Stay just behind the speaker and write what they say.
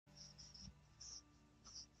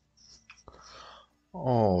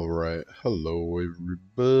Alright, hello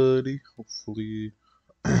everybody. Hopefully,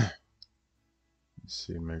 let's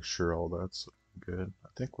see, make sure all that's good. I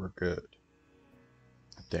think we're good.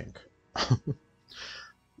 I think.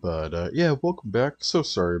 But yeah, welcome back. So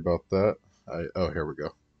sorry about that. Oh, here we go.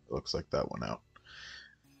 It looks like that went out.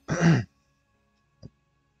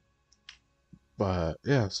 But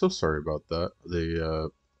yeah, so sorry about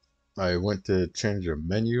that. I went to change a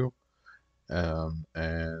menu,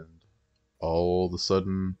 and all of a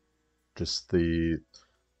sudden, just I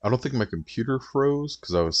don't think my computer froze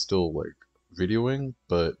because I was still like videoing,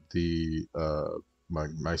 but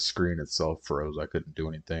my screen itself froze. I couldn't do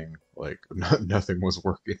anything. Like nothing was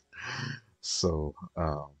working. So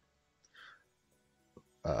uh,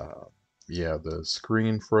 yeah, the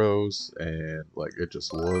screen froze and like it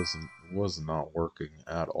just was not working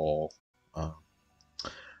at all. Uh,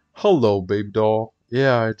 Hello, babe doll.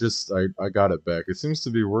 Yeah, I got it back. It seems to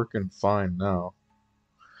be working fine now.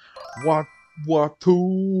 What what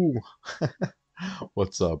to?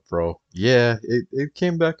 What's up, bro? Yeah, it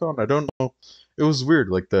came back on. I don't know. It was weird.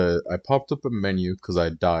 Like I popped up a menu because I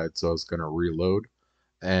died, so I was gonna reload,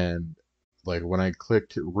 and like when I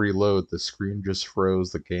clicked reload, the screen just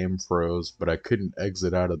froze, the game froze, but I couldn't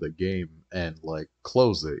exit out of the game and like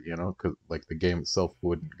close it, because like the game itself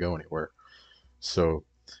wouldn't go anywhere. So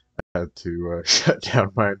I had to shut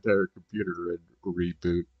down my entire computer and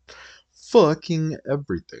reboot fucking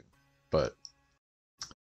everything. But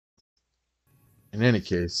in any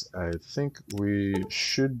case, I think we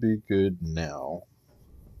should be good now.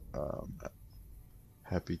 Um,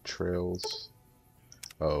 Happy Trails.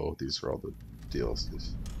 Oh, these are all the DLCs.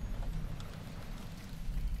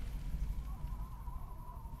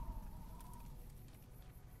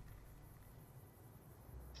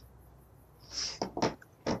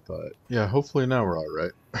 But yeah, hopefully now we're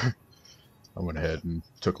alright. I went ahead and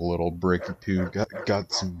took a little breaky poo,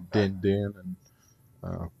 got some din and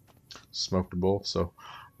uh, smoked a bowl, so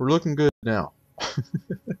we're looking good now.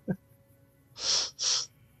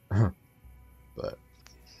 But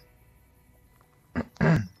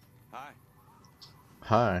Hi.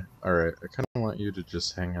 hi, alright, I kind of want you to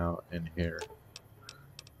just hang out in here.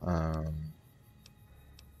 Um,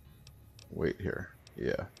 Wait here.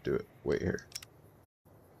 Yeah, do it. Wait here.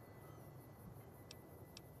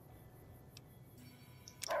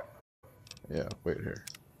 Yeah, wait here.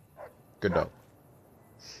 Good dog.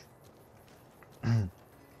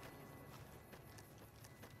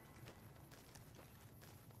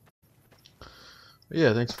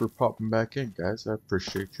 Yeah, thanks for popping back in, guys. I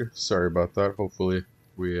appreciate you. Sorry about that. Hopefully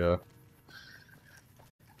we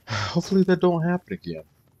hopefully that don't happen again.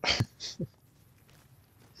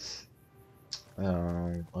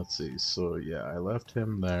 Let's see. So yeah, I left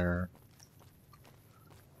him there.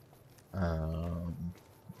 Um,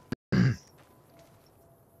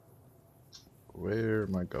 where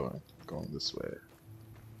am I going? Going this way.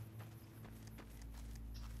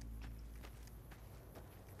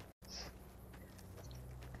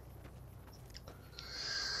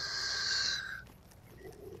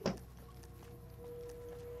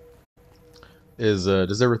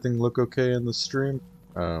 Does everything look okay in the stream?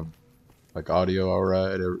 Um, like audio all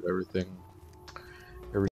right? Everything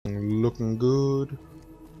looking good?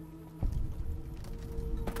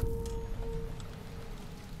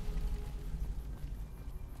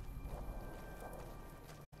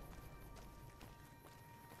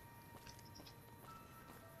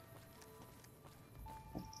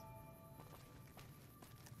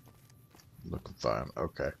 Looking fine.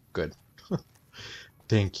 Okay, good.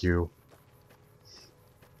 Thank you.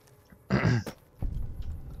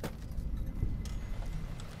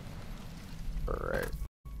 Alright.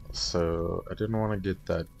 So, I didn't want to get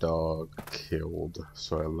that dog killed,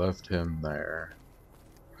 so I left him there.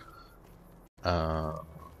 Uh,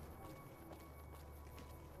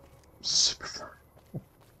 super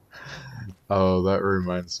Oh, that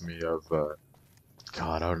reminds me of, God,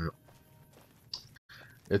 I don't know.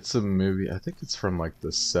 It's a movie, I think it's from like the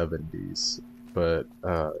 70s, but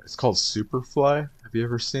it's called Superfly. Have you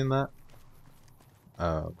ever seen that?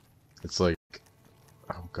 Uh, it's like,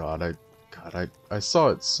 oh God, I saw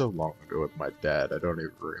it so long ago with my dad. I don't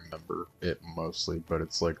even remember it mostly, but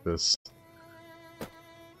it's like this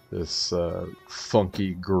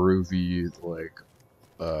funky, groovy, like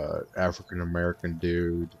African American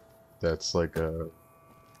dude that's like I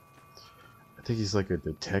think he's like a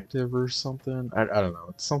detective or something. I don't know,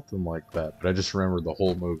 it's something like that. But I just remember the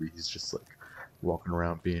whole movie. He's just like walking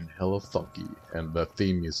around being hella funky, and the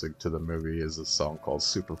theme music to the movie is a song called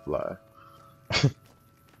Superfly.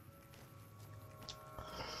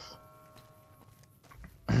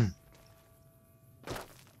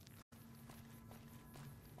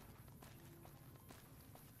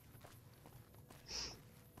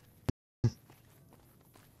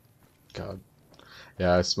 God.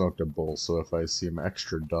 Yeah, I smoked a bowl, so if I seem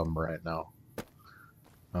extra dumb right now,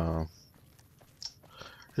 uh,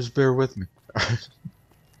 just bear with me.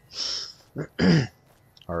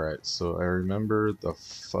 Alright, so I remember the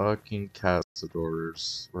fucking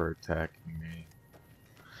cazadors were attacking me.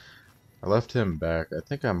 I left him back. I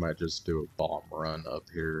think I might just do a bomb run up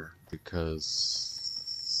here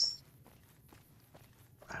because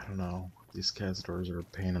I don't know. These cazadors are a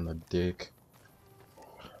pain in the dick.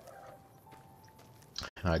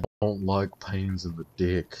 And I don't like pains in the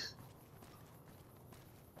dick.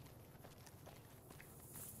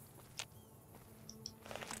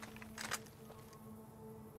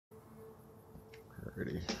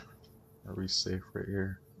 Alrighty. Are we safe right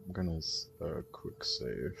here? I'm gonna quick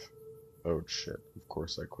save. Oh shit, of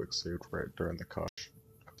course I quick saved right during the caution.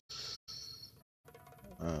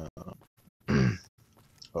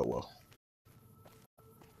 Oh well.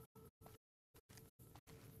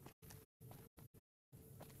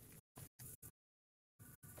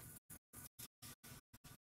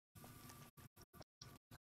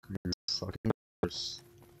 You fucking numbers.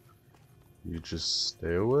 You just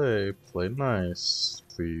stay away, play nice,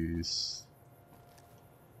 please.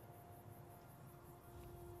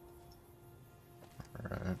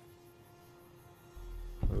 Alright.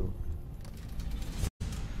 Oh.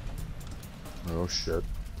 Oh shit.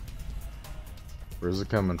 Where's it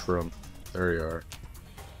coming from? There you are.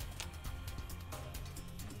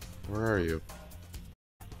 Where are you?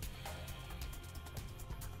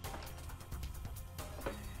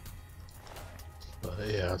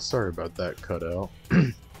 Yeah, sorry about that cutout.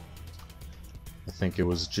 I think it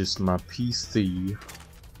was just my PC.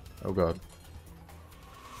 Oh god.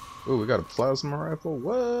 Oh, we got a plasma rifle?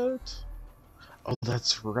 What? Oh,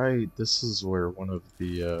 that's right. This is where one of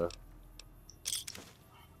the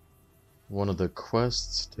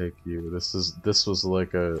quests take you. This was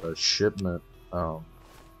like a shipment, a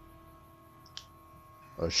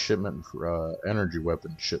shipment for energy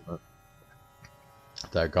weapon shipment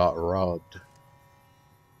that got robbed.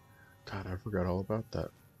 God, I forgot all about that.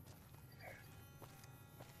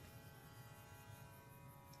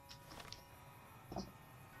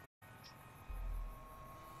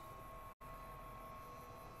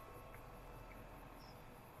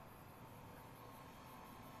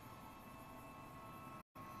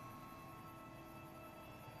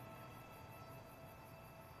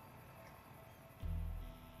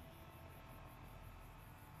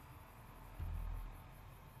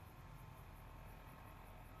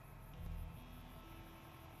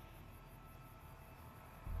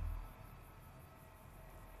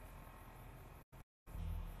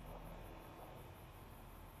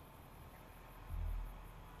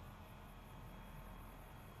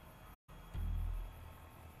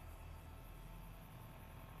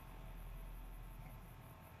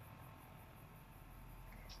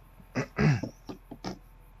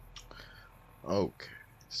 Okay,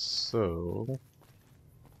 so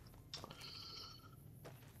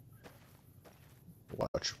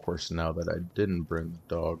watch, of course, now that I didn't bring the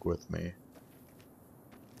dog with me,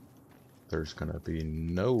 there's gonna be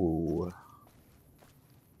no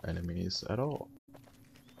enemies at all.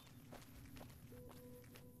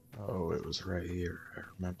 Oh, it was right here, I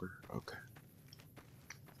remember. Okay.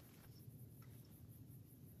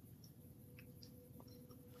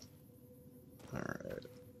 Alright.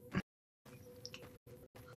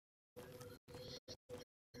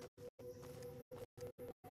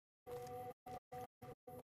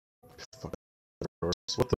 Fuck.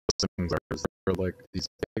 What those things are is they're like these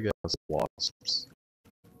big ass wasps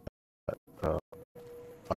that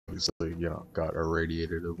obviously, you know, got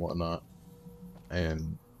irradiated and whatnot.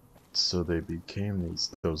 And so they became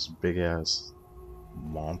those big ass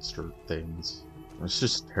monster things. It's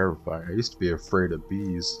just terrifying. I used to be afraid of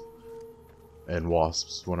bees and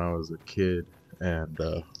wasps when I was a kid, and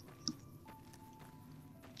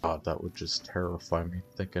God, that would just terrify me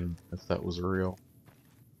thinking if that was real.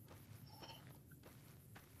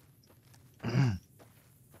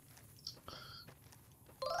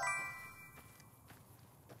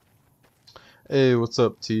 Hey, what's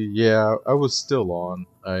up, T? Yeah, I was still on.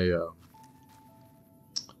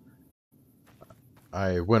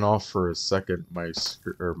 I went off for a second. My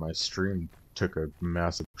stream took a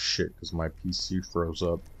massive shit because my PC froze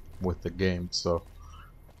up with the game, so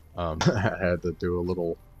I had to do a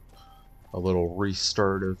little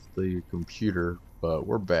restart of the computer. But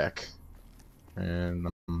we're back, and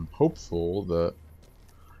I'm hopeful that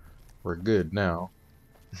we're good now.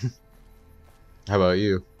 How about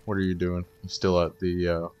you? What are you doing? You still at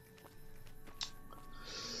the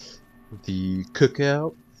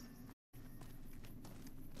cookout?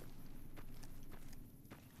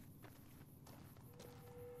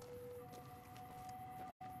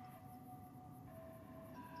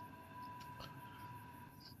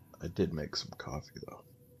 I did make some coffee though.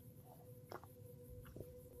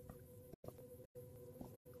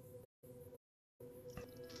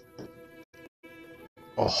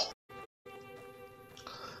 Oh,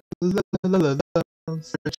 la la la la,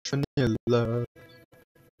 fresh vanilla.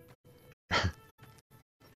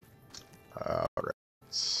 Alright.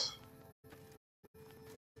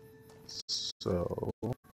 So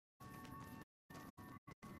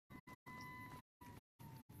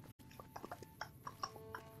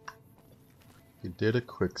he did a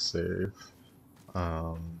quick save.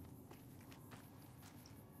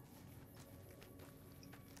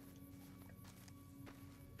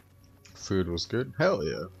 Food was good. Hell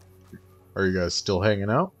yeah. Are you guys still hanging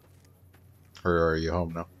out? Or are you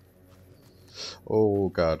home now? Oh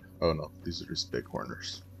god. Oh no, these are just big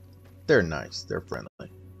corners. They're nice. They're friendly.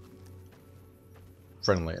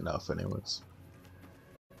 Friendly enough, anyways.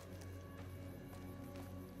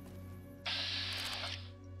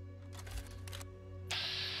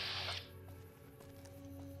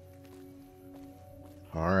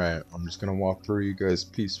 Alright, I'm just gonna walk through you guys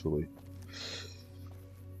peacefully.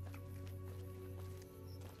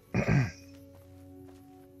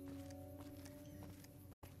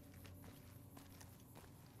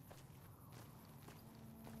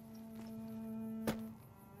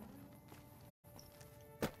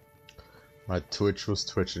 My Twitch was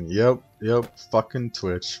twitching. Yep, fucking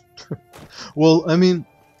Twitch. Well, I mean,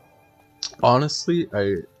 honestly,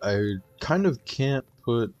 I kind of can't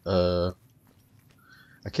put I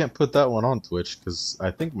can't put that one on Twitch because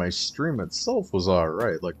I think my stream itself was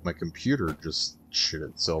alright. Like my computer just shit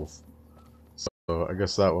itself. So I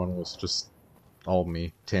guess that one was just all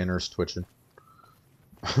me. Tanner's twitching.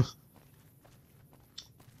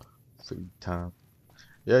 Food time.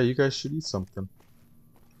 Yeah, you guys should eat something.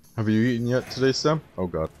 Have you eaten yet today, Sam? Oh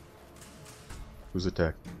god. Who's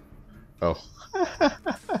attacking? Oh.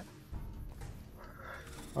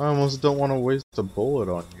 I almost don't want to waste a bullet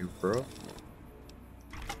on you, bro.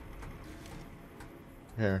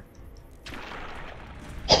 Here.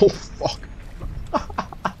 Oh, fuck.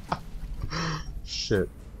 Shit.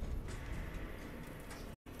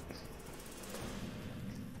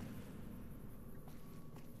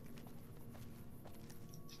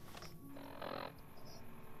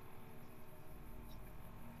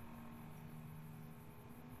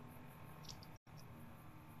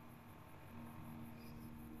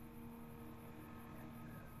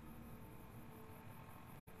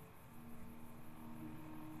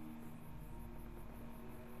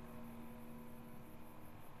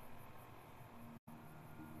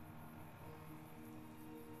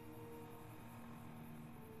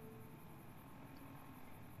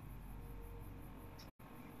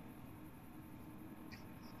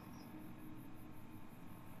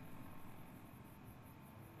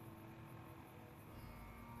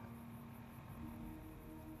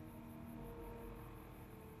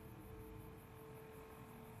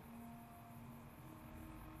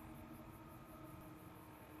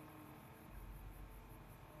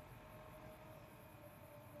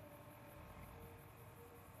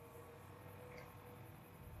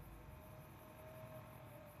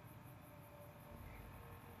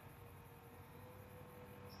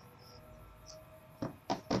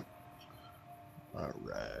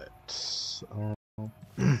 Alright.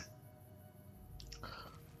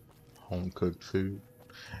 Home cooked food.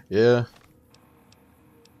 Yeah.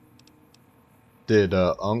 Did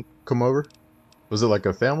Unc come over? Was it like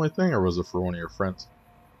a family thing or was it for one of your friends?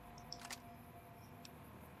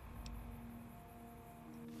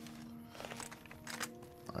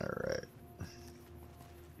 Alright.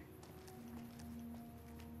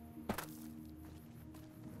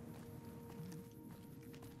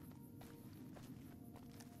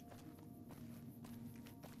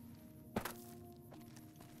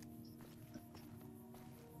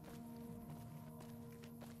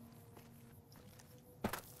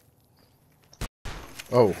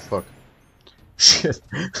 Oh, fuck. Shit.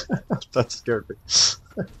 That scared me.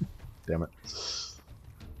 Damn it.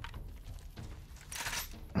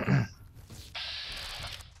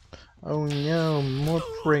 Oh no, more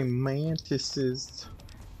praying mantises.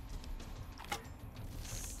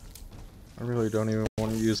 I really don't even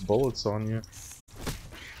want to use bullets on you.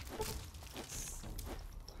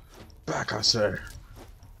 Back, I say.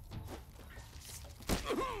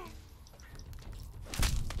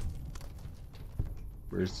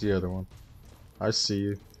 Where's the other one? I see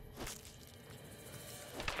you.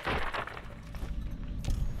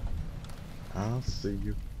 I see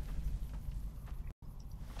you.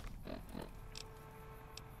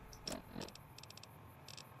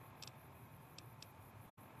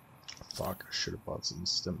 Fuck, I should have bought some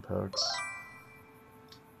stim packs.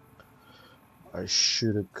 I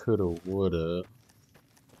shoulda, coulda, woulda,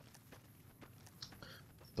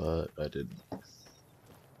 but I didn't.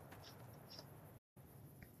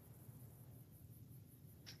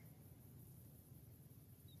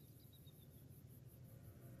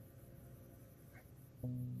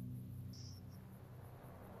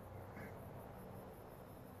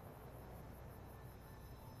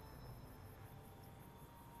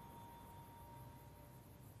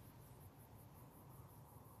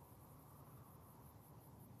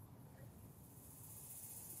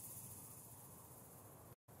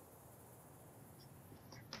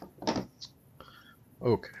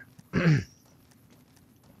 Okay.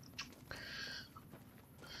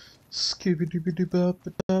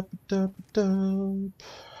 Skibidi-bidi-bop-a-dop-a-dop-a-dop.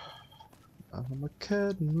 I'm a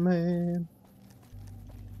cat man.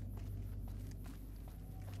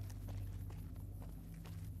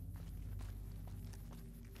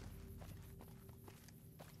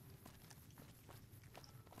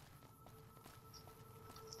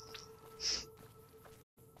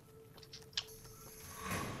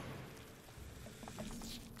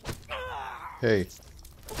 Hey.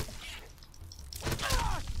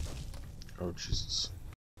 Oh, Jesus.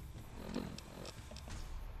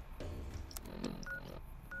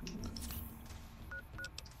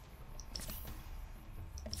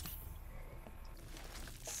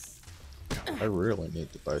 I really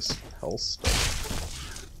need to buy some health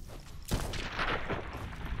stuff.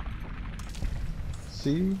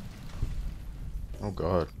 See? Oh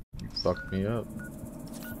god, you fucked me up.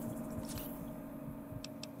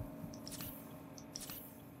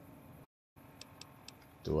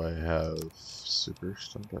 Do I have super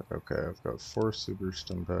stim pack? Okay, I've got 4 super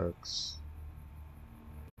stim packs.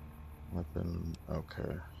 Weapon,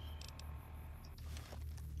 okay.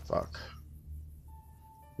 Fuck.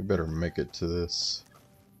 We better make it to this.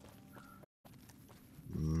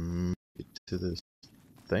 Make it to this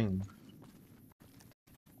thing.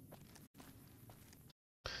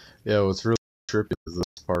 Yeah, what's really trippy is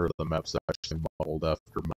this part of the map's actually modeled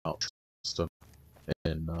after Mount Trustum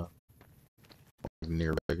in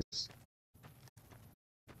near Vegas.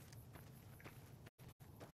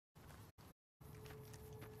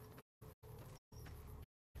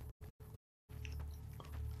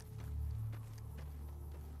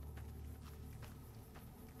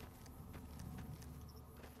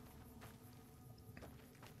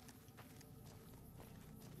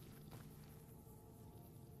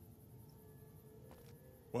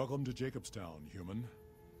 Welcome to Jacobstown, human.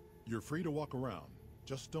 You're free to walk around.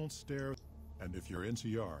 Just don't stare. And if you're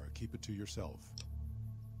NCR, keep it to yourself.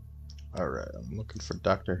 Alright, I'm looking for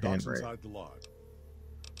Dr. Doc's Henry. inside the log.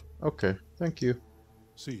 Okay, thank you.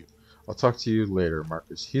 See you. I'll talk to you later,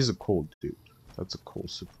 Marcus. He's a cool dude. That's a cool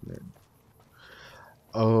Superman.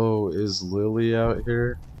 Oh, is Lily out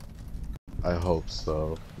here? I hope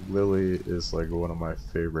so. Lily is like one of my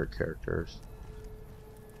favorite characters.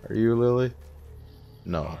 Are you Lily?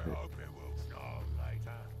 No. I hope it will snow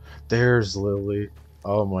later. There's Lily.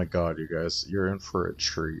 Oh my god, you guys. You're in for a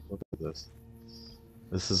treat. Look at this.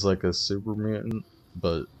 This is like a super mutant,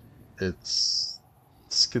 but it's...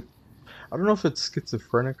 I don't know if it's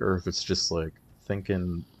schizophrenic or if it's just like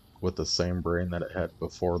thinking with the same brain that it had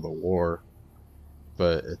before the war.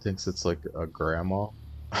 But it thinks it's like a grandma.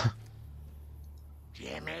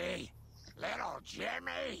 Jimmy! Little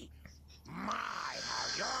Jimmy! My, how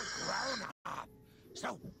you're grown up!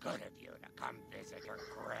 So good of you to come visit your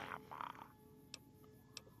grandma.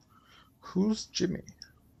 Who's Jimmy?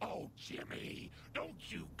 Oh, Jimmy,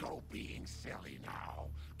 don't you go being silly now.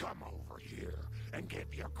 Come over here and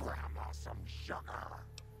give your grandma some sugar.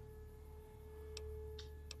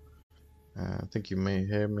 I think you may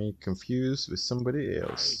have me confused with somebody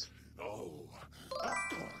else. Oh, of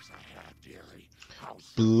course I have, dearie. How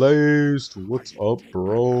Blazed, what's I didn't up, take my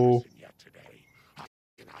bro? medicine yet today. How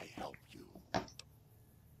can I help you?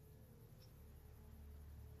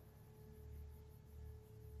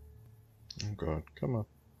 Oh god, come on.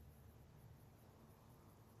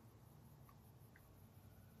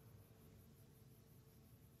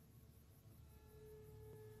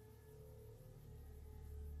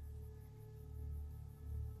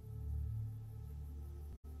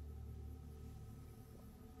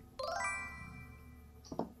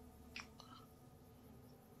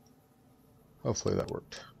 Hopefully that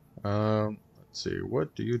worked. Let's see.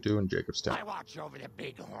 What do you do in Jacobstown? I watch over the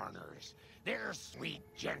bighorners. They're sweet,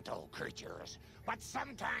 gentle creatures, but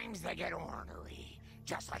sometimes they get ornery,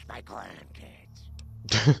 just like my grandkids.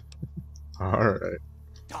 Alright.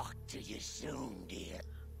 Talk to you soon, dear.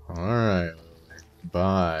 Alright.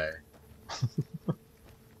 Bye.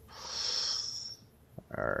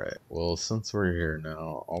 Alright. Alright, well, since we're here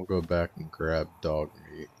now, I'll go back and grab dog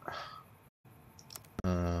meat.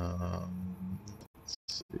 Let's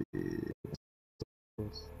see.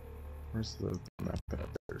 Where's the map at?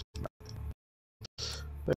 There's the map.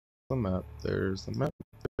 There's the map. There's the map.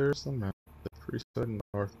 There's the map. The Freeside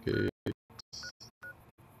North Gate.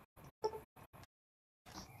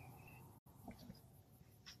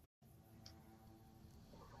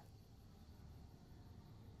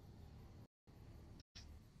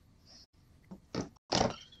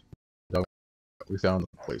 We found the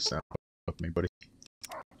place now. With me, buddy.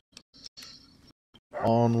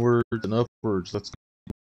 Onwards and upwards. Let's go.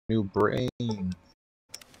 New brain.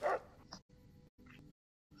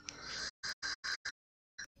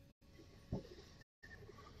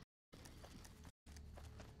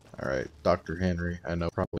 Alright, Dr. Henry. I know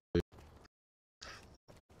probably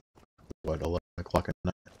what 11 o'clock at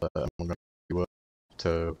night, but I'm gonna you up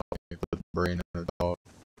to put the brain in a dog.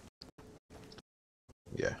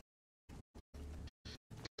 Yeah.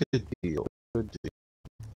 Good deal. Good deal.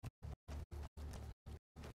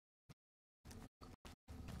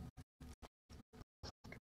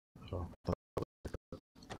 Oh,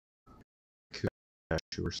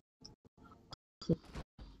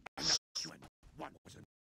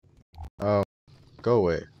 oh, go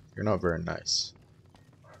away. You're not very nice.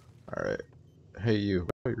 Alright. Hey, you.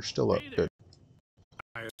 Oh, you're still up. Good.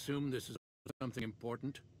 I assume this is something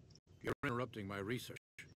important. You're interrupting my research.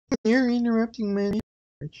 You're interrupting my research.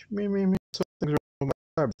 Something's wrong with my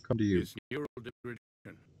lab. Come to you. It's neural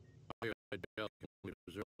degradation. Iodide can only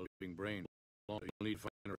preserve a living brain. You'll need to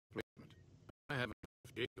find a replacement. I haven't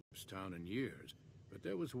left Jacobstown in years, but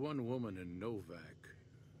there was one woman in Novak,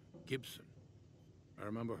 Gibson. I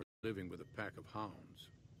remember her living with a pack of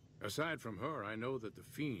hounds. Aside from her, I know that the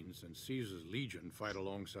Fiends and Caesar's Legion fight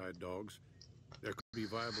alongside dogs. There could be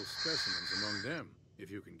viable specimens among them,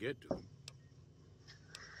 if you can get to them.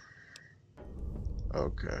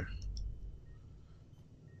 Okay.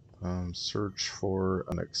 Search for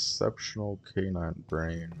an exceptional canine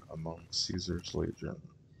brain among Caesar's Legion.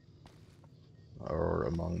 Or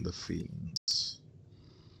among the Fiends.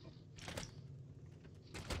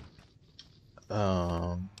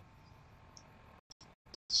 Let's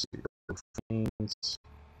see. Fiends.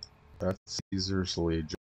 That's Caesar's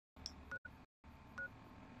Legion.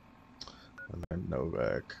 And then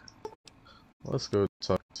Novak. Let's go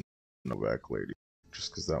talk to Novak lady.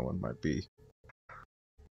 Just because that one might be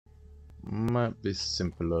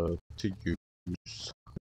simpler to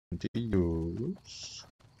use.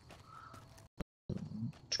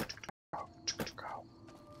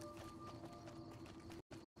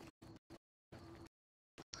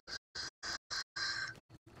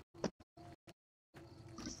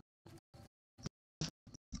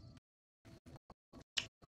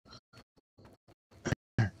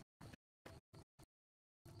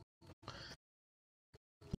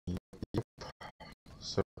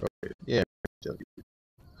 So, okay, yeah, so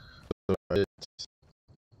I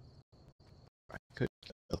could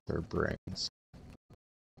get other brains,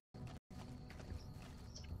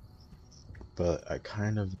 but I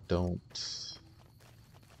kind of don't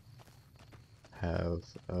have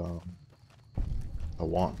a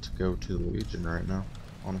want to go to the Legion right now,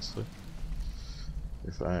 honestly.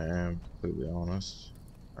 If I am completely honest.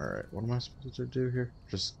 Alright, what am I supposed to do here?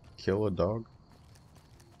 Just kill a dog?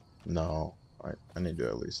 No. I need to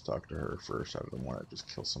at least talk to her first. I don't want to just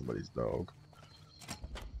kill somebody's dog.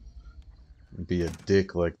 Be a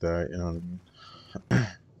dick like that, you know what I mean?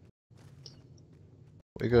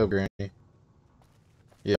 Wake up, Granny.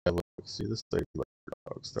 Yeah, look, see this lady like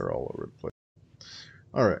dogs. They're all over the place.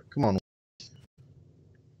 Alright, come on.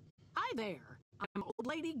 Hi there. I'm Old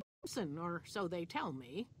Lady Gibson, or so they tell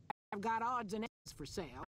me. I've got odds and ends for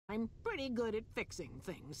sale. I'm pretty good at fixing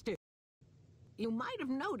things, too. You might have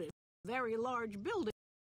noticed a very large building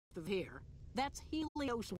of here. That's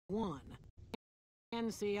Helios 1.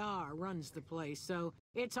 NCR runs the place, so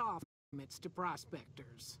it's off limits to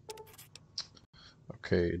prospectors.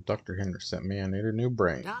 Okay, Dr. Henry sent me. I need a new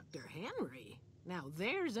brain. Dr. Henry? Now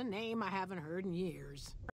there's a name I haven't heard in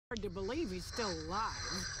years. Hard to believe he's still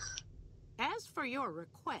alive. As for your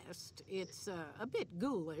request, it's a bit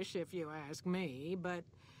ghoulish if you ask me, but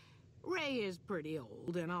Ray is pretty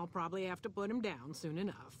old, and I'll probably have to put him down soon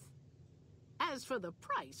enough. As for the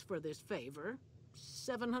price for this favor,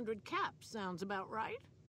 700 caps sounds about right.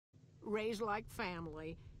 Ray's like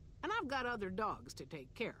family, and I've got other dogs to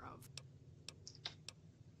take care of.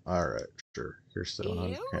 Alright, sure. Here's 700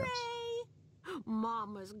 Here, caps. Ray!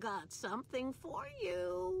 Mama's got something for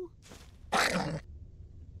you.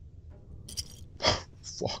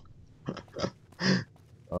 Fuck.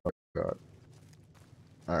 Oh god.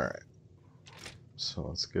 Alright. So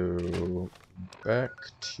let's go back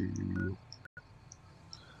to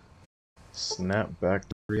snap back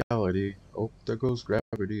to reality. Oh, there goes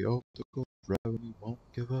gravity. Oh, there goes gravity. Won't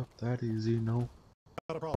give up that easy, no.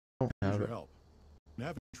 Not a problem. Don't Use have your it. help. I'm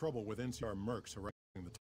having trouble with NCR mercs harassing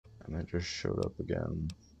the And they just showed up again.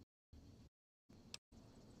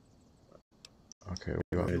 Okay, what do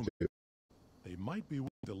you want me to do? They might be willing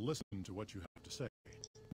to listen to what you have to say.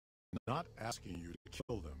 Not asking you to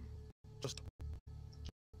kill them. Just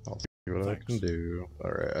I'll see what I can do.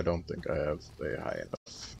 Alright, I don't think I have a high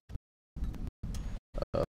enough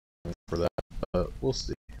for that. We'll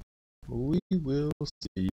see. We will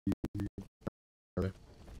see.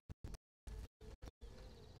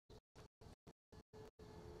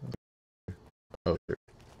 Oh, there.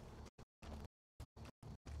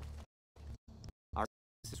 Our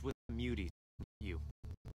is with the muties. You.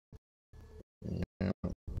 Yeah.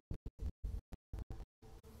 What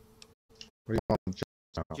do you want to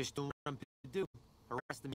jump now? Just don't let them do.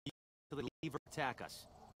 Harass the muties until they leave or attack us.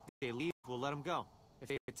 If they leave, we'll let them go. If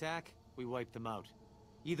they attack, we wipe them out.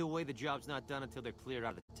 Either way, the job's not done until they're cleared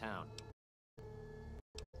out of the town.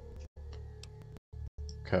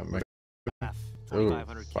 Okay, make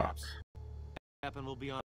 2,500 fuck. caps. Happen will be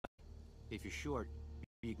on. If you're short,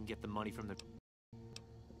 you can get the money from the.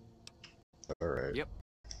 Alright. Yep.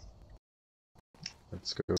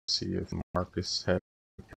 Let's go see if Marcus has.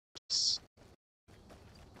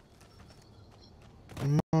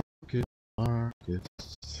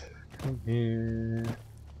 Marcus, come here.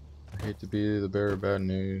 I hate to be the bearer of bad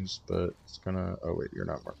news, but it's gonna. Oh wait, you're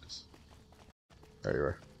not Marcus. There you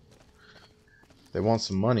are. They want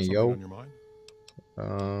some money, something yo. on your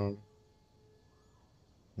mind?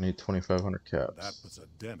 Need 2,500 caps. That puts a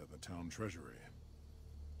dent in the town treasury.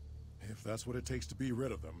 If that's what it takes to be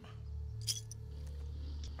rid of them.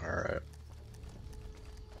 Alright.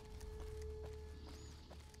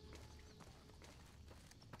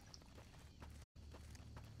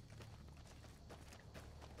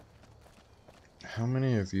 How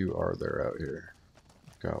many of you are there out here?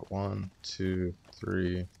 Got 1, 2,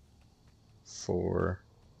 3, 4.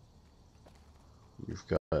 You've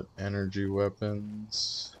got energy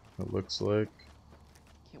weapons, it looks like.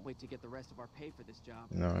 Can't wait to get the rest of our pay for this job.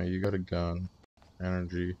 No, you got a gun,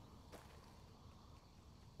 energy,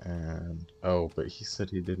 and oh, but he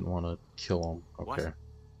said he didn't want to kill him. Okay. What?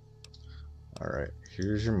 Alright,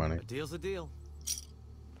 here's your money. A deal's a deal.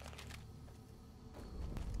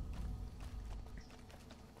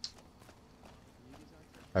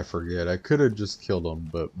 I forget, I could have just killed him,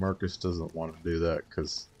 but Marcus doesn't want to do that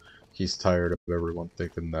because he's tired of everyone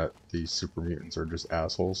thinking that the super mutants are just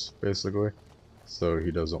assholes, basically. So he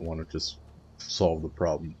doesn't want to just solve the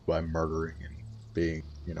problem by murdering and being,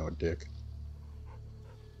 you know, a dick.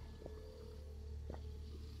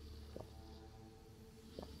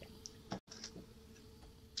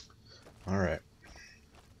 Alright.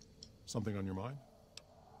 Something on your mind?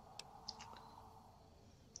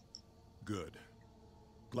 Good.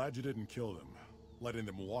 Glad you didn't kill them. Letting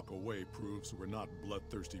them walk away proves we're not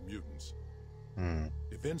bloodthirsty mutants.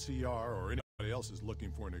 If NCR or anybody else is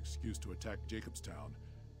looking for an excuse to attack Jacobstown,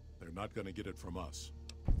 they're not gonna get it from us.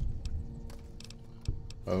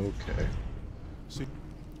 Okay. See?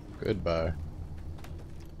 Goodbye.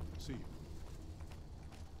 See you.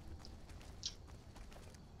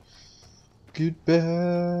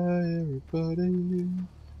 Goodbye, everybody.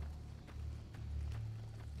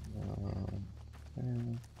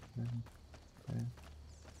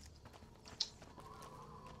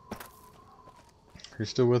 You're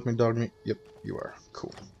still with me, dog meat? Yep, you are.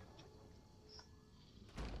 Cool.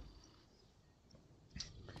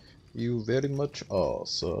 You very much are,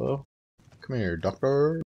 sir. Come here,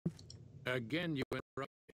 doctor. Again, you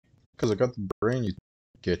interrupt. Because I got the brain you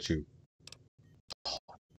get you.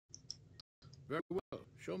 Very well.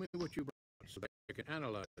 Show me what you brought so that I can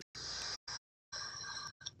analyze it.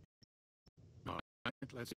 All right,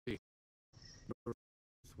 let's see.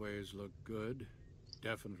 Pathways look good.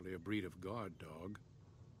 Definitely a breed of guard dog.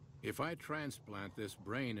 If I transplant this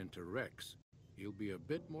brain into Rex, he'll be a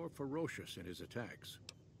bit more ferocious in his attacks.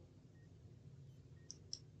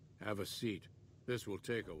 Have a seat. This will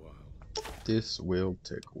take a while. This will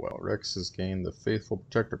take a while. Rex has gained the Faithful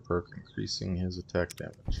Protector perk, increasing his attack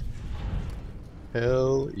damage.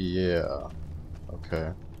 Hell yeah.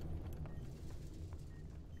 Okay.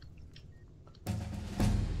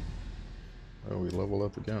 Oh, we level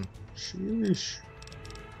up again. Sheesh.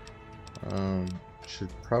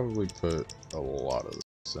 Should probably put a lot of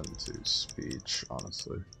this into speech,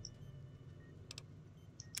 honestly.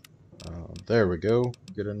 There we go.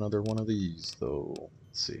 Get another one of these, though.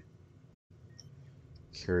 Let's see.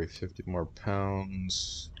 carry 50 more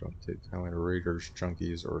pounds. Don't take kindly to raiders,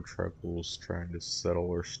 junkies, or tribals trying to settle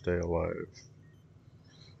or stay alive.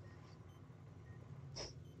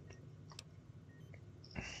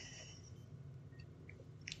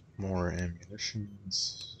 More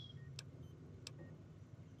ammunitions.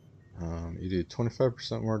 You do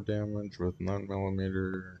 25% more damage with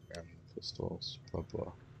 9mm and pistols. Blah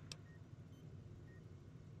blah.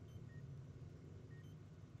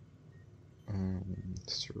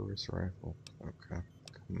 Service rifle. Okay.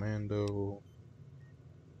 Commando.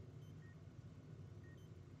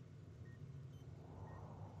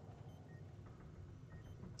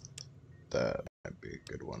 That might be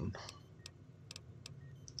a good one.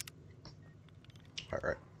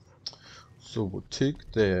 Alright. So we'll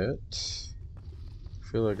take that.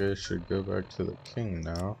 I feel like I should go back to the king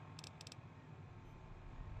now.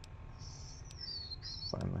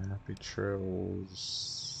 Find the happy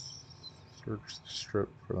trails. Search the strip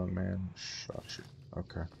for the man who shot you.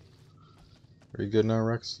 Okay. Are you good now,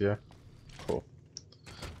 Rex? Yeah? Cool.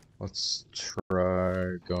 Let's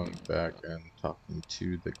try going back and talking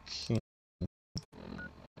to the king.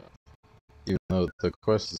 Even though the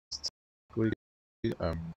quest is technically,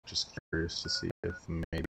 I'm just curious to see if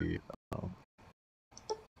maybe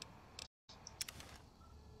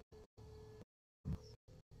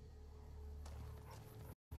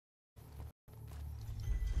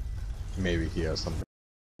maybe he has something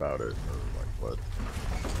about it, or like what.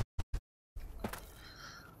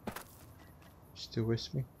 Still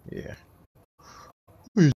with me? Yeah.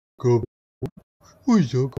 Where's go?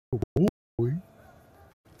 Where's your go, boy?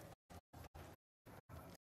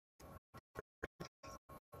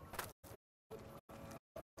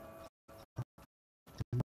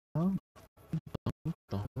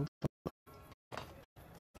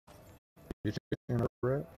 You taking another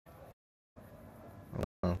rat?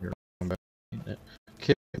 Oh, you're not going back to eating it.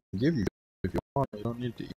 Kid can give you if you want. You don't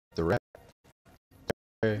need to eat the rat.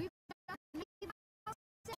 Okay.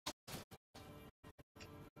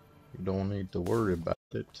 You don't need to worry about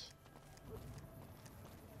it.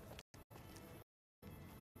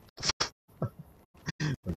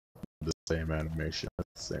 The same animation at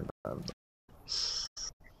the same time.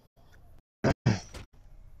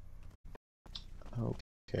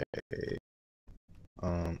 Okay.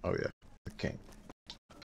 Oh yeah, the king.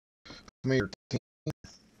 Mayor King.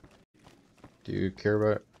 Do you care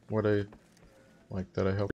about what I like that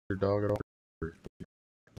I help your dog at all?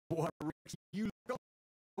 What Rex you go,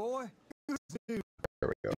 boy? There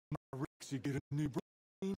we go. Rex, you get a new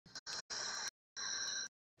brain.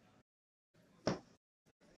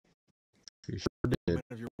 You sure did. Man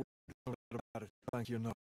of your word, about it. Thank you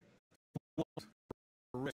enough.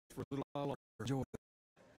 Rex for a little while longer. Enjoy it.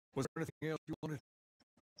 Was there anything else you wanted?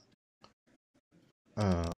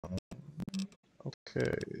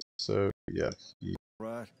 Okay. So yeah.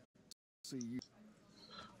 Right. See you.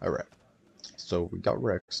 All right. So we got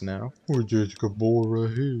Rex now. We're just a good boy right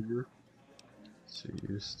here. So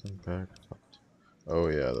Houston back. Oh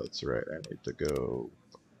yeah, that's right. I need to go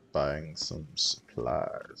buying some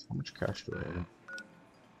supplies. How much cash do I have?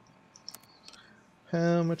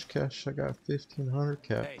 How much cash? I got 1,500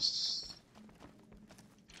 caps.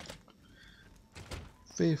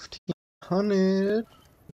 1,500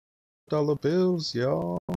 dollar bills,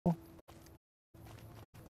 y'all. Alright.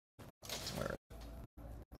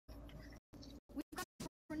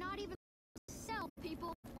 We're not even sell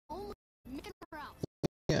people, only making routes.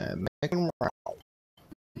 Yeah, making routes.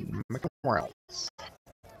 Making routes.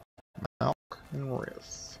 Milk and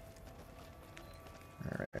riff.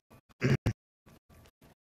 Alright.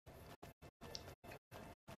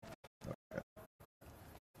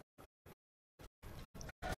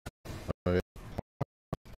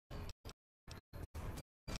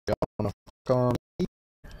 Y'all wanna fuck on me?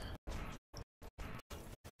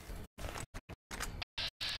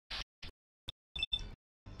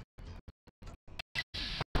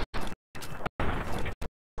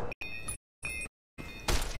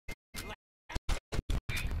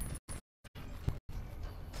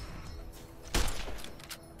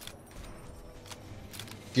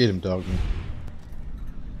 Get him, doggy.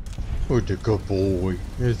 Oh, the good boy.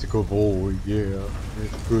 There's a good boy, yeah.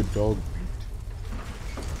 There's a good dog meat.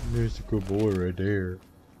 There's a good boy right there.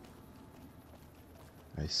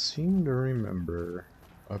 I seem to remember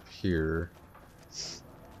up here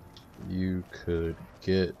you could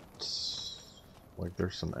get, like,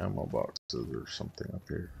 there's some ammo boxes or something up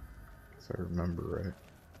here, if I remember right.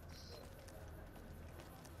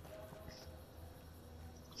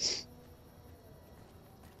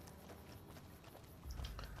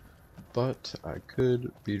 But I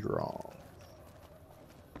could be wrong.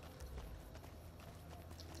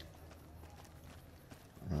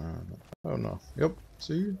 no. Yep.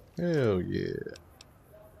 See? Hell yeah.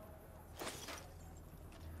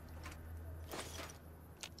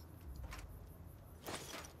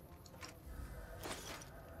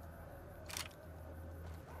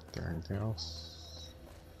 Is there anything else?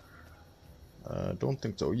 Don't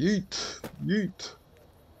think so. Yeet! Yeet!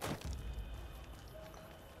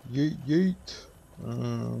 Yeet,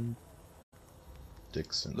 yeet.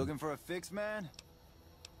 Dixon. Looking for a fix, man?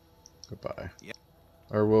 Goodbye. Yeah.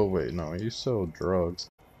 Or, well, wait, no, you sell drugs.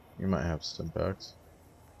 You might have stimpaks.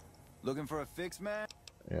 Looking for a fix, man?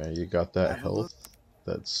 Yeah, you got that Have a look. health.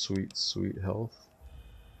 That sweet, sweet health.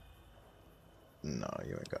 No,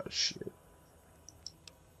 you ain't got shit.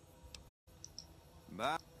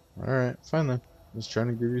 Bye. Alright, fine then. Just trying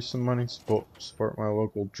to give you some money, support my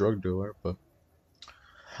local drug dealer, but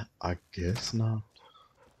I guess not.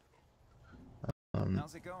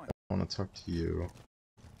 How's it going? I want to talk to you.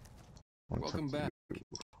 Welcome back. You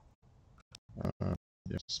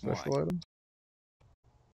have special items?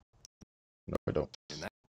 No, I don't.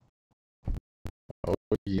 Oh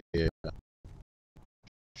yeah.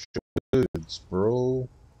 Goods, bro.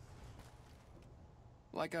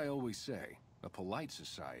 Like I always say, a polite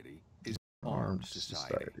society is an Armed armed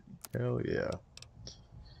society. Hell yeah.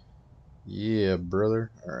 Yeah,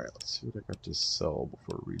 brother. Alright, let's see what I got to sell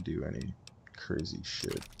before we do any crazy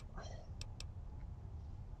shit.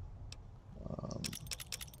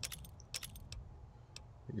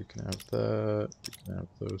 You can have that. You can have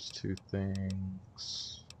those two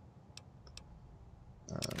things.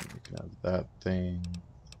 You can have that thing.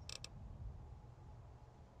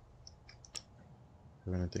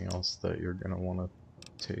 Have anything else that you're gonna want to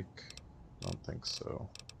take? I don't think so.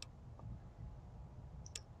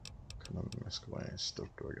 What kind of miscellaneous stuff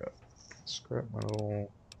do I got? Scrap metal.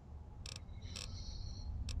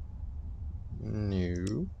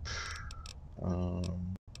 Nope.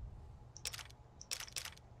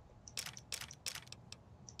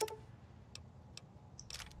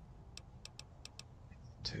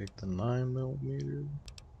 Take the 9mm.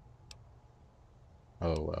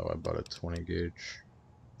 Oh wow, I bought a 20 gauge.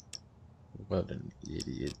 What an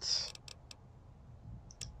idiot.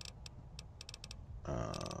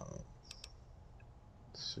 Let's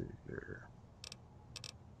see here.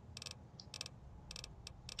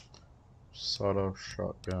 Sawed-off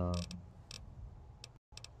shotgun.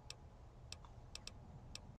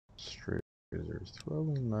 Straight razor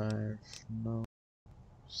throwing knife. No.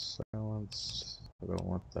 Silence. I don't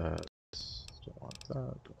want that. Don't want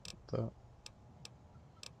that. Don't want that.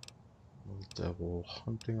 Little devil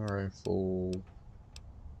hunting rifle.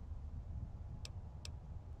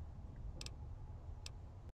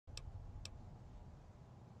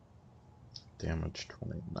 Damage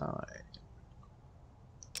 29.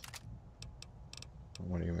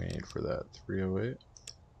 What do you need for that? 308?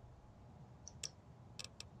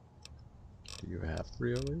 Do you have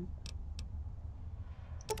 308?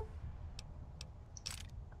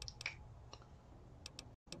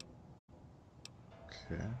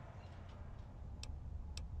 Okay.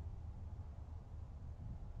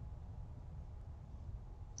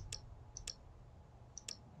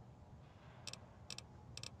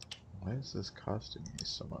 Why is this costing me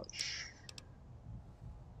so much?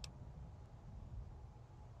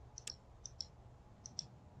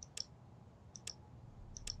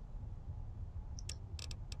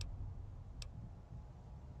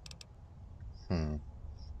 Hmm.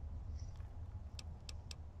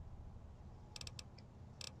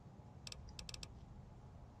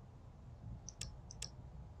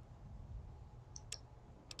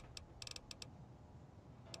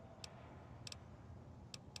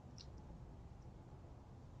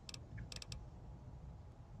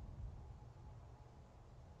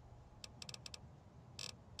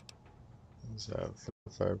 Is that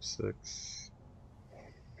 556?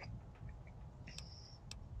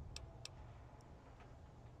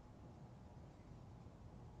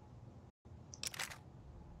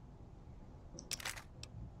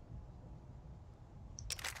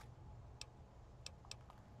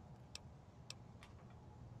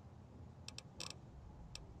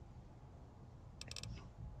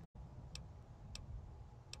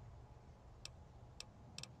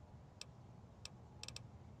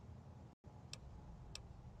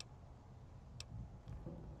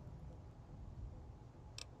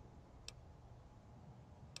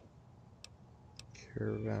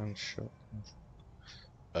 Caravan shotgun.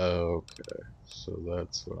 Okay, so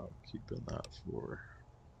that's what I'm keeping that for.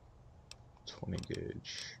 20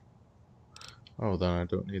 gauge. Oh, then I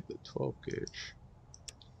don't need the 12 gauge.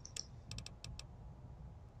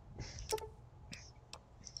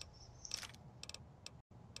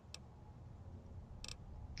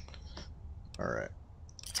 Alright.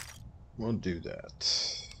 We'll do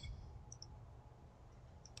that.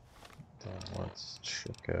 Then let's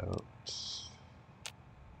check out.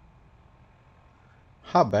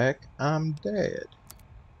 Hi back, I'm dead.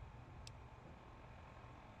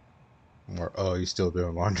 Oh, you still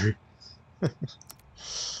doing laundry?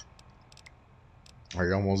 Are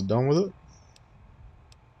you almost done with it?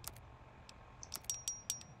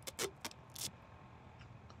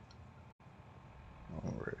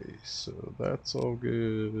 Alrighty, so that's all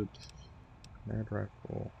good. Mad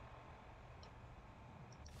rifle.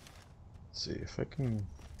 Let's see if I can.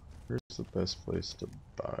 Where's the best place to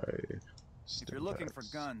buy stim If you're looking packs?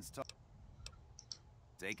 for guns,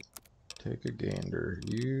 take it. Take a gander.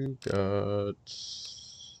 You got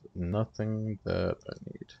nothing that I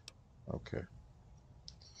need. Okay.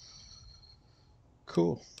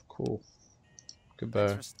 Cool, cool.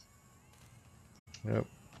 Goodbye. Yep.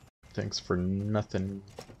 Thanks for nothing.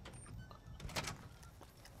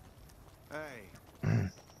 Hey.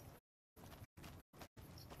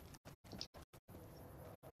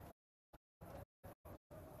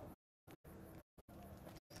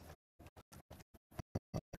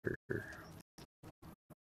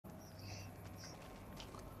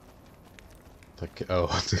 Oh,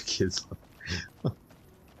 the kids.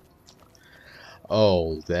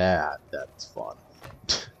 Oh, that's fun.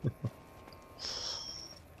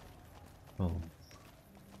 Oh.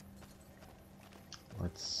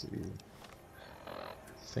 Let's see. I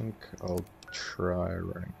think I'll try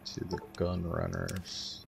running to the gun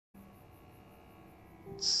runners.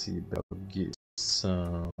 Let's see about get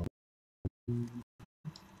some.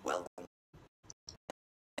 Well.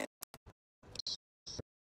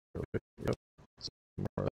 Yep. Some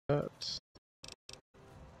more of that.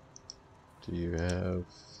 Do you have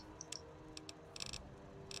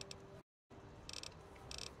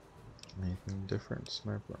anything different,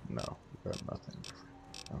 sniper? No, we got nothing different.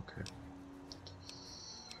 Okay.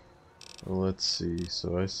 Well, let's see.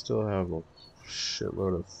 So I still have a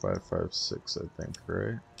shitload of 5.56, I think,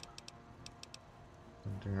 right?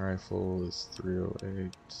 Hunting rifle is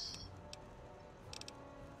 308.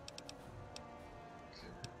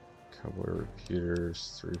 Cowboy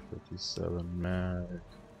repeaters 357 mag.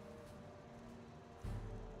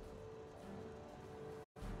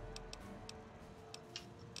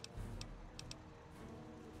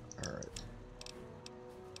 Alright.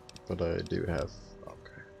 But I do have.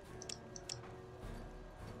 Okay.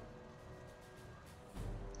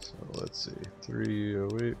 So let's see.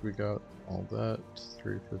 308, we got all that.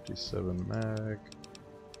 357 mag.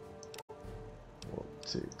 We'll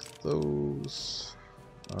take those.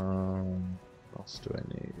 What else do I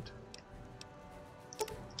need?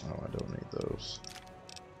 Oh, I don't need those.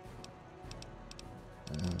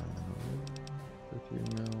 50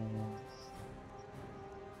 mil.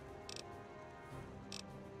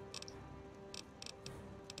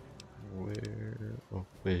 Where? Oh,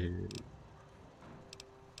 wait.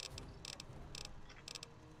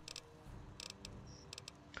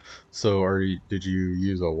 So, did you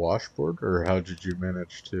use a washboard, or how did you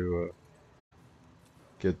manage to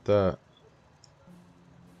get that?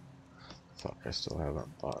 Fuck, I still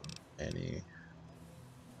haven't bought any.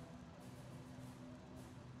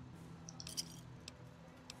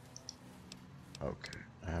 Okay,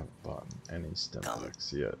 I haven't bought any stim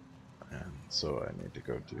packs yet, and so I need to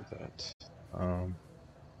go do that.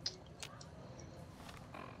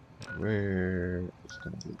 Where is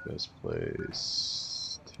gonna be the best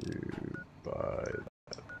place to buy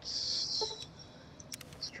that? Let's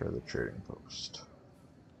try the trading post.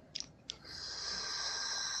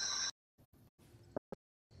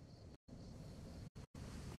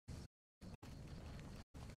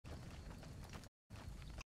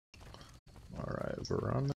 Alright,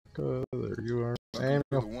 Veronica, there you are. Samuel.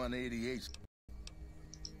 The 188.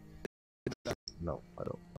 No, I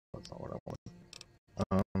don't. That's not what I want.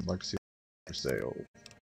 I'd like to see for sale.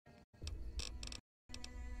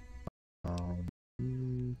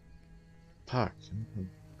 Fuck, I don't have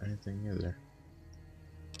anything either.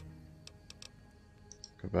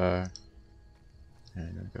 Goodbye.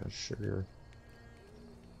 And I got sugar.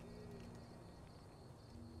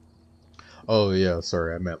 Oh yeah,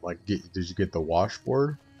 sorry, I meant like, did you get the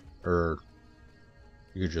washboard? Or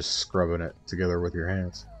you just scrubbing it together with your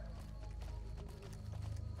hands?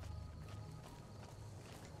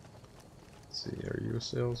 Let's see, are you a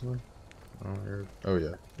salesman? Oh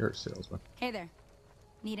yeah, you're a salesman. Hey there.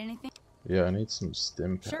 Need anything? Yeah, I need some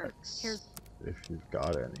stim Sure. packs. Here's. If you've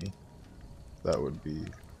got any, that would be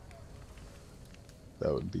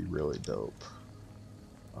really dope.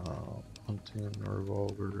 Hunting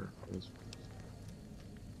revolver,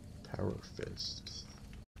 power fist.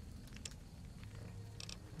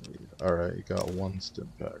 Alright, you got one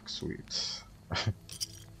stim pack, sweet. Alright.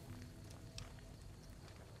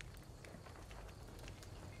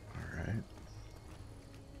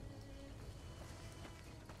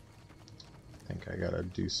 Think I gotta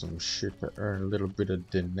do some shit to earn a little bit of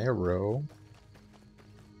dinero.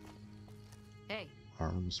 Hey.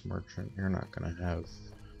 Arms merchant, you're not gonna have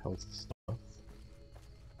health stuff.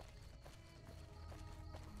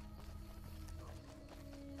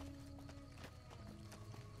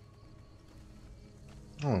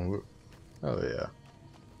 Oh, oh yeah.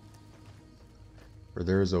 Where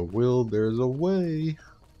there's a will, there's a way.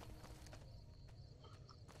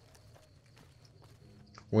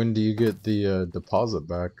 When do you get the deposit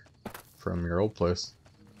back from your old place?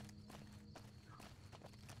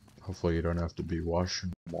 Hopefully you don't have to be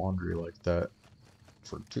washing laundry like that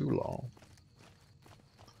for too long.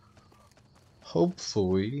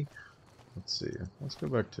 Hopefully. Let's see. Let's go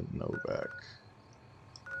back to Novak.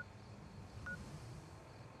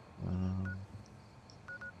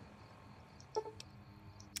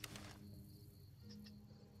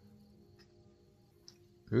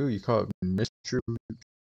 Ooh, you call it mischievous?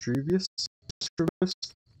 Mischievous?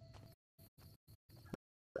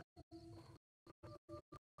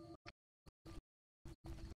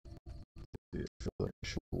 I feel like I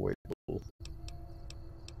should wait a little.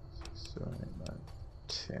 79,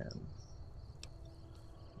 10. And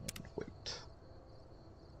wait.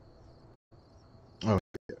 Oh,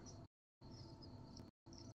 yeah.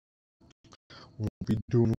 Won't be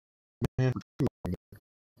doing man for too long.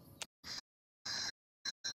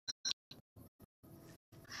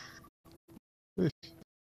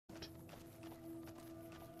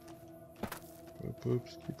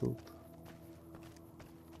 Oops, keep up.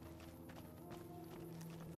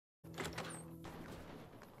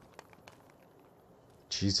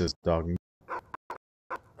 Jesus, dog.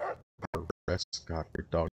 Rest, God, your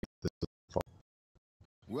dog. This is fun.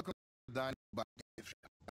 Welcome to Dining by Gift.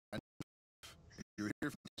 You're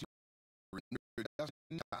here for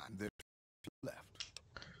time. There's left.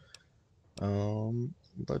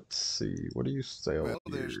 Let's see. What do you sell Well,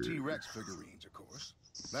 here? there's T-Rex figurines, of course.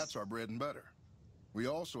 That's our bread and butter. We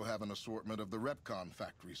also have an assortment of the Repcon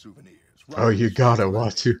factory souvenirs. Oh, you got it, Rifles,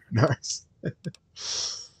 watch you. Nice.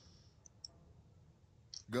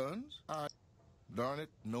 guns? Darn it,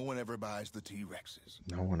 no one ever buys the T-Rexes.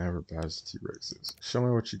 No one ever buys T-Rexes. Show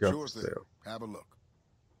me what you got Sure for thing. sale. Have a look.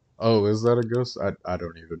 Oh, is that a ghost? I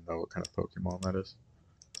don't even know what kind of Pokemon that is.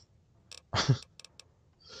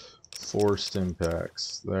 4 stim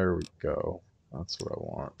packs. There we go. That's what I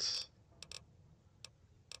want.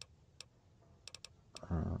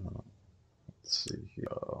 Let's see here.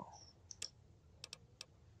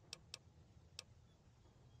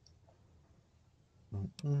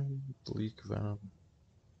 Bleak Venom.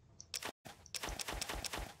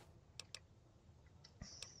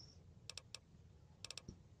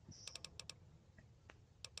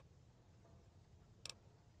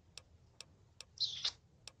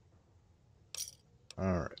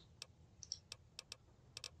 Alright.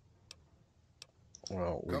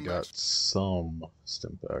 Well, we got some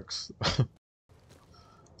stim packs.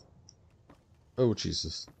 Oh,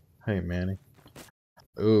 Jesus. Hey, Manny.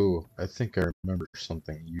 Oh, I think I remember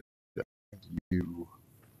something you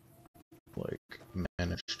like,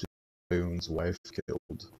 managed to Boone's wife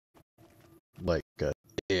killed. Like a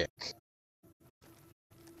dick.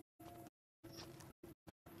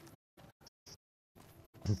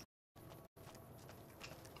 Let's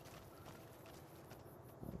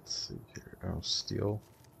see here. Oh, steal.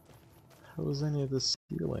 How is any of this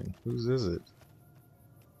stealing? Whose is it?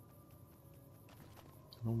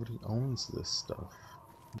 Nobody owns this stuff.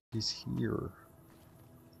 He's here.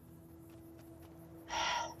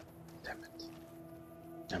 Damn it.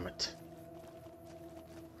 Damn it.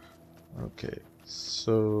 Okay,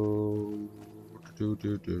 so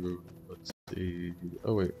let's see.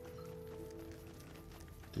 Oh wait.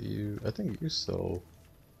 Do you I think you sell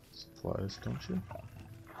supplies, don't you?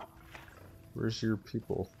 Where's your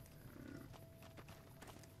people?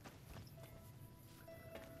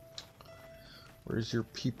 Where's your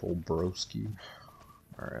people, broski?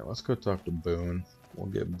 Alright, let's go talk to Boone.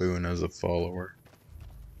 We'll get Boone as a follower.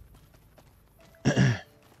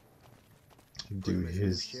 Do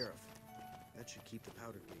his... Sheriff. That should keep the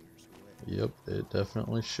powder cleaners away. Yep, it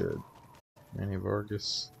definitely should. Manny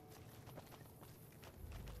Vargas.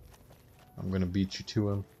 I'm gonna beat you to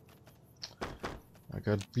him. I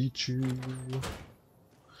gotta beat you.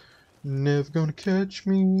 Never gonna catch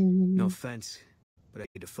me. No offense, but I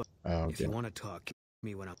need to fuck. Okay. If you want to talk, give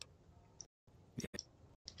me when I'm. Yeah.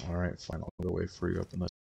 Alright, fine. I'll go wait for you up in the...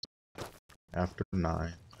 After 9.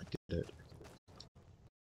 I get it.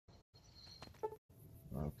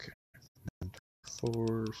 Okay.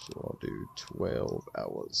 4, so I'll do 12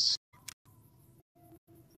 hours.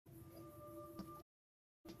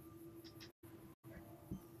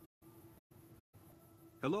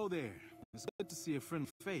 Hello there. It's good to see a friendly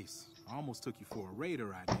face. I almost took you for a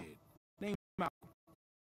raider, I did. Name Malcolm.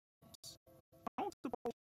 I don't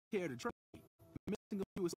suppose you care to trade. Missing a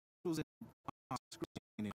few essentials and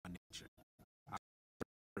screening in my nature.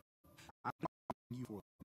 I'm you for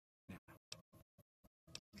now.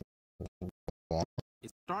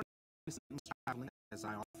 It started traveling as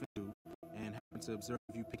I often do, and happened to observe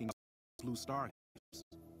you picking up blue star caps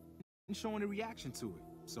and showing a reaction to it.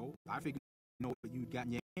 So I figured you know what you'd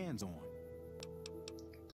gotten your hands on.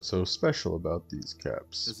 So special about these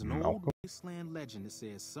caps, There's an old wasteland legend that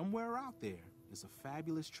says somewhere out there is a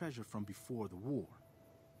fabulous treasure from before the war.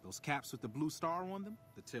 Those caps with the blue star on them,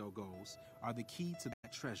 the tale goes, are the key to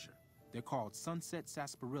that treasure. They're called sunset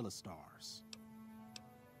sarsaparilla stars.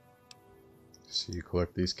 So you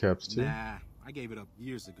collect these caps too? Nah, I gave it up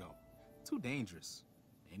years ago. Too dangerous.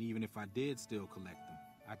 And even if I did still collect them,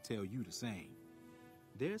 I'd tell you the same.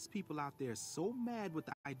 There's people out there so mad with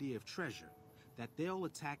the idea of treasure that they'll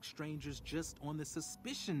attack strangers just on the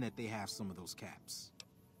suspicion that they have some of those caps.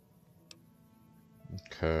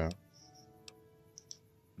 Okay.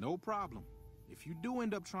 No problem. If you do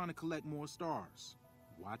end up trying to collect more stars,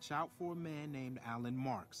 watch out for a man named Alan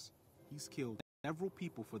Marks. He's killed several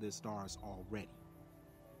people for their stars already.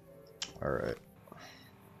 Alright.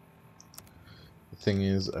 The thing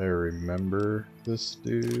is, I remember this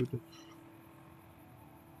dude.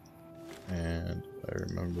 And I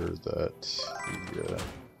remember that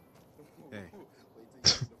he, Hey.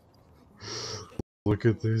 Look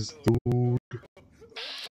at this dude.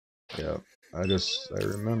 Yeah, I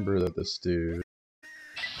remember that this dude.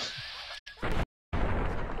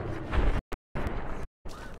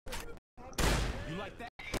 You like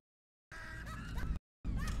that?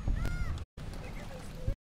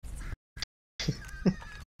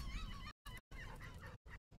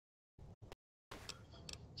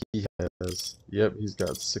 He has, yep, he's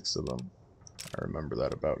got 6 of them. I remember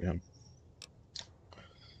that about him.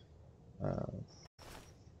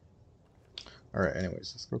 Alright,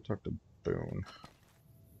 anyways, let's go talk to Boone.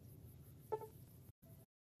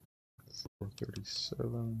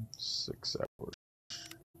 4:37, 6 hours.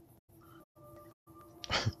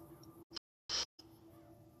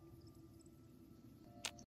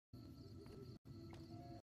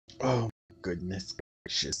 Oh, goodness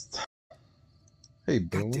gracious. Hey,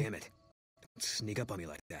 Boone. God damn it. Don't sneak up on me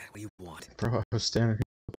like that. What do you want? Bro, I was standing here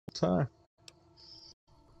the whole time.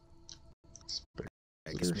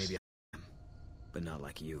 I guess maybe I am, but not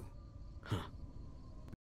like you. Huh.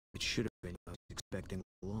 It should have been I was expecting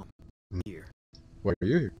along. Here. Why are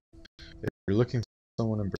you here? If you're looking for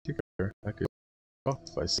someone in particular, I could off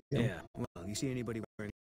if I see him. Yeah, well, you see anybody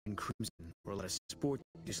wearing crimson or a lot of sport,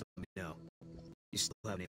 just let me know. You still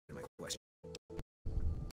haven't answered my question.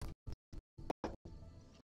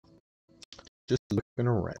 Just looking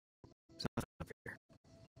around. It's not fair.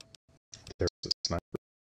 There's a sniper.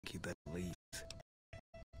 You better leave.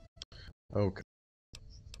 Okay.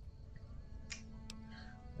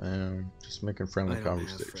 Just making friendly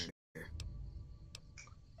conversation.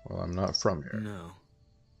 Well, I'm not from here. No.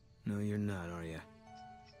 No, you're not, are you?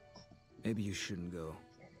 Maybe you shouldn't go.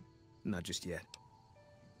 Not just yet.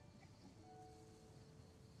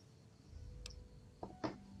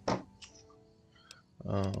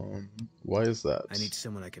 Why is that? I need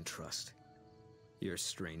someone I can trust. You're a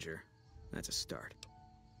stranger. That's a start.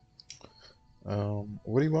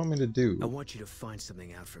 What do you want me to do? I want you to find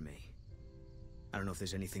something out for me. I don't know if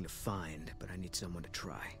there's anything to find, but I need someone to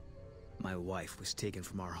try. My wife was taken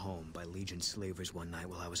from our home by Legion slavers one night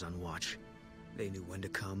while I was on watch. They knew when to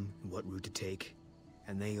come and what route to take,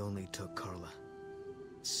 and they only took Carla.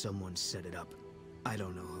 Someone set it up. I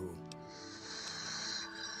don't know who.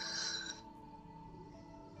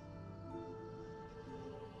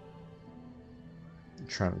 You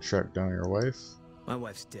trying to track down your wife? My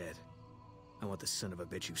wife's dead. I want the son of a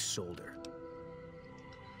bitch who sold her.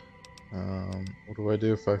 What do I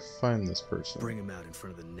do if I find this person? Bring him out in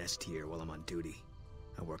front of the nest here while I'm on duty.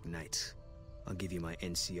 I work nights. I'll give you my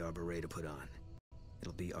NCR beret to put on.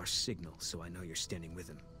 It'll be our signal, so I know you're standing with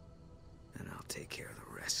him. And I'll take care of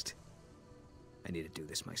the rest. I need to do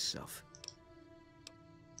this myself.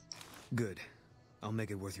 Good. I'll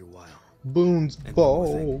make it worth your while. Boone's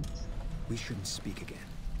ball. We shouldn't speak again.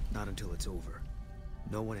 Not until it's over.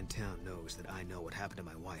 No one in town knows that I know what happened to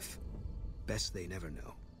my wife. Best they never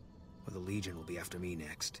know. Or the Legion will be after me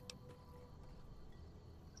next.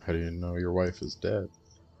 How do you know your wife is dead?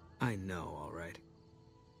 I know, all right.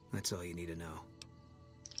 That's all you need to know.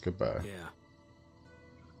 Goodbye. Yeah.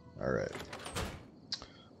 Alright.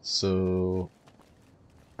 So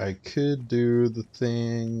I could do the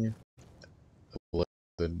thing like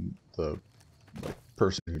the like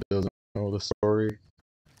person who doesn't know the story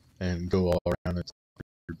and go all around and tell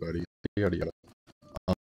everybody yada yada.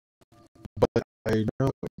 But I know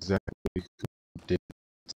exactly who did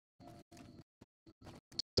it.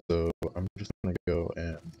 So I'm just gonna go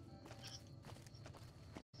and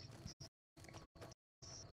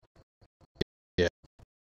yeah,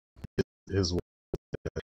 his wife.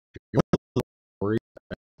 You want the story?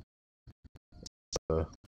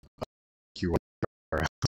 You are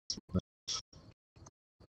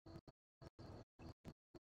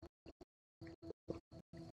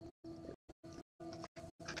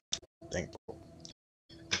thankful.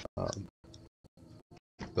 Um,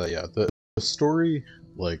 but yeah, the story,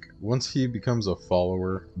 like once he becomes a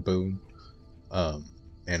follower, boom. Um,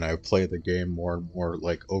 and I play the game more and more.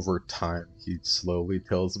 Like over time, he slowly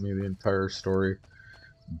tells me the entire story,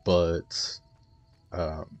 but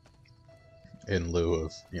um, in lieu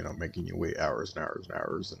of making you wait hours and hours and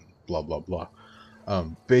hours and blah blah blah.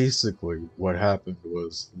 Basically, what happened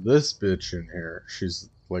was this bitch in here. She's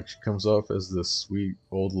like she comes off as this sweet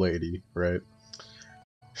old lady, right?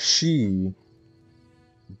 She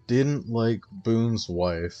didn't like Boone's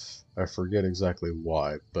wife. I forget exactly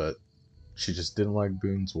why, but she just didn't like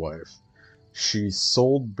Boone's wife. She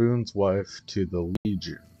sold Boone's wife to the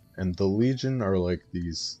Legion, and the Legion are like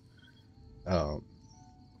these, um,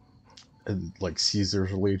 like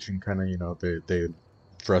Caesar's Legion, kind of. They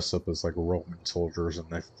dress up as like Roman soldiers and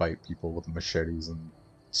they fight people with machetes and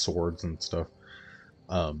swords and stuff.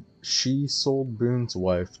 She sold Boone's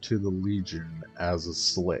wife to the Legion as a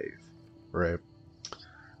slave, right?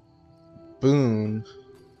 Boone,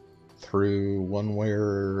 through one way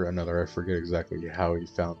or another, I forget exactly how he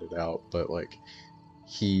found it out, but like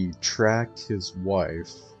he tracked his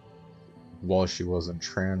wife while she was in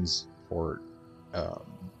transport,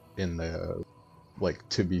 in the like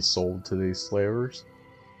to be sold to these slavers.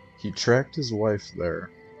 He tracked his wife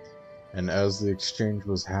there, and as the exchange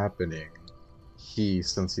was happening,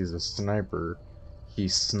 since he's a sniper, he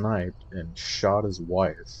sniped and shot his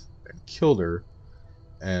wife and killed her.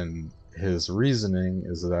 And his reasoning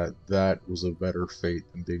is that that was a better fate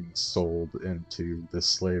than being sold into the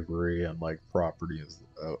slavery and like property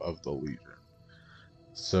of the Legion.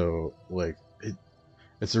 So like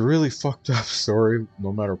it's a really fucked up story,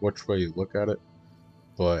 no matter which way you look at it.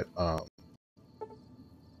 But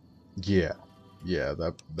yeah, yeah,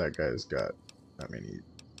 that guy's got. I mean,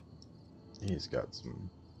 he's got some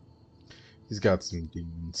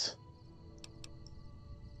demons.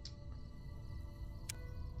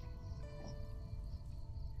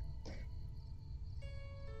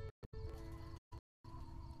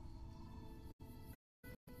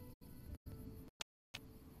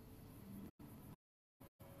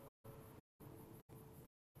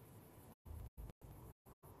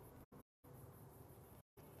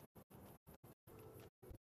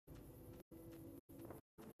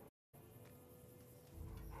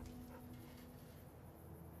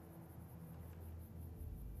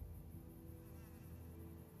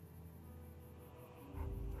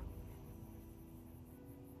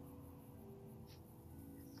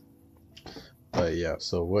 But yeah,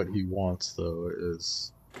 so what he wants though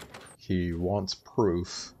is he wants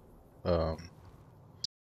proof. Um,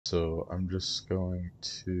 so I'm just going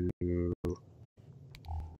to.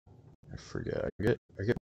 I forget. I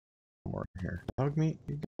get more in here. Dog meat,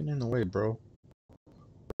 you're getting in the way, bro.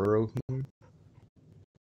 Rohim.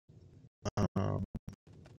 Um,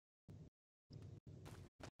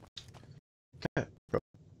 bro,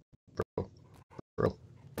 bro, bro.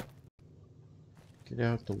 Get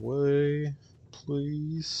out the way,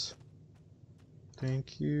 please.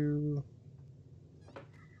 Thank you.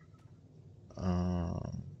 I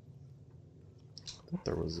thought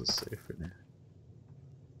there was a safe in here.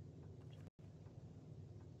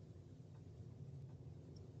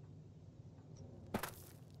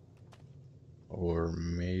 Or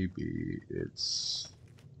maybe it's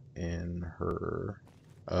in her.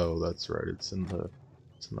 Oh, that's right. It's in the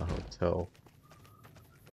hotel.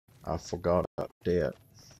 I forgot about that.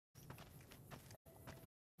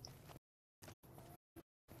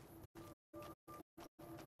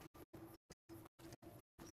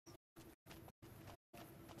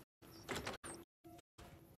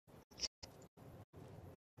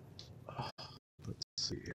 Let's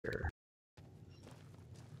see here.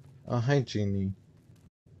 Oh, hi, Jeannie.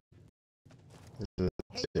 There's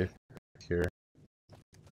a safe here.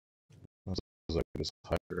 I suppose I could just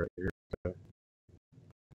hide right here. Okay.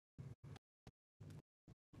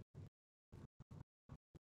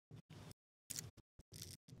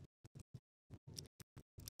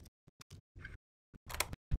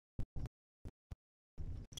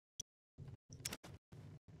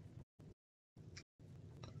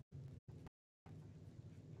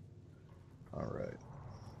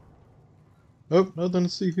 Oh, nothing to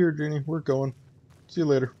see here, Jeannie. We're going. See you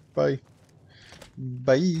later. Bye.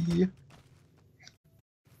 Bye.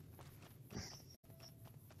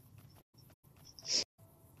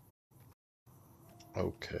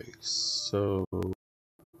 Okay, so let's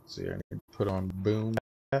see, I need to put on Boom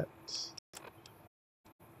Hat.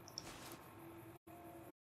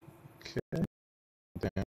 Okay,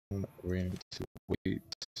 then we need to wait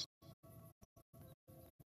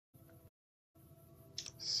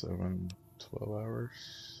 12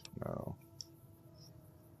 hours? No.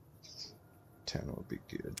 10 would be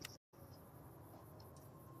good.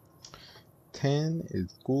 10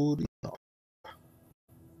 is good enough.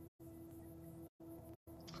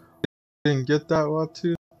 Didn't get that one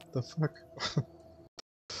too? The fuck?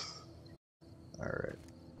 Alright.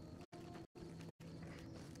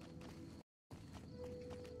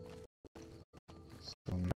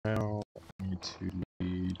 So now I need to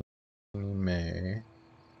lead May.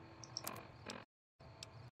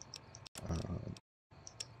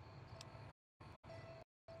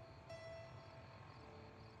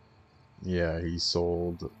 Yeah, he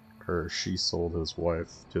sold, or she sold his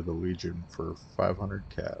wife to the Legion for 500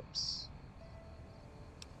 caps.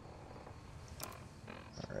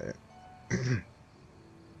 Alright.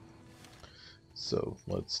 So,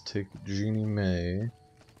 let's take Jeannie May.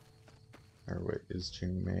 Or wait, is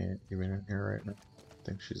Jeannie May even in here right now? I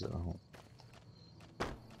think she's at home.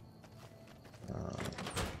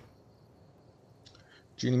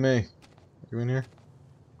 Jeannie May, are you in here?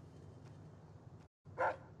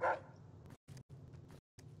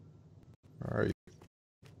 Where are you?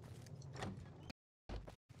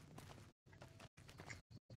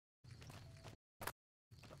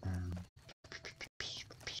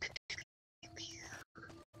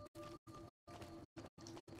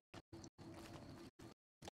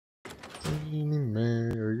 Jeannie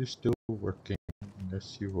May, are you still working?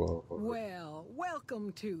 Yes, you are. Well,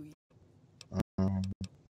 welcome to you. Come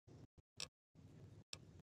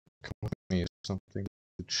with me, something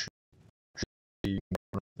that should be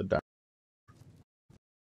the down.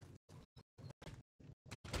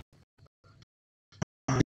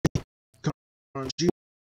 Come on, Jeannie.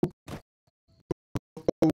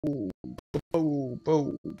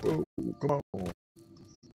 Bo, come on.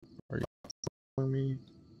 Are you following me?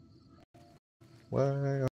 Why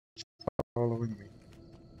aren't you following me?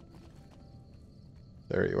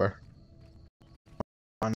 There you are.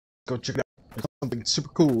 Come on, go check it out. There's something super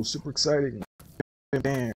cool, super exciting.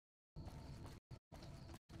 Bam.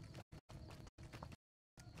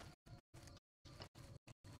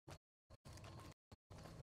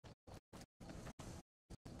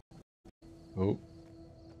 Oh.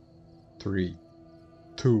 3,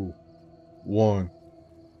 2, 1.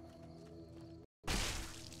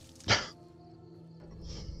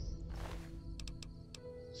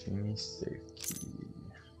 Genie safe key.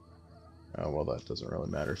 Oh, well, that doesn't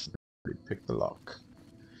really matter since I already picked the lock.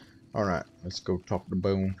 Alright, let's go talk to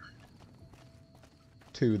Boone.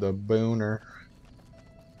 To the Booner.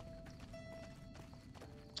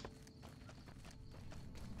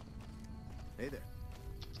 Hey there.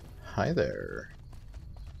 Hi there.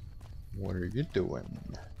 What are you doing?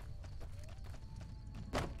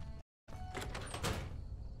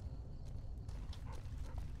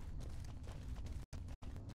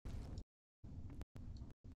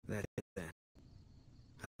 That's it then.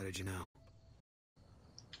 How did you know?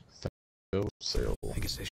 Sale. I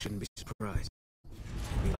guess I shouldn't be surprised.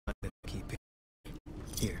 Maybe I'll let them keep it.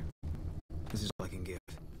 Here. This is all I can give.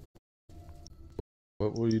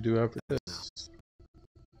 What will you do after this?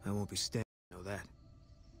 I won't be staying, you know that.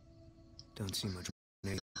 Don't see much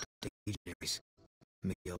money to legionaries.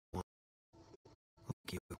 Maybe I'll want.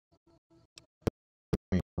 Thank you.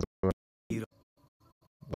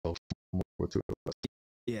 Well, more to it.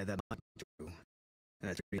 Yeah, that might be true.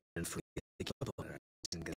 That's reason for the couple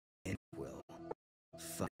isn't gonna end well.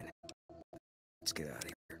 Fine. Let's get out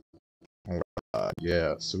of here.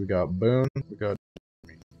 Yeah, so we got Boone, we got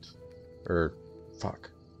fuck.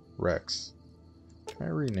 Rex. Can I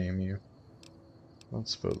rename you? I don't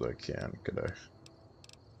suppose I can, could I?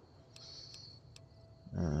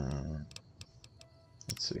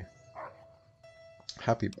 Let's see.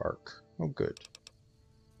 Happy Bark. Oh, good.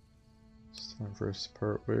 It's time for us to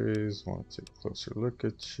part ways. Want to take a closer look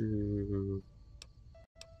at you.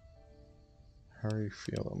 How are you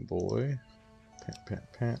feeling, boy? Pant,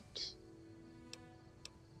 pant, pant.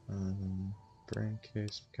 Brain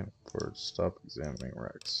case, mechanical board. Stop examining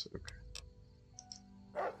Rex. Okay.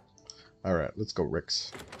 Alright, let's go,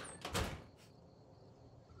 Rex.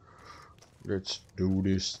 Let's do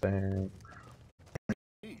this thing.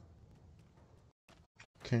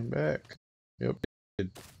 Came back. Yep.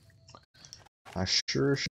 I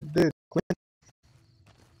sure did, Clint.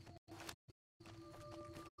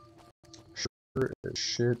 Sure as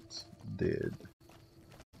shit did.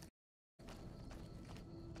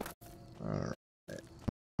 Alright.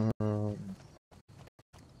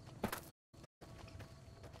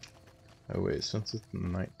 Oh wait, since it's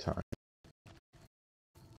nighttime.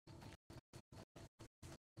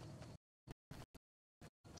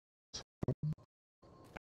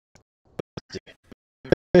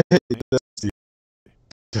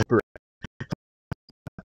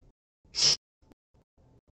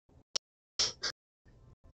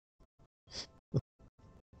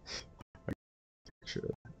 Sure.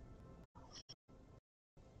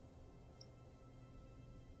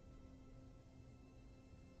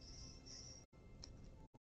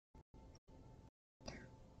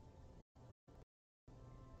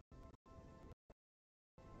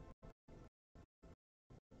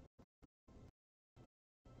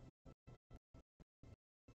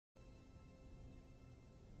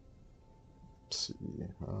 Let's see.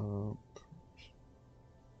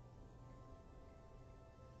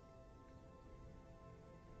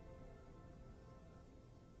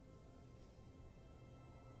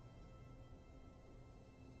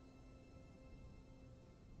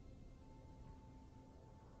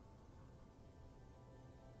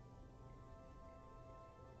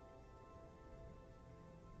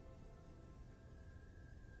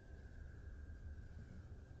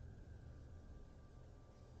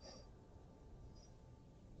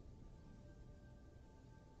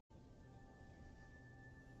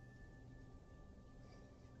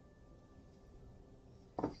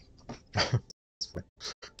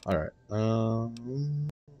 Alright, we're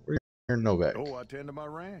here in Novak. Oh, I tend to my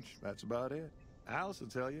ranch. That's about it. Alice will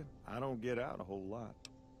tell you, I don't get out a whole lot.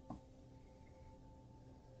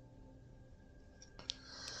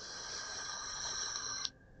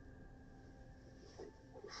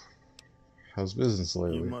 How's business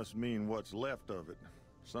lately? You must mean what's left of it.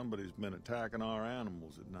 Somebody's been attacking our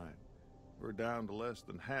animals at night. We're down to less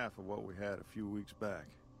than half of what we had a few weeks back.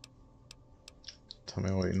 Tell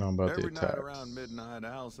me what you know about the Every attacks. night around midnight,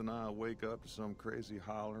 Alice and I wake up to some crazy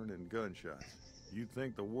hollering and gunshots. You'd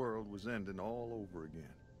think the world was ending all over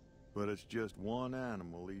again. But it's just one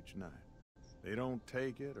animal each night. They don't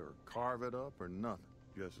take it or carve it up or nothing.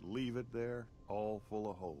 Just leave it there, all full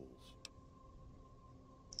of holes.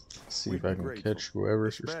 See if I can catch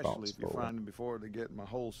whoever's responsible. Especially if you find them before they get my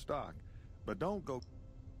whole stock. But don't go.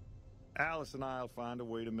 Alice and I'll find a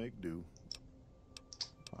way to make do.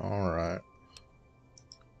 Alright.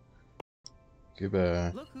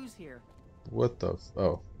 Goodbye. Look who's here. What the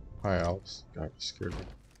oh. Hi Alice. God, you scared me.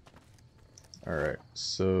 Alright,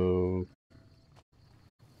 so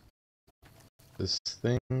this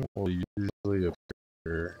thing will usually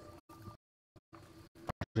appear.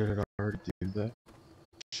 Did it already do that?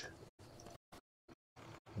 Shit.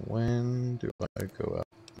 When do I go out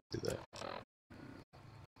and do that?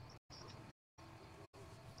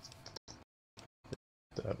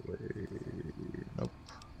 That way. Nope.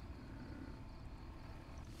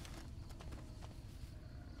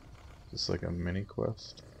 Just like a mini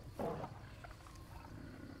quest.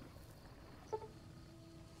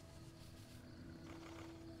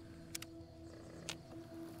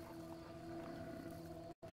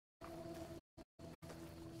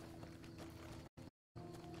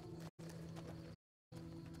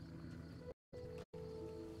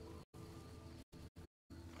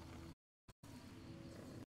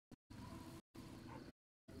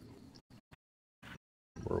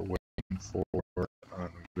 We're waiting for an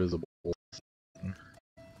invisible.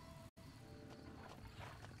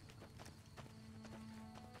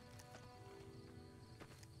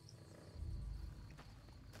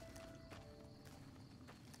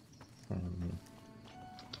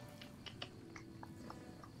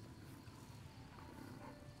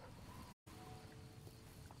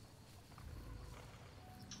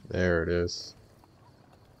 There it is.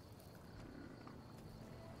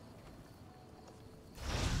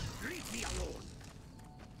 Leave me alone.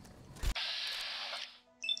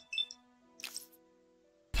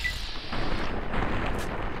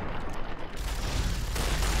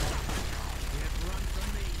 Can't run from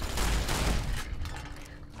me.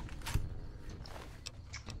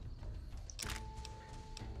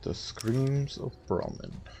 The Screams of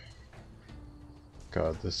Brahmin.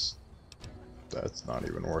 God, that's not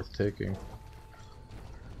even worth taking.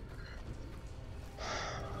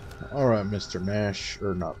 Alright, Mr. Nash,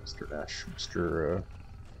 or not Mr. Nash, Mr.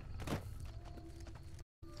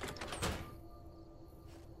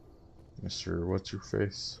 What's your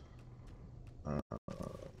face?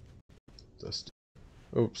 Dusty.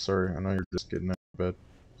 Oops, sorry, I know you're just getting out of bed.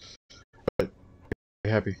 But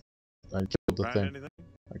happy. I killed the Find thing. anything?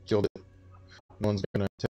 I killed it. No one's gonna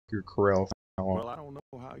take your corral from now on. Well, I don't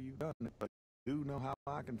know how you've done it, but I do know how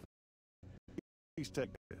I can. Please take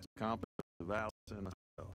this. Compass of Alice and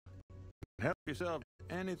myself. Help yourself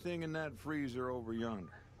to anything in that freezer over yonder.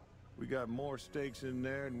 We got more steaks in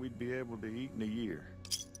there than we'd be able to eat in a year.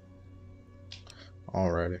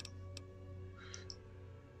 Alrighty.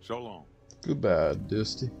 So long. Goodbye,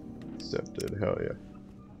 Dusty. Accepted. Hell yeah.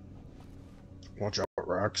 Watch out,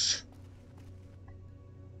 rocks.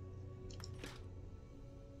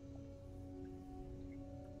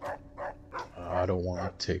 I don't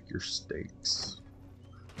want to take your steaks.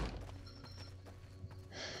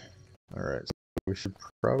 Alright, so we should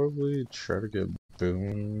probably try to get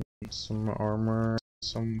Boone some armor at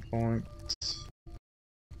some point.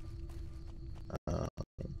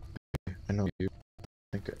 I know you.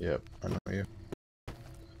 Yep, I know you. I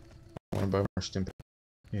want to buy more stim packs.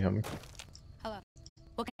 Can you help me? Hello.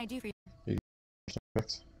 What can I do for you? You get more stim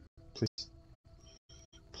packs? Please.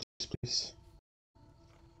 Please, please.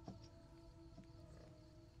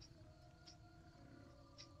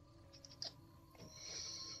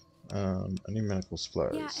 I need medical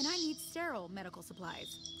supplies. Yeah, and I need sterile medical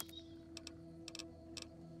supplies.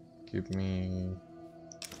 Give me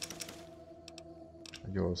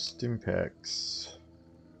your stim packs.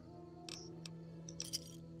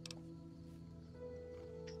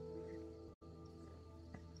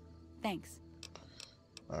 Thanks.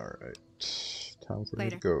 Alright. Time for me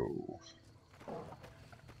Later. to go.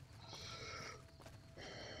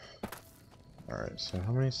 Alright, so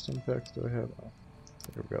how many stim packs do I have? I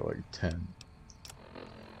think I've got like 10.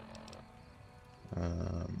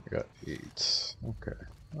 I got 8.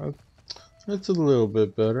 Okay. That's a little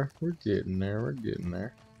bit better. We're getting there, we're getting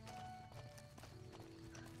there.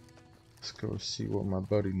 Let's go see what my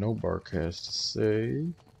buddy No Bark has to say.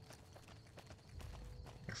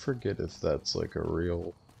 I forget if that's like a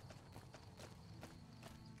real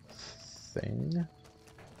thing.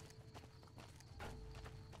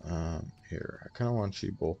 Here, I kind of want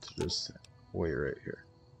you both to just wait right here.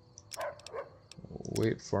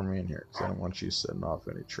 Wait for me in here, because I don't want you setting off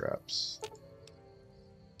any traps.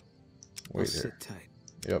 Wait here. Sit tight.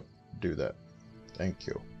 Yep, do that. Thank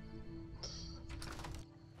you.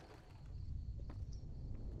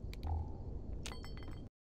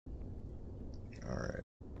 Alright,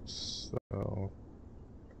 so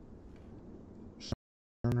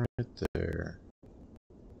right there.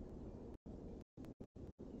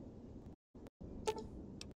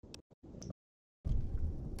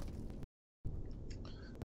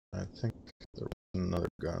 I think there was another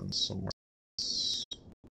gun somewhere else.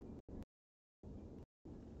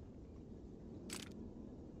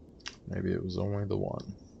 Maybe it was only the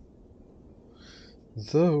one.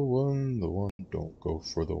 The one, don't go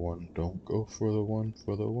for the one, don't go for the one,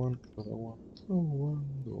 for the one, for the one,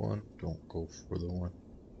 the one, don't go for the one.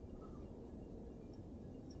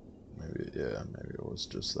 Maybe, yeah, maybe it was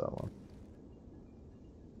just that one.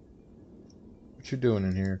 What you doing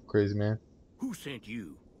in here, crazy man? Who sent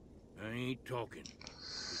you? I ain't talking. You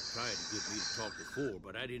tried to get me to talk before,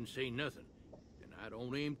 but I didn't say nothing. And I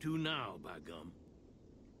don't aim to now, by gum.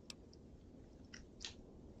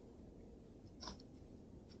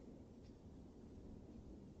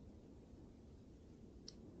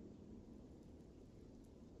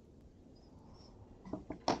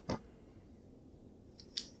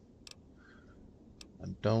 I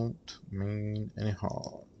don't mean any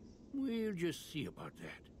harm. We'll just see about that.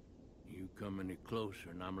 You come any closer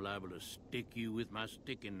and I'm liable to stick you with my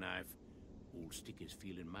sticking knife. Old Stick is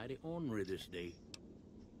feeling mighty ornery this day.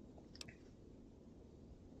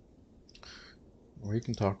 We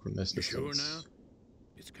can talk from this You sure distance. now?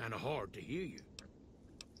 It's kind of hard to hear you.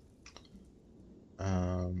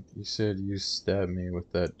 You said you stabbed me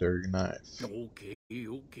with that dirty knife.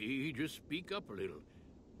 Okay, just speak up a little.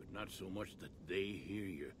 But not so much that they hear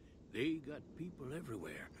you. They got people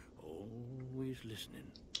everywhere, always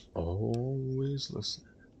listening. Always listening.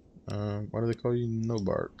 Why do they call you No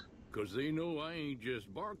Bark? 'Cause they know I ain't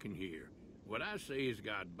just barking here. What I say has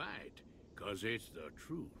got bite, 'cause it's the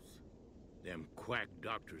truth. Them quack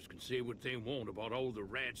doctors can say what they want about all the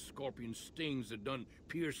rat scorpion stings that done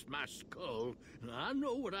pierced my skull. I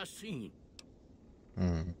know what I seen.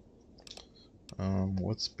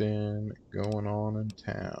 What's been going on in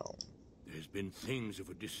town? There's been things of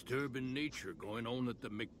a disturbing nature going on at the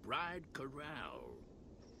McBride Corral.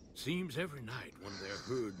 Seems every night one of their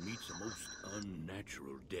herd meets a most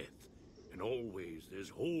unnatural death. And always there's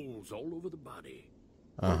holes all over the body.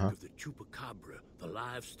 Work of the chupacabra, the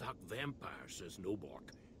livestock vampire, says No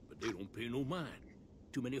Bark. But they don't pay no mind.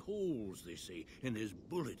 Too many holes, they say, and there's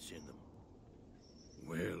bullets in them.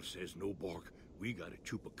 Well, says no bark, we got a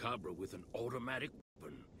chupacabra with an automatic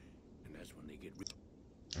weapon. And that's when they get...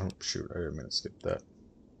 Oh, shoot, I didn't mean to skip that.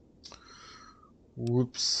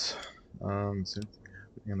 Whoops. Is anything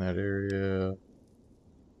happening in that area?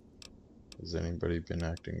 Has anybody been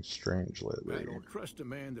acting strange lately? I don't trust a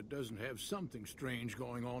man that doesn't have something strange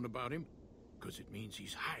going on about him, because it means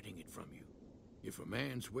he's hiding it from you. If a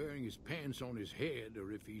man's wearing his pants on his head,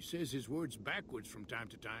 or if he says his words backwards from time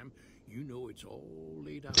to time, you know it's all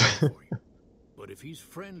laid out for you. But if he's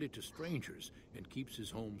friendly to strangers and keeps his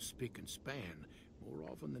home spick and span, more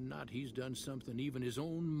often than not he's done something even his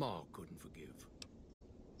own ma couldn't forgive.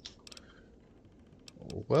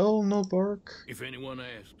 Well, no bark. If anyone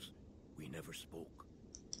asks, we never spoke.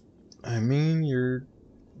 I mean,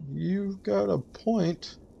 you've got a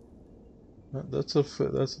point. That's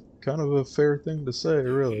kind of a fair thing to say,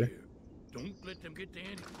 really. Here, don't let them get to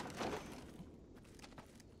any.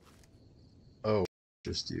 Oh,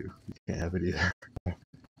 just you. You can't have it either.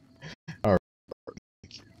 Alright,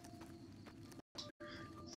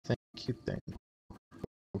 thank you. Thank you.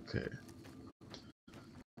 Okay.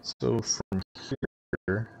 So from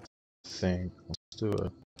here, I think let's do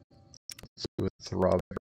a throb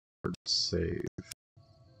save.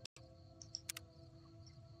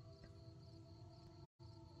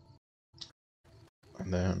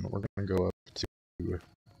 And then we're gonna go up to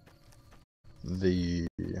the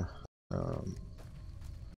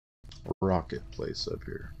rocket place up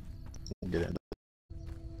here. We'll get into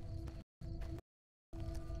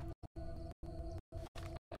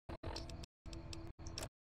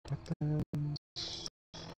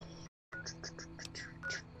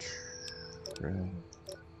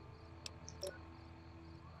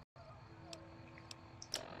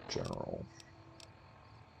general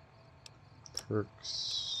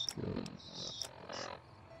perks, skills.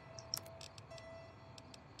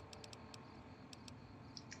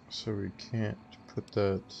 So we can't put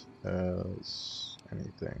that as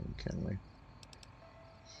anything, can we?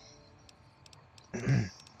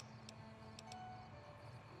 Let's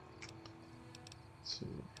see.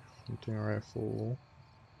 Hunting rifle.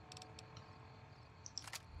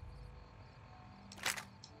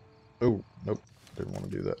 Oh, nope. Didn't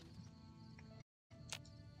want to do that.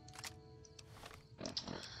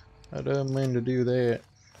 I didn't mean to do that.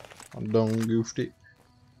 I done goofed it.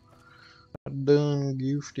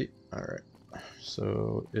 Alright.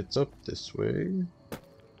 So it's up this way.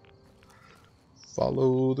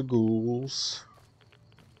 Follow the ghouls.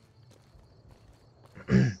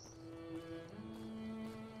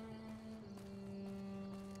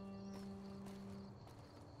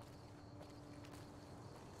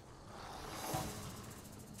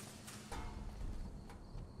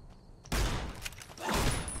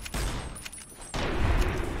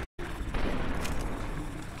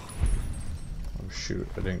 Shoot,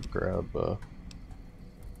 I didn't grab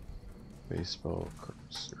baseball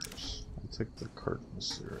cartons. I'll take the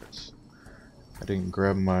cartons. I didn't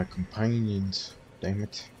grab my companions. Damn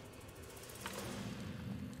it.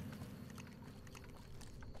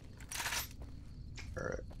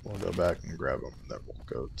 Alright, we'll go back and grab them, and then we'll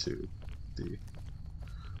go to the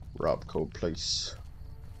Robco place.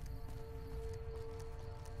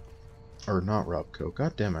 Or not Robco.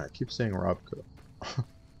 God damn it, I keep saying Robco.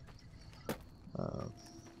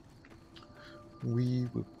 We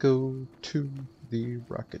will go to the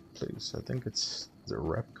rocket place. I think it's the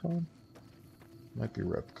Repcon? Might be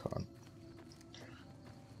Repcon.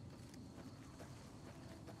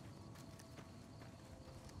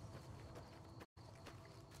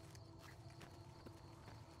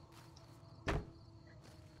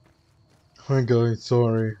 Hi guys,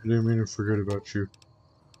 sorry, I didn't mean to forget about you.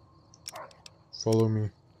 Follow me.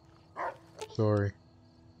 Sorry.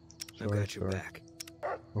 I got your back.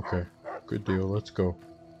 Okay, good deal, let's go.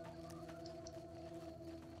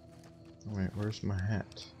 Wait, where's my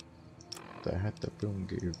hat? The hat that Boone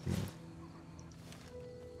gave me.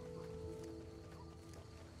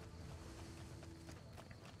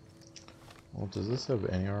 Well, does this have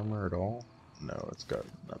any armor at all? No, it's got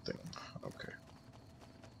nothing. Okay.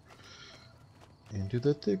 Into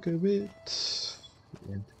the thick of it.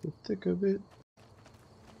 Into the thick of it.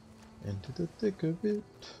 Into the thick of it.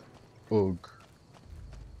 Ugh.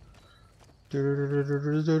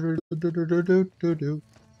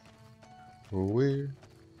 We're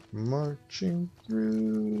marching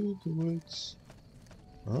through the woods.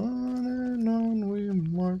 On and on we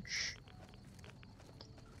march.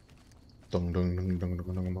 Dong dong dong dong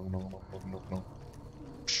dong dong dong dong dong dong.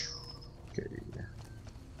 Okay.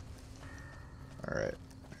 Alright.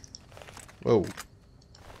 Whoa.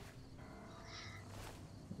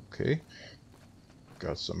 Okay.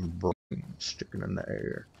 Got some sticking in the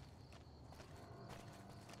air.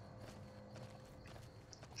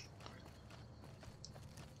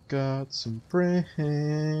 Got some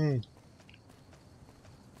brain.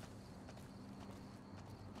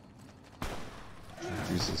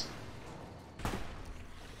 Jesus.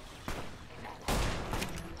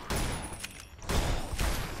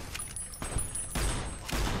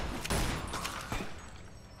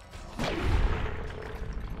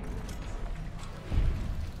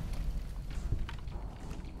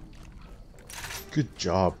 Good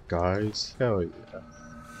job, guys. Hell yeah.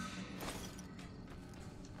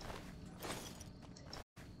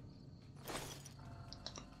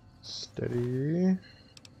 Steady.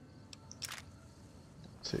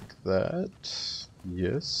 Take that.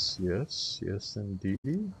 Yes, yes, yes, indeed.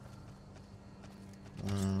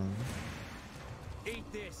 Eat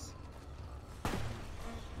this.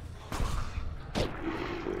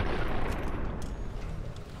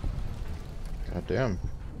 Goddamn.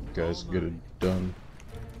 You guys get it done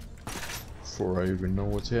before I even know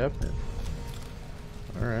what's happening.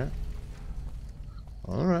 Alright.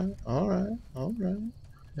 Alright, alright, alright.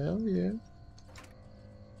 Hell yeah.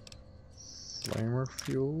 Flamer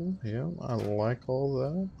fuel. Yeah, I like all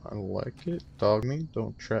that. I like it. Dog me,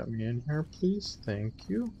 don't trap me in here, please. Thank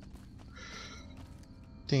you.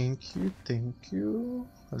 Thank you, thank you.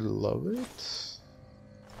 I love it.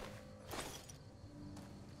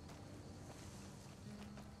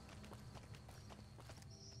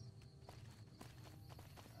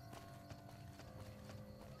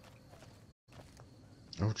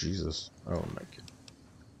 Oh, Jesus. Oh, my God.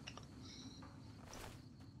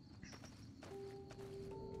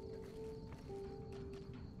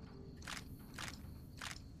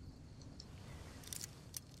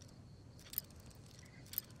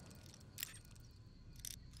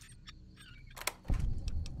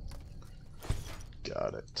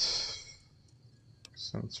 Got it.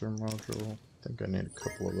 Sensor module. I think I need a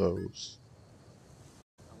couple of those.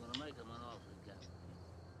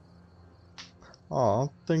 Aw,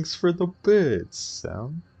 thanks for the bits,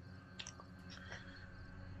 Sam.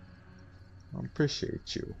 I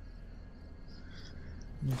appreciate you.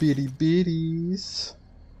 Bitty bitties.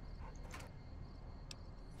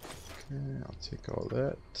 Okay, I'll take all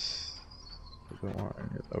that. I don't want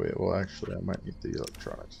any. Oh wait, well actually I might need the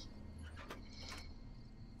electronics.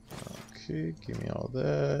 Okay, give me all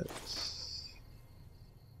that.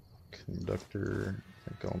 Conductor. I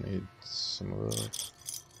think I'll need some of the.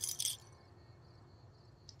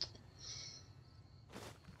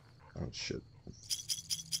 Oh shit.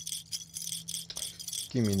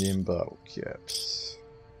 Give me them bottle caps.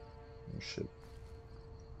 Oh shit.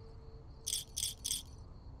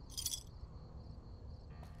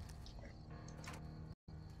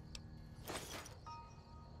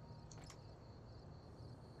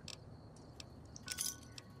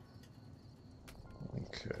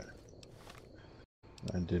 Okay.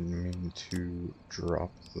 I didn't mean to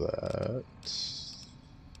drop that.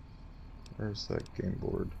 Where's that game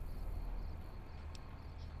board?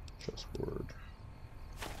 Chessboard.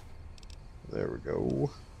 There we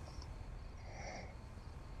go.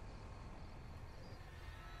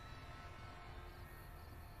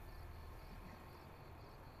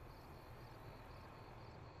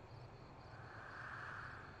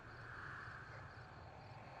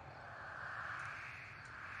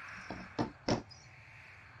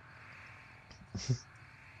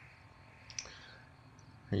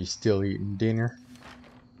 Are you still eating dinner?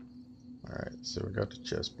 Alright, so we got the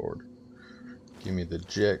chessboard. Give me the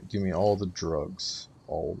jet, give me all the drugs.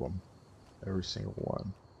 All of them. Every single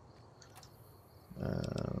one.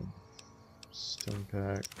 Stim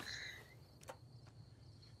pack.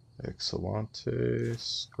 Excellente.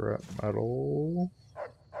 Scrap metal.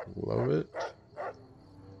 Love it.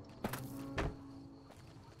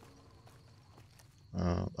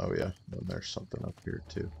 Oh yeah, then there's something up here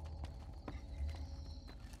too.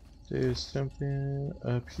 There's something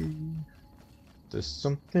up here. There's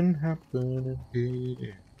something happening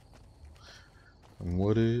here. And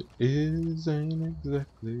what it is ain't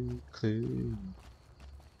exactly clear.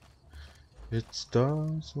 It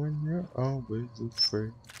starts when you're always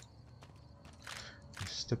afraid. You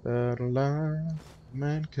step out of line,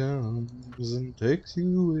 man comes and takes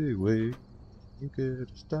you away. You gotta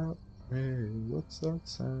stop. Hey, what's that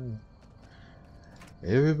sound?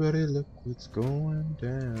 Everybody look what's going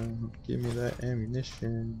down. Give me that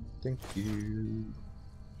ammunition. Thank you.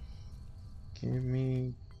 Give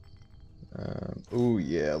me... oh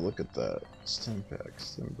yeah, look at that. Stim pack,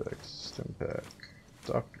 stim pack, stim pack.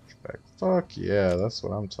 Doctor's pack. Fuck yeah, that's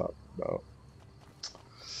what I'm talking about.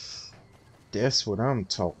 That's what I'm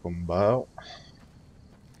talking about.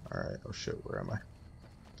 Alright, oh shit, where am I?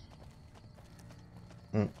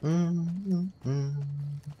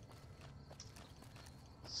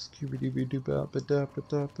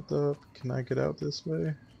 Scooby-Dooby-Doo-Bop-a-Dop-a-Dop-a-Dop. Can I get out this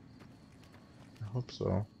way? I hope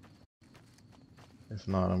so. If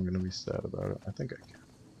not, I'm gonna be sad about it. I think I can.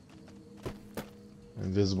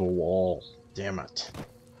 Invisible wall. Damn it.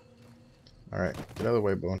 Alright, get out of the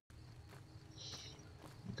way, Bone.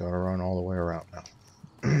 Gotta run all the way around now.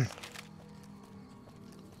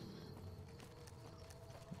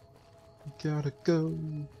 Gotta go.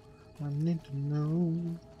 I need to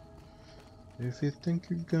know. If you think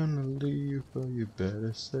you're gonna leave, well, you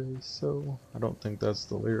better say so. I don't think that's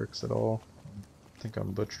the lyrics at all. I think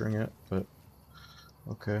I'm butchering it, but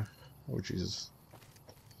okay. Oh, Jesus.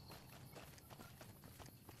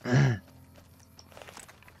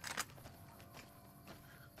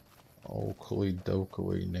 Oakley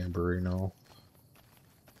Dokley Namborino.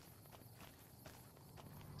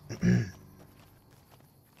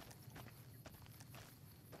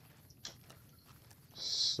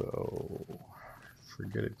 So,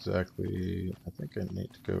 forget exactly. I think I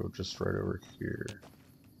need to go just right over here.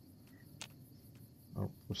 Oh,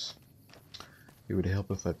 oops. It would help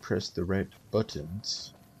if I pressed the right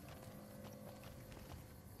buttons.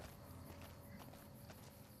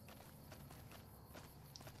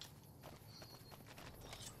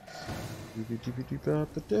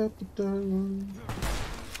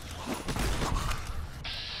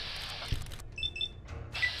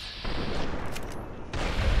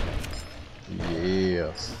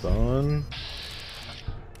 Yeah, son.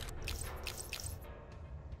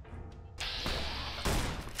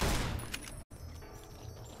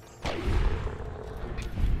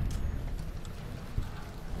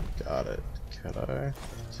 Got it. Can I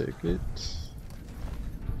take it?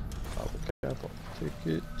 Bottle cap, I'll take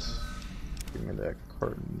it. Give me that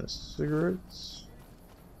carton of cigarettes.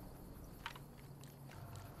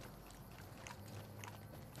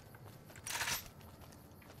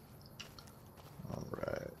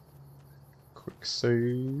 Alright. Quick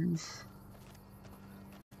save.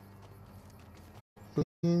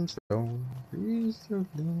 Flintstone. These are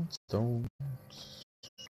Flintstones.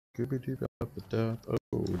 Scooby-Doo-Bop-a-Dop.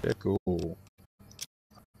 Oh, that's cool.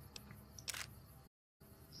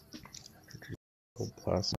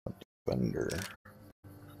 Plasma Defender.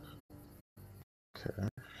 Okay.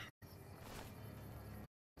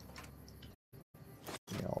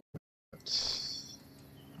 Give me all that.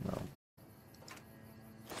 No.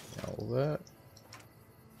 Give me all that.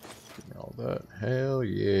 Give me all that. Hell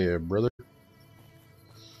yeah, brother.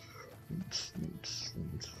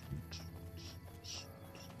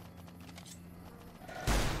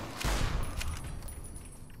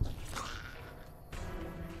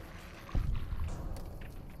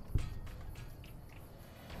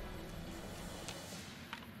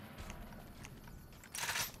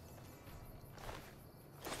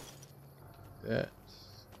 That.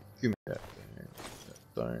 Give me that thing.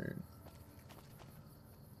 That thing.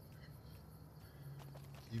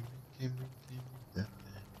 Give me that thing.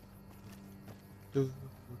 I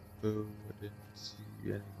didn't see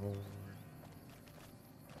anymore.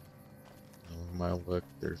 Oh my luck,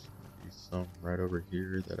 there's gonna be some right over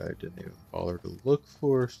here that I didn't even bother to look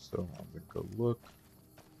for, so I'm gonna go look.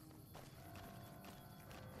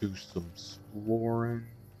 Do some exploring.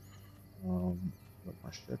 Put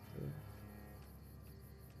my shit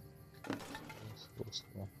there.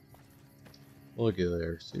 Cool. Look at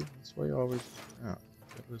there. See, that's why you always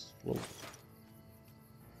get this float.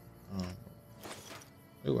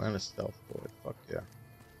 Ooh, and a stealth boy. Fuck yeah.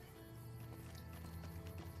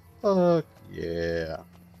 Fuck yeah.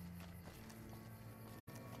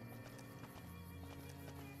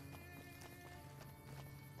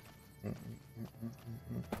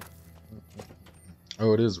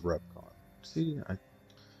 Oh, it is Repcon. See,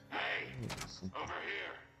 Hey, over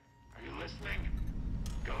here. Are you listening?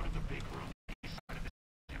 Go to the big room east side of this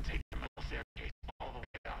and take the middle staircase all the way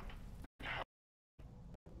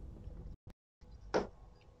up.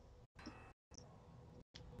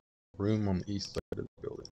 Room on the east side of the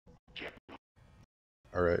building.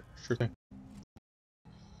 Alright, sure thing.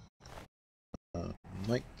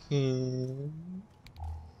 Night King.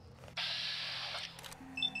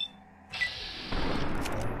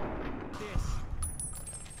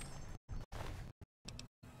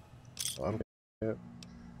 Bottle cap.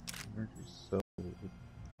 Energy cell.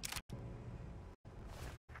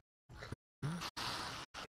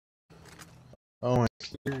 Oh, I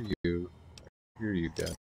hear you. I hear you,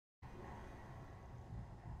 Dad.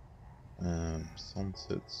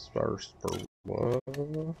 Sunset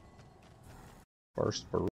Sarsaparilla.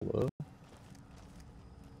 Sarsaparilla.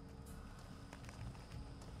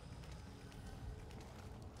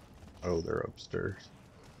 Oh, they're upstairs.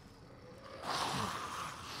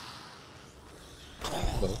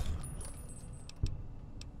 Hello.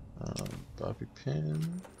 Bobby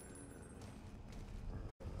pin.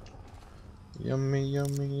 Yummy,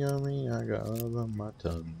 yummy, yummy. I got all on my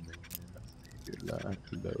tongue. Good like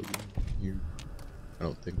loving you. I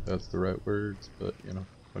don't think that's the right words, but you know,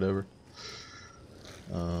 whatever.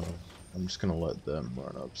 I'm just gonna let them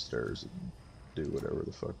run upstairs and do whatever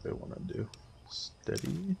the fuck they want to do.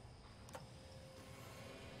 Steady.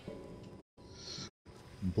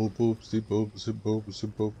 Boop boop zip boop zip boop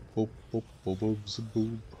zip boop boop boop boop boop zip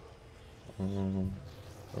boop. Oh.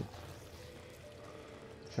 Watch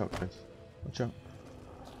out, guys. Watch out.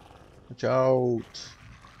 Watch out.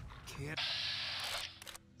 Can't.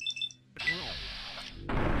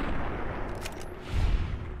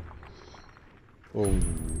 Oh,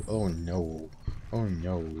 oh no. Oh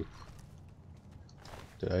no.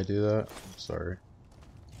 Did I do that? I'm sorry.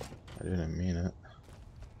 I didn't mean it.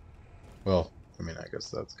 Well, I mean, I guess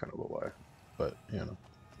that's kind of a lie. But, you know.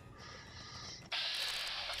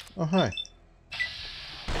 Oh, hi.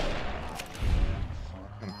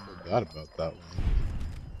 I forgot about that one.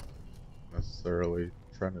 Not necessarily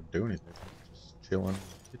trying to do anything. Just chilling in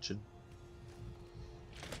the kitchen.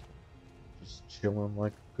 Just chilling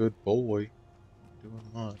like a good boy. Not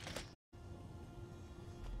doing much.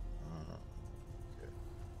 Okay.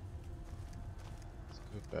 Let's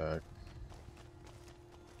go back.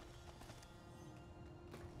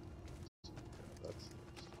 Yeah, that's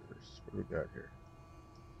upstairs. What do we got here?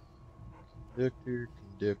 Conductor,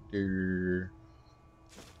 conductor.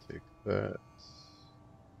 Take that.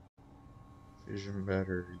 Fission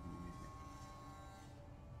battery.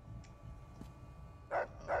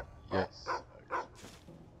 Yes, actually.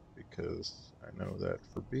 Because I know that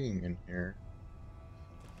for being in here,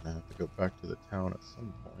 I'm gonna have to go back to the town at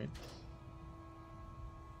some point.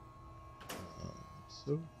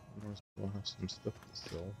 So, we'll have some stuff to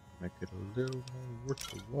sell. Make it a little more worth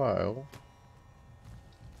the while.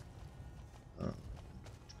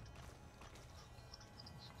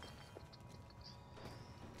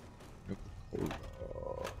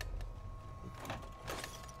 Coca-Cola.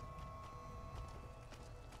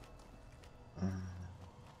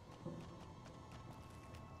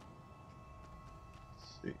 Let's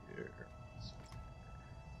see here.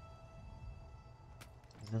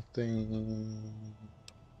 Nothing.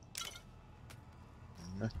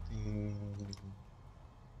 Nothing.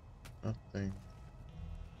 Nothing.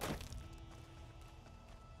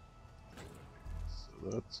 So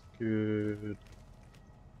that's good.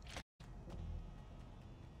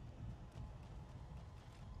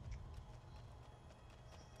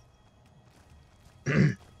 Where'd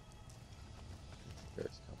you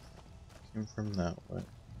guys come from? Came from that way.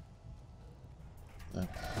 That's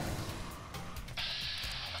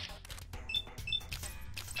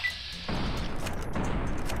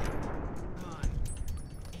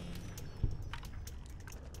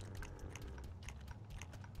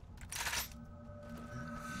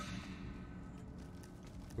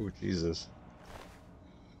oh, Jesus.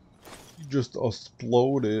 You just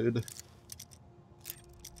exploded.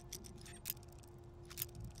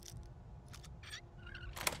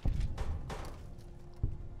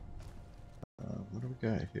 What do we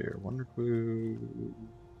got here? Wonder Glue.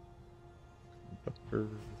 Conductor.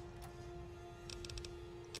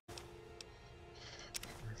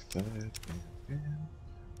 Perfect.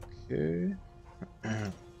 Okay.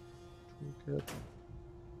 Toolkit.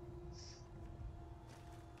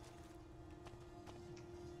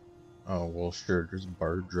 Oh, well, sure, just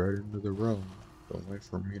barge right into the room. Don't wait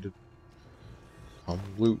for me to come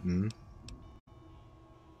looting.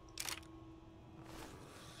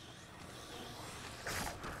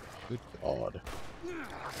 Good God.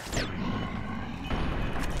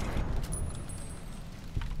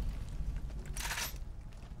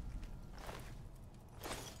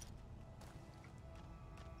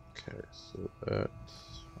 Okay, so that's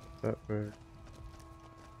that way.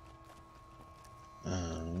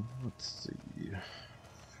 Let's see.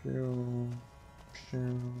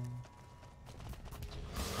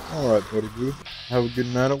 Alright, buddy boo. Have a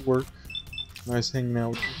good night at work. Nice hanging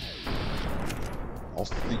out with you. I'll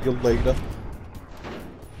see you later.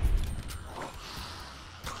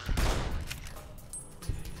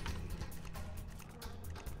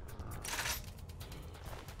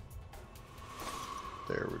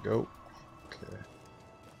 There we go. Okay.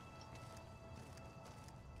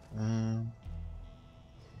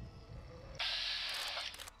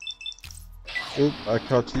 Oop, I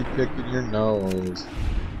caught you picking your nose.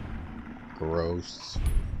 Gross.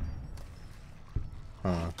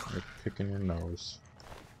 Huh, you're picking your nose.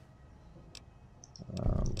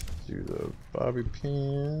 Do the bobby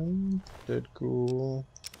pin. Dead cool.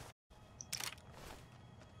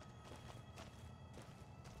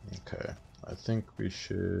 Okay, I think we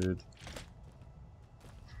should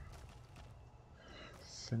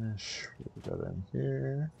finish what we got in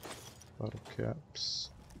here. Bottle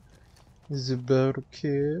caps. The bottle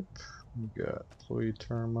cap. We got employee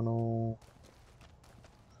terminal.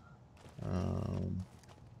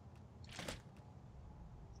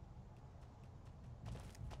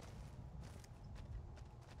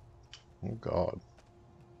 Oh god.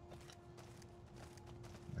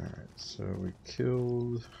 Alright, so we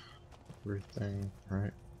killed everything,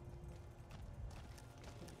 right?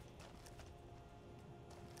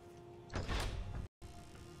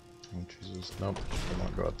 Oh Jesus, nope, don't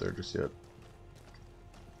want to go out there just yet.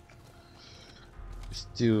 We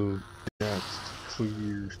still got to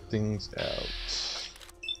clear things out.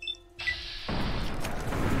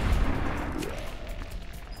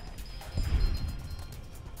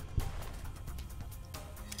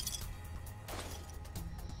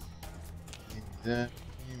 Give me that,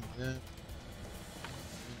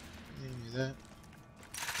 give me that.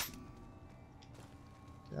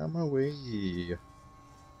 Get out of my way.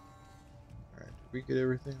 Alright, did we get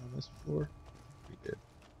everything on this floor? We did.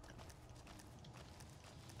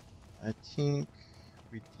 I think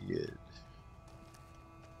we did.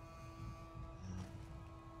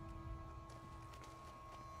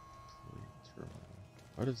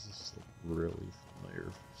 Why does this look really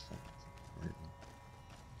familiar for some reason?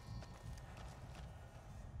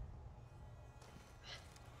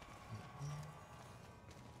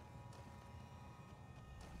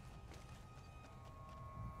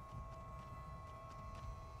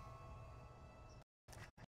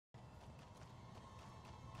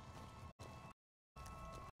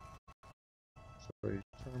 Sorry,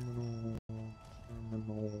 terminal.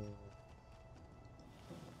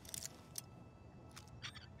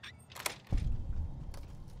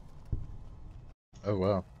 Oh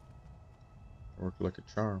wow, worked like a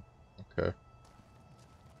charm. Okay,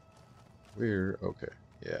 weird. Okay,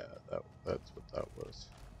 yeah, that's what that was.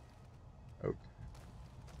 Okay.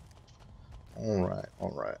 All right.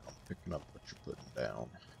 I'm picking up what you're putting down.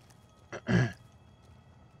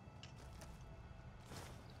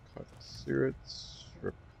 Cut cirrus,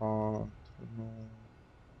 Ripon, terminal.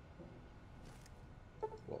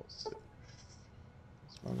 Well safe.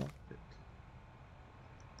 That's my lockpick.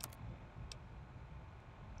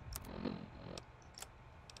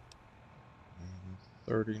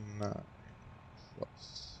 39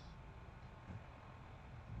 plus.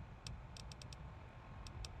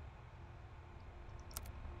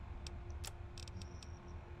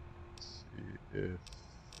 Let's see if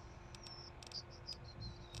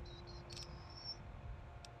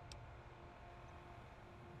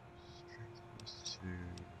strength plus 2.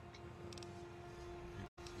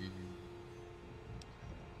 AP.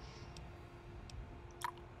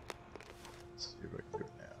 Let's see if I can do it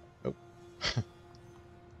now. Nope.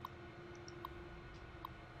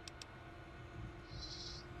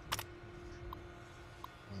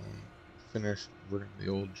 Finished converting the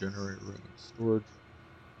old generator room into storage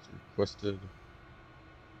as requested.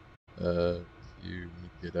 If you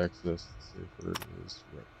need to get access, the safer is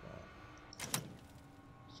Retcon.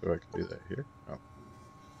 So I can do that here. Oh,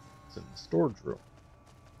 it's in the storage room.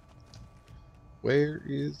 Where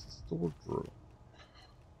is the storage room?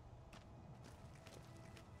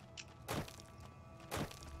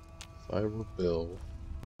 If I were Bill,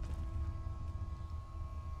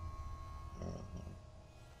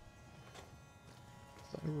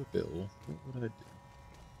 what would I do?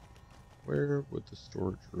 Where would the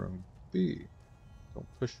storage room be? Don't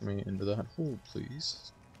push me into that hole,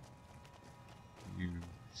 please. You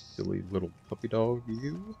silly little puppy dog,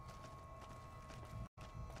 you.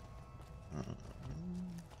 Let's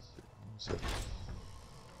see.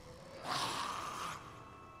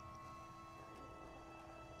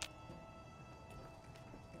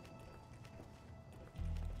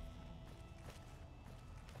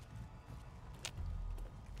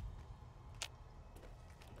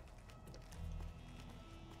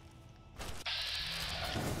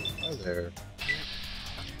 Hi there.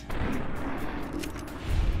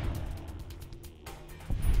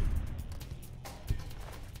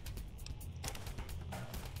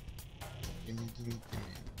 Gimme.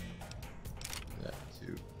 That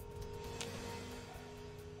too.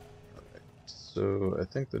 Alright, so I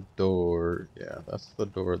think the door, yeah, that's the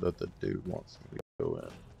door that the dude wants me to go in.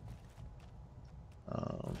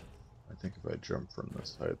 I think if I jump from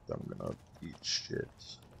this height, I'm gonna eat shit.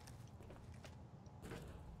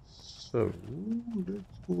 So,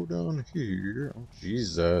 let's go down here. Oh,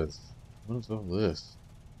 Jesus. What is all this?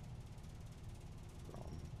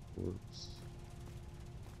 Corpse.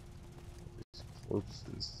 These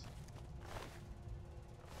corpses.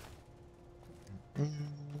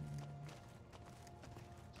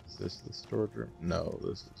 Is this the storage room? No,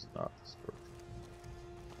 this is not the storage room.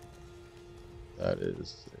 That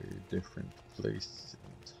is a different place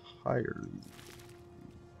entirely.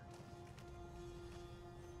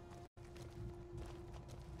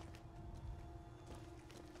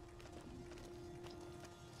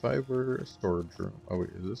 If I were a storage room. Oh wait,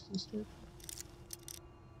 is this the storage room?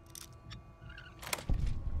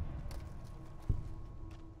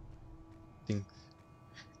 Think.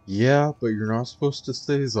 Yeah, but you're not supposed to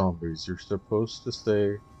say zombies. You're supposed to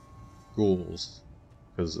say ghouls.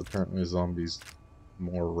 Because apparently zombies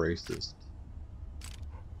more racist.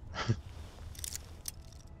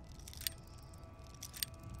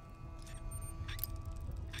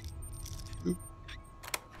 Oop.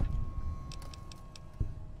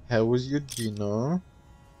 How was your dinner?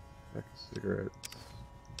 Pack of cigarettes.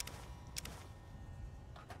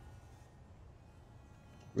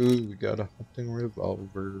 Ooh, we got a hunting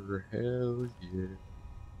revolver. Hell yeah.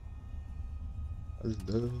 I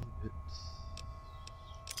love it.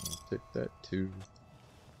 I'll take that too.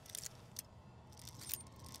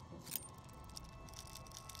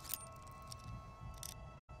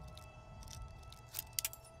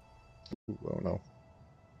 Ooh, oh no.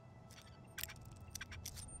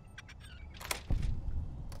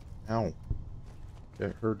 Ow.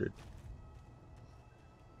 That hurted.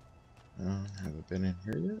 Have I been in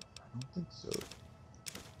here yet? I don't think so.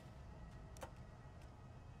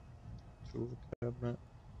 Tool cabinet.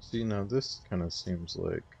 See, now this kind of seems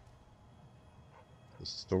like the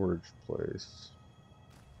storage place.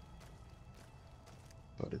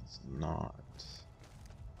 But it's not.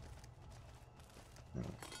 No.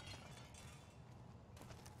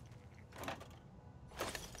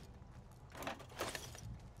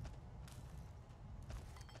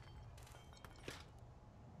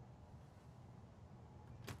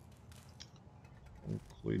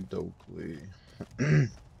 Oakley dokley.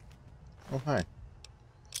 Oh, hi.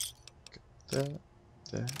 Get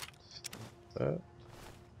that.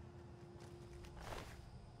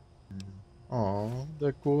 Aw,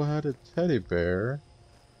 that ghoul had a teddy bear.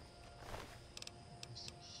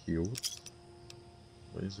 That's cute.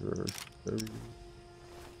 Laser berry.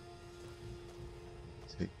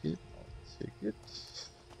 Take it. I'll take it.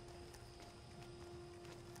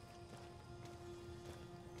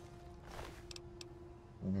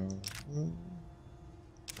 I'll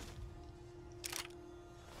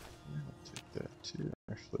take that too.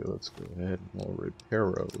 Actually, let's go ahead and we'll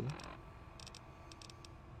reparo.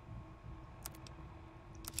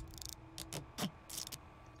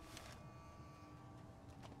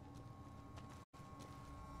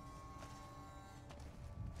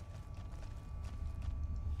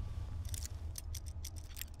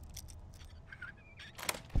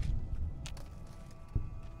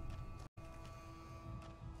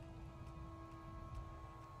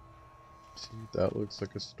 See, that looks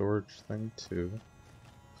like a storage thing too.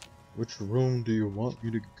 Which room do you want me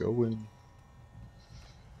to go in?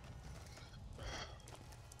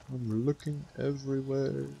 I'm looking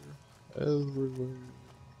everywhere. Everywhere.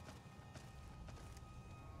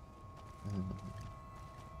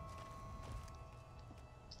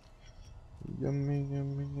 Yummy,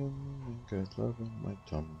 yummy, yummy. Got love in my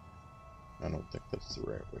tummy. I don't think that's the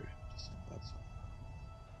right way to sing that song.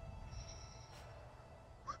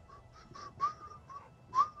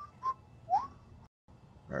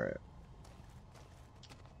 Alright.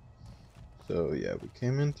 So yeah, we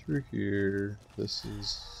came in through here. This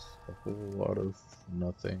is a whole lot of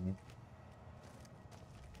nothing.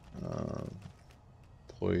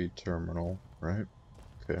 Employee terminal, right?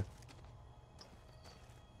 Okay.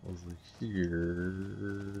 Over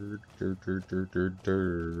here,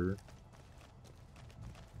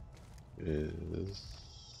 is,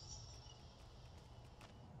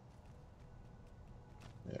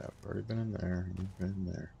 yeah, I've already been in there. You've been in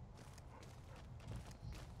there.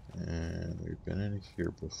 And we've been in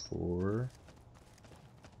here before.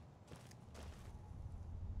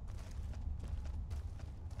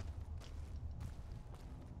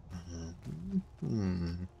 I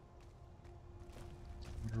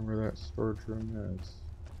wonder where that storage room is.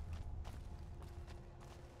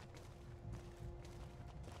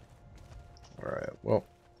 Alright, well,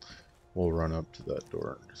 we'll run up to that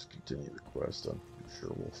door and just continue the quest. I'm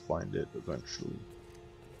sure we'll find it eventually.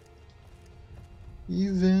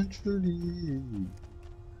 Eventually.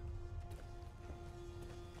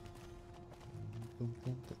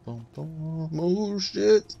 Oh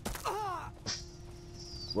shit!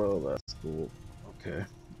 Well, that's cool. Okay.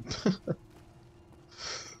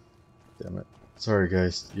 Damn it. Sorry,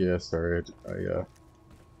 guys. Yeah, sorry. I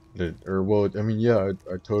did, or well, I mean, yeah,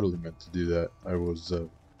 I totally meant to do that. I was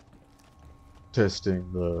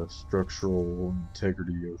testing the structural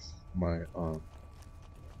integrity of my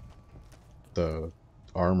the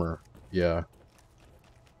armor. Yeah.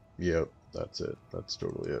 Yep. That's it. That's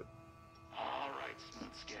totally it. All right,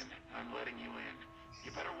 Smoothskin. I'm letting you in.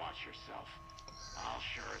 You better watch yourself. I'll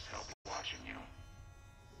sure as hell be watching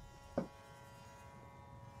you.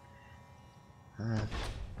 Alright.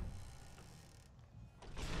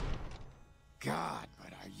 God,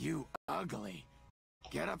 but are you ugly.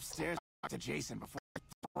 Get upstairs and talk to Jason before I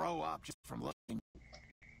throw up just from looking.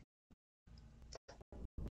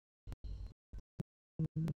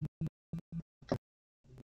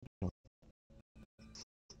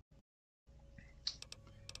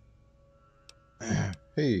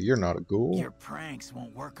 Hey, you're not a ghoul. Your pranks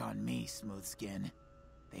won't work on me, Smoothskin.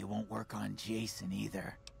 They won't work on Jason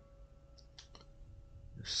either.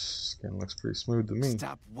 Your skin looks pretty smooth to me.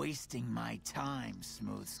 Stop wasting my time,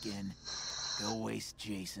 Smoothskin. Go waste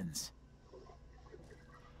Jason's.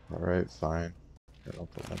 Alright, fine. I'll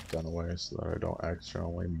put my gun away so that I don't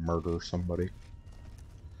accidentally murder somebody.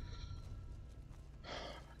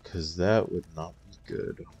 Because that would not be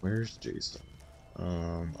good. Where's Jason?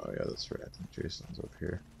 Oh yeah, that's right. I think Jason's up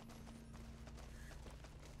here.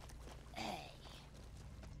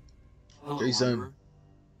 Hello, Jason! Wanderer.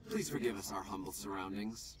 Please forgive us our humble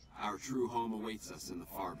surroundings. Our true home awaits us in the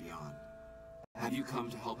far beyond. Have you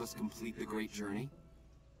come to help us complete the great journey?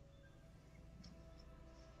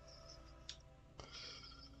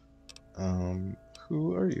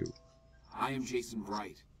 Who are you? I am Jason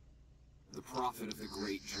Bright, the prophet of the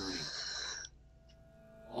great journey.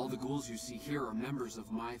 All the ghouls you see here are members of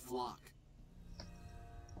my flock.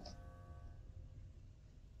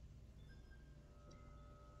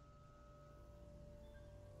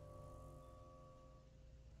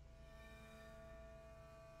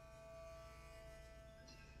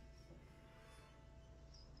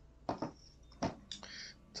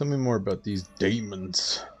 Tell me more about these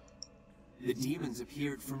demons. The demons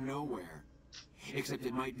appeared from nowhere. Except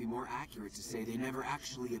it might be more accurate to say they never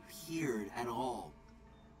actually appeared at all.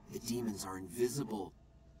 The demons are invisible.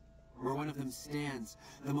 Where one of them stands,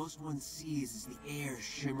 the most one sees is the air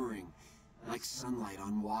shimmering, like sunlight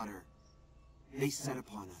on water. They set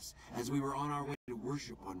upon us as we were on our way to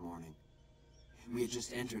worship one morning. We had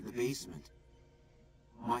just entered the basement.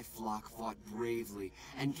 My flock fought bravely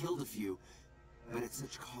and killed a few, but at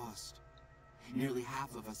such cost. Nearly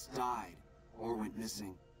half of us died or went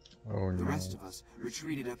missing. Oh, The no. rest of us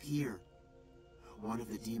retreated up here. One of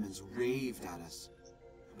the demons raved at us,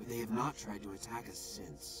 but they have not tried to attack us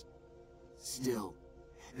since. Still,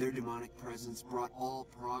 their demonic presence brought all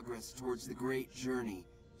progress towards the great journey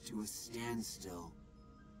to a standstill.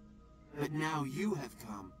 But now you have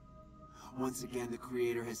come. Once again, the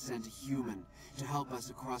Creator has sent a human to help us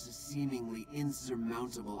across a seemingly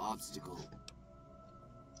insurmountable obstacle.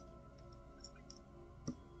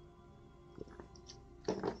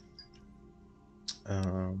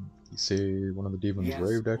 You say one of the demons Yes,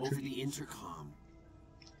 raved at over you? the intercom.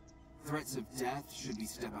 Threats of death should we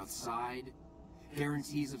step outside.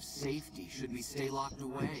 Guarantees of safety should we stay locked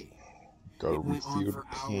away. Gotta It went on refuel for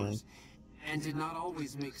the pan. hours and did not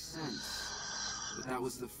always make sense. But that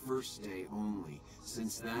was the first day only.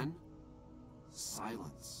 Since then,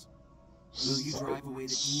 silence. Will you drive away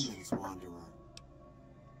the demons, Wanderer?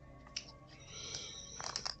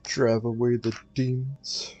 Drive away the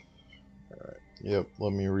demons. Alright, yep,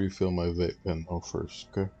 let me refill my vape pen though first,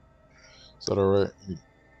 okay? Is that alright?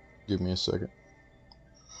 Give me a second.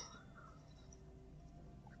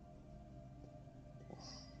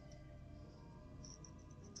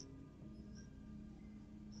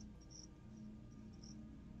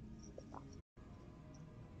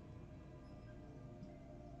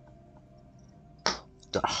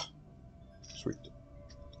 Ah, sweet.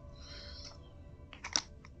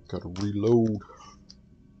 Gotta reload.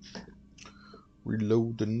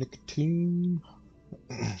 Reload the nicotine.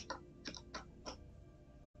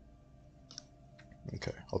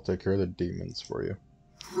 Okay, I'll take care of the demons for you.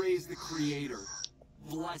 Praise the Creator.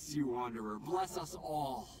 Bless you, Wanderer. Bless us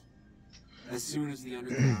all. As soon as the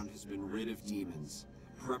underground has been rid of demons,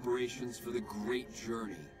 preparations for the great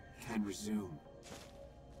journey can resume.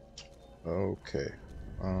 Okay.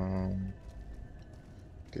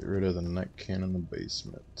 Get rid of the night can in the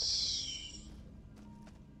basement.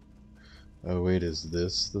 Oh wait, is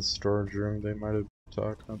this the storage room they might have been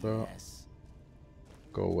talking about? Yes.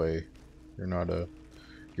 Go away. You're not a...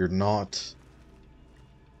 You're not...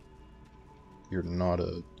 You're not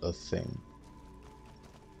a thing.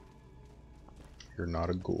 You're not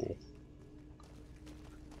a ghoul.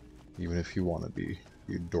 Even if you want to be,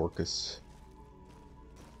 you Dorcas.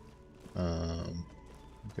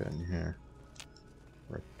 Got in here.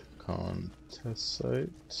 Repticon test site.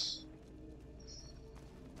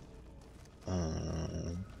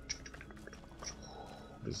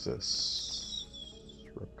 What is this?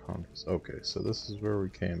 Repticon. Okay, so this is where we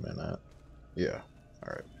came in at. Yeah.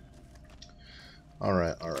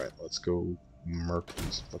 Alright. Alright. Let's go murk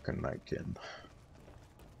these fucking nightkin.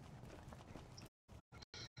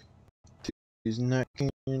 These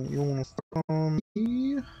nightkin, you wanna fuck on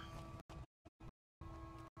me?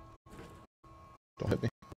 Don't hit me.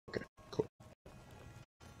 Okay, cool.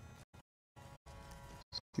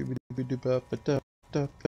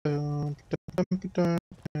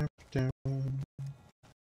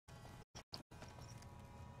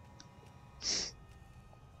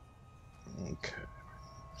 Okay,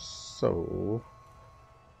 so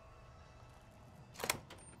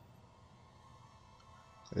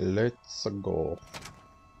let's go.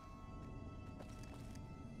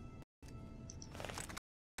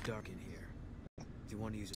 Dark in here. If you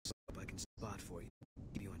want to use a scope, I can spot for you.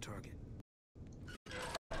 Keep you on target.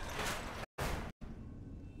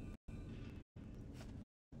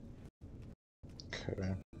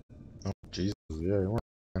 Okay. Oh Jesus, yeah, you're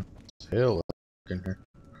right. It's hell in here.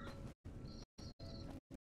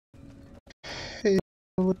 Hail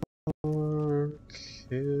the dark,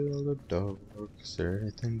 hail the dark. Is there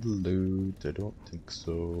anything to loot? I don't think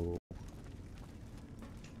so.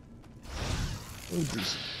 Oh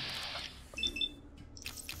jeez.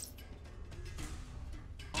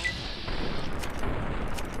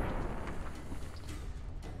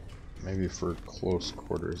 Maybe for close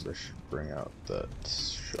quarters I should bring out that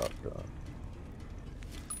shotgun.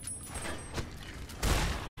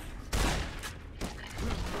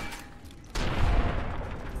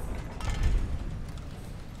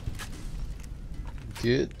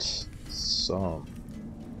 Get some.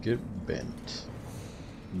 Get bent.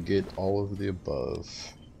 Get all of the above.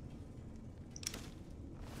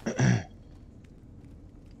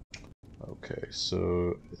 Okay,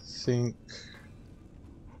 so I think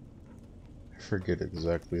I forget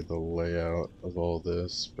exactly the layout of all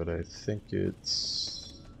this, but I think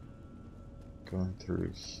it's going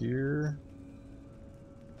through here.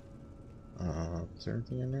 Is there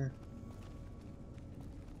anything in there?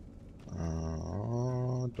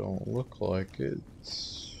 Don't look like it.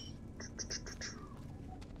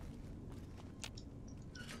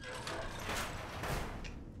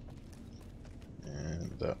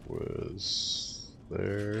 And that was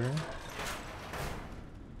there.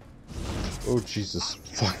 Oh Jesus,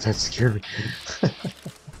 fuck, that scared me.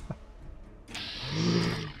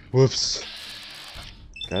 Whoops.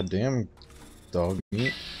 Goddamn dog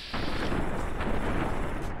meat.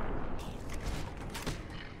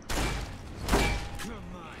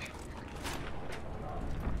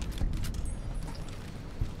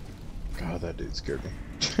 God, that dude scared me.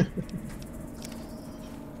 Give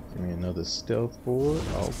me another stealth board.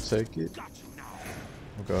 I'll take it.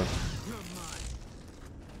 Oh god.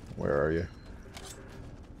 Where are you?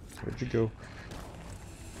 Where'd you go?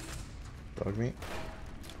 Dog meat?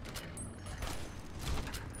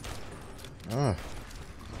 Ah.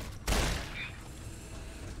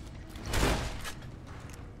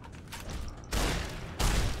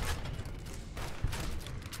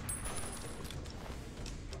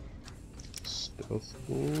 Stealth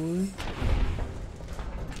boy?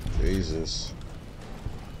 Jesus.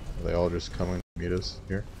 Are they all just coming to meet us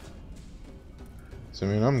here? So, I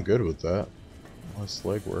mean, I'm good with that. Less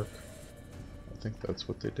legwork. I think that's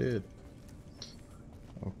what they did.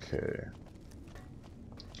 Okay.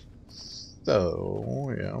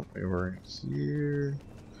 So, yeah, we were in here.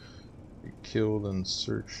 We killed and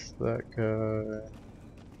searched that guy.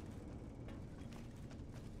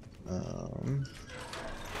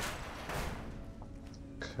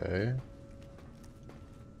 Okay.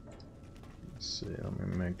 Let's see, let me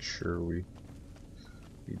make sure we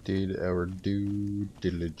did our due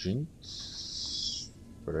diligence.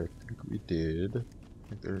 But I think we did. I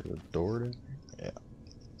think there's a door down here. Yeah.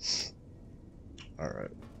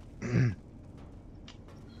 Alright.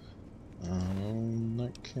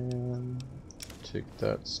 I can take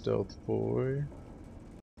that stealth boy.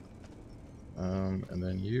 And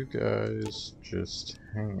then you guys just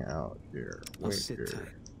hang out here. Wait here. Tight.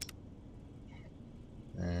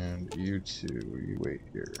 And you two, you wait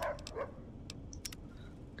here.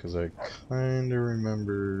 Because I kind of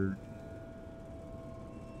remember...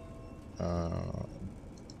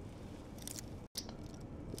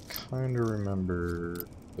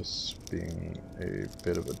 This being a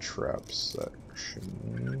bit of a trap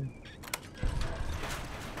section.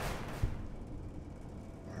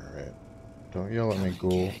 Alright. Don't yell at me,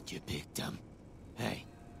 ghoul. Get it, you big dumb. Hey,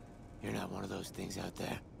 you're not one of those things out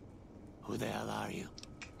there. Who the hell are you?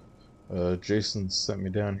 Jason sent me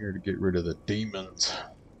down here to get rid of the demons.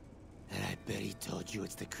 And I bet he told you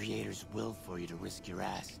it's the Creator's will for you to risk your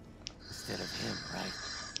ass instead of him, right?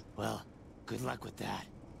 Well, good luck with that.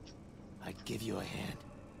 I'd give you a hand,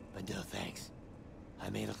 but no thanks. I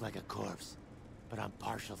may look like a corpse, but I'm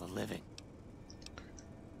partial to living.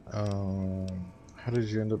 How did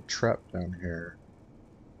you end up trapped down here?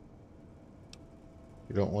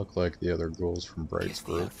 You don't look like the other ghouls from Guess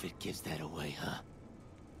the Brightsburg. outfit gives that away, huh?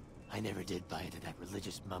 I never did buy into that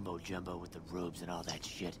religious mumbo-jumbo with the robes and all that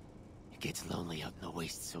shit. It gets lonely out in the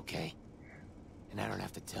wastes, okay? And I don't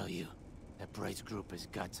have to tell you, that Bright's group has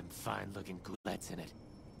got some fine-looking ghoulettes in it.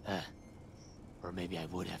 Or maybe I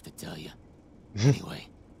would have to tell you. Anyway,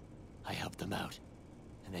 I helped them out,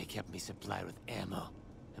 and they kept me supplied with ammo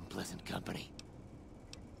and pleasant company.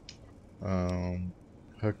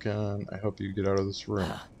 How can I help you get out of this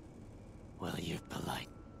room? Well, you're polite.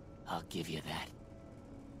 I'll give you that.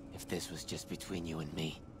 If this was just between you and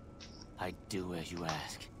me, I'd do as you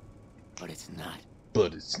ask. But it's not.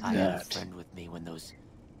 But it's I had a not. friend with me when those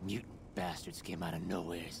mutant bastards came out of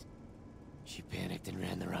nowheres. She panicked and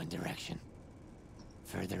ran the wrong direction.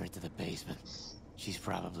 Further into the basement. She's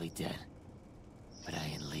probably dead. But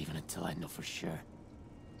I ain't leaving until I know for sure.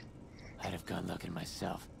 I'd have gone looking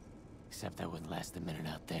myself, except I wouldn't last a minute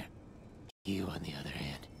out there. You, on the other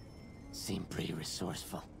hand, seem pretty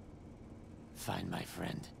resourceful. Find my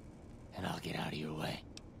friend, and I'll get out of your way.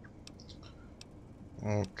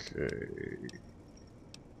 Okay.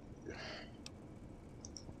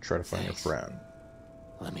 Try to find your friend.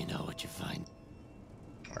 Let me know what you find.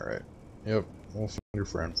 Alright. Yep, we'll find your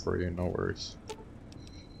friend for you, no worries.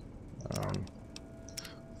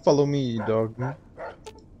 Follow me, dog. I've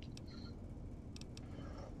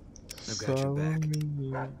got your back.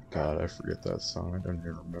 Me. God, I forget that song. I don't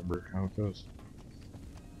even remember how it goes.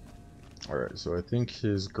 Alright, so I think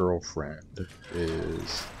his girlfriend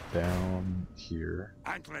is down here.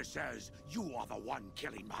 Antler says you are the one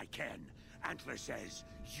killing my kin. Antler says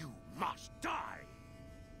you must die.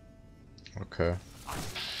 Okay.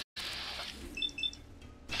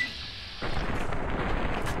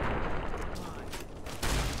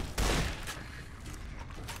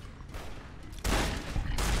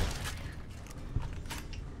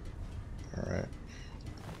 Alright.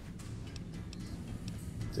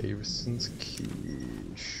 Davison's key,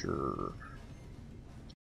 sure.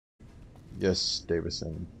 Yes,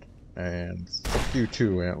 Davison. And fuck you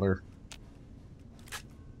too, Antler.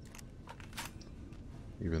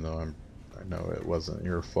 Even though I know it wasn't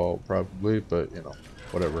your fault, probably, but, you know,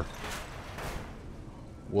 whatever.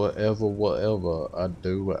 Whatever, I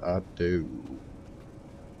do what I do.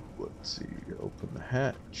 Let's see, open the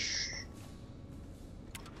hatch.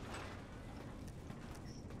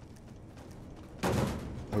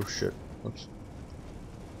 Oh shit, oops.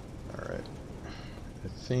 Alright. I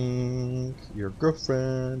think your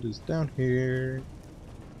girlfriend is down here.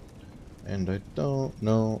 And I don't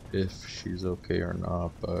know if she's okay or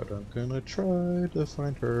not, but I'm gonna try to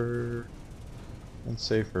find her and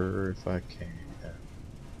save her if I can.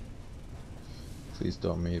 Please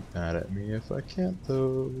don't be mad at me if I can't,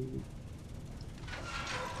 though.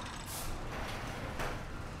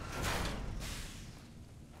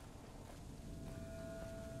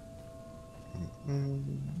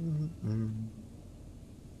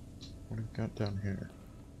 What do we got down here?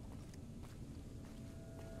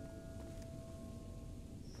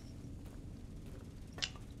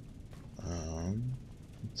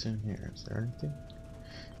 What's in here? Is there anything?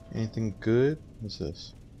 Anything good? What's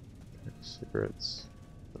this? Cigarettes.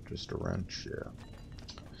 Or just a wrench, yeah.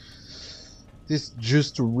 This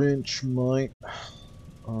just a wrench, mate. Yeah,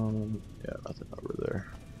 nothing over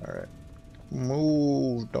there. Alright.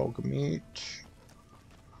 Move, dog meat.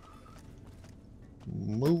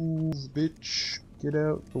 Move, bitch. Get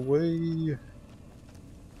out the way.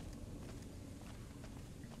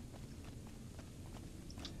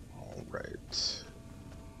 Alright.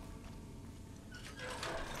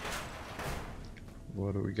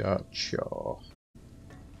 What do we got, y'all?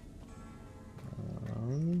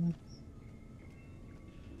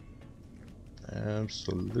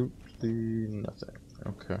 Absolutely nothing.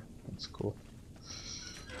 Okay, that's cool.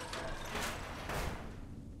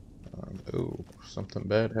 Oh, something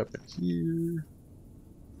bad happened here.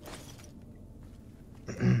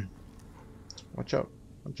 Watch out!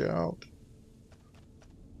 Watch out!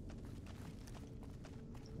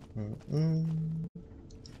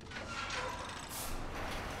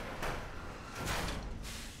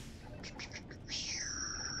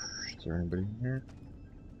 Is there anybody in here?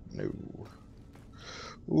 No.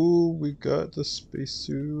 Ooh, we got the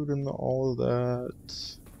spacesuit and all of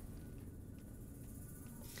that.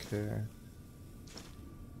 Okay.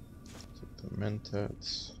 Take the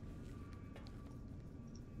mentats.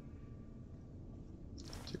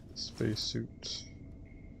 Take the spacesuit.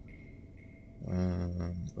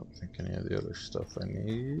 Don't think any of the other stuff I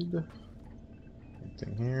need.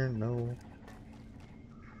 Anything here? No.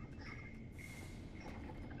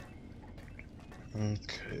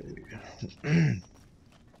 Okay.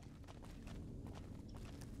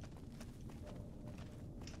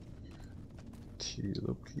 T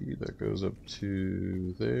Loki, that goes up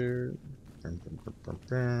to there.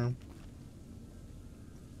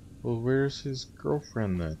 Well, where's his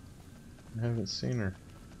girlfriend then? I haven't seen her.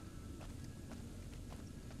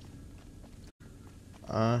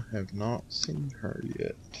 I have not seen her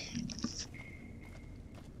yet.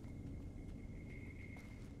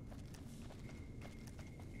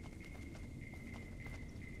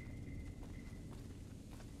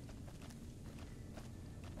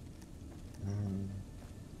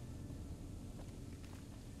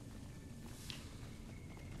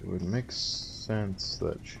 It would make sense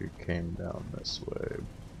that she came down this way,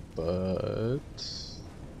 but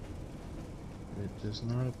it does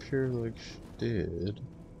not appear like she did.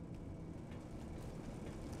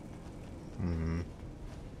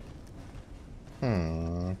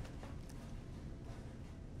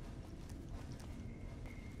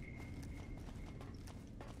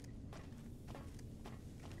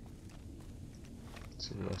 Let's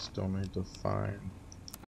see, I still need to find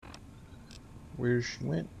where she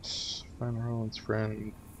went. Find Roland's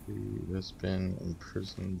friend who has been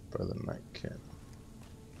imprisoned by the Night King.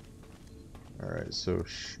 Alright, so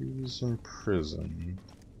she's in prison.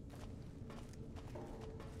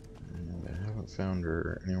 And I haven't found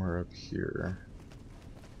her anywhere up here.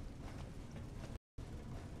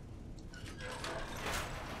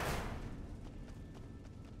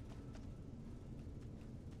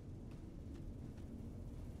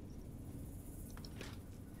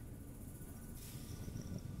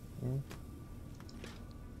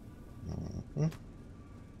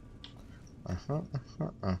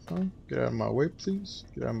 Get out of my way, please.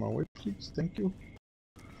 Get out of my way, please. Thank you.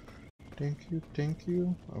 Thank you, thank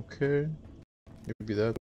you. Okay. Maybe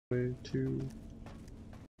that way to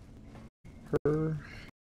her.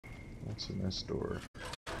 What's in this door?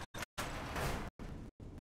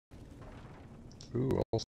 Ooh,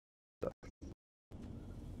 all stuff.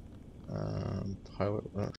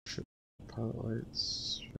 Pilot lights,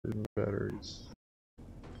 hidden batteries.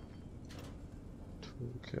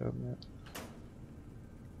 Tool cabinet.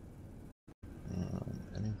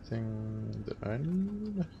 Anything that I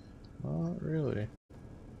need? Not really.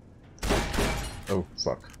 Oh,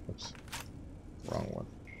 fuck. Oops. Wrong one.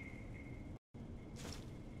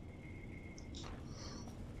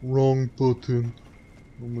 Wrong button.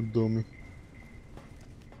 I'm a dummy.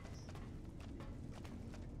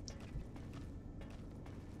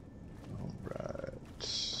 Alright.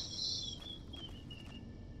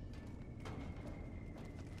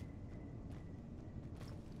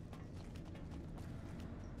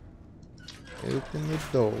 Open the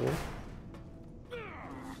door.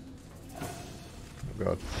 Oh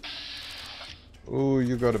god. Oh,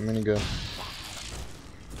 you got a minigun.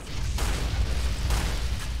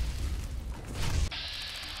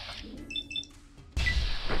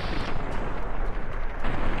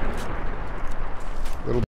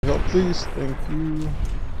 Little bit of help, please. Thank you.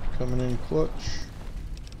 Coming in clutch.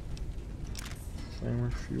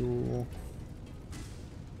 Flamer fuel.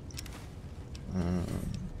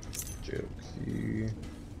 Jail key.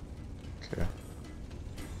 Okay.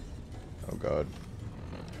 Oh god.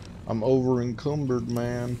 I'm over encumbered,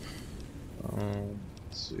 man.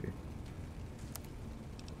 Let's see.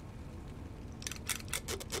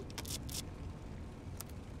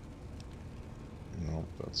 Nope,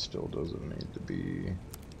 that still doesn't need to be.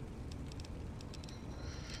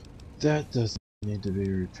 That doesn't need to be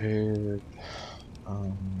repaired.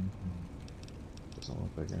 Doesn't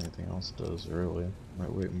look like anything else does, really.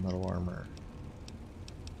 Lightweight metal armor.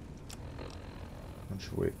 How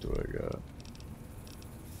much weight do I got?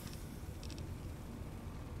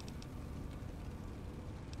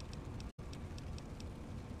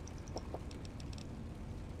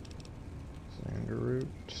 Sander root,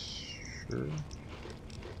 sure.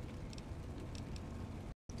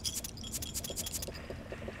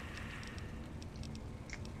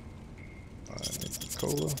 I need the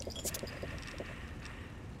cola.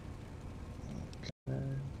 Okay.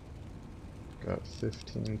 Got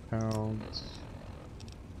 15 pounds.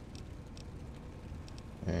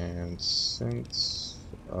 And since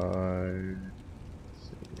let's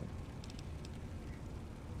see.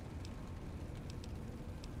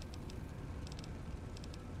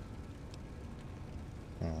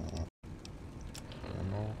 Ammo.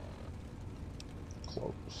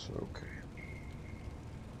 Close, okay.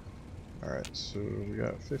 Alright, so we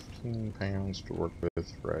got 15 pounds to work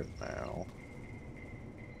with right now.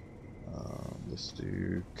 This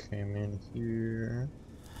dude came in here.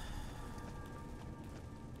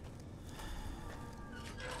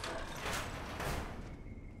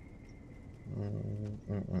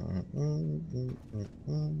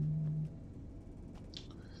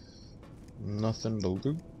 Nothing to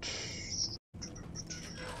loot.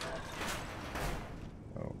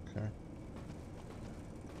 Okay.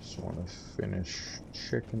 Just want to finish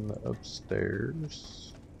checking the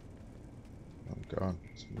upstairs. Oh god,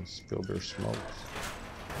 someone spilled their smokes.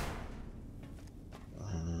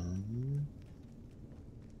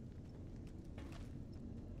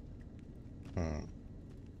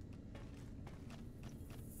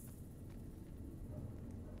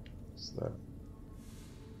 What's that?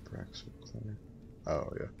 Braxer cleaner. Oh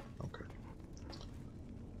yeah, okay.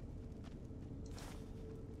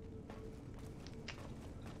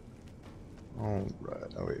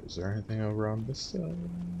 Alright, oh wait, is there anything over on this side?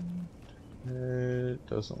 It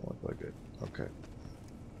doesn't look like it. Okay.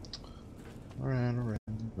 Alright.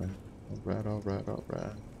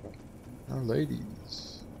 Now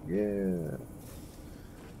ladies. Yeah.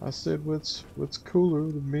 I said what's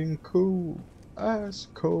cooler than being cool? Ice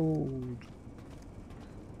cold.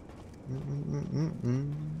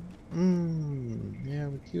 Yeah,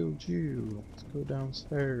 we killed you. Let's go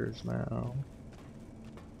downstairs now.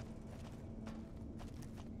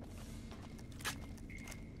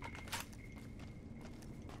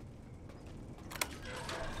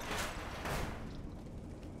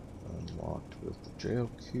 Unlocked with the jail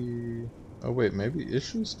key. Oh wait, maybe is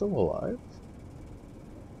she still alive?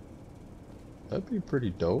 That'd be pretty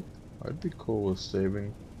dope. I'd be cool with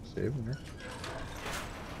saving her.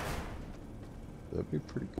 That'd be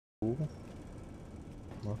pretty cool.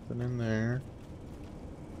 Nothing in there.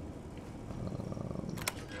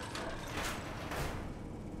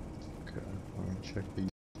 Okay, I'm gonna check these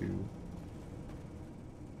two.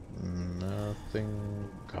 Nothing.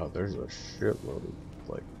 God, there's a shitload of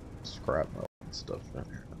like scrap metal and stuff in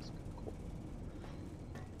here. That's kinda cool.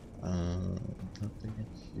 Nothing in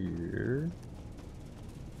here.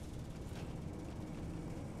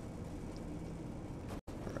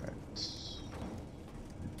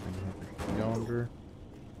 Yonder.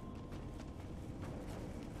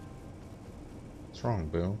 What's wrong,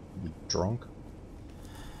 Bill? You drunk?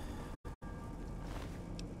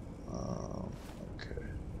 Okay.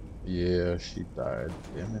 Yeah, she died.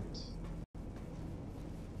 Damn it.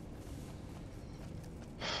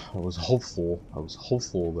 I was hopeful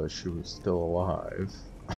that she was still alive.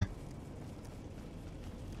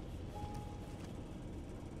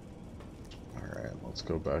 Alright, let's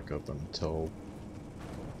go back up and tell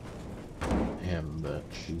him that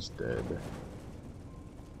she's dead.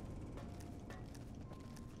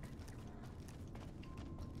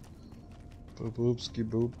 Boop boopski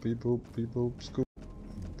boop beep boop beep boop scoop.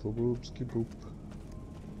 Boop boopski boop.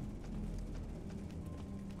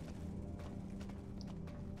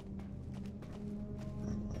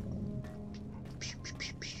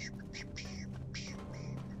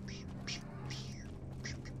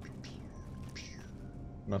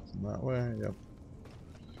 Nothing that way, yep.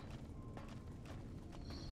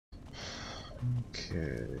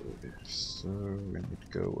 Okay, so we need to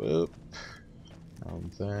go up,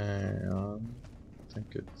 and then I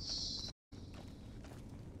think it's,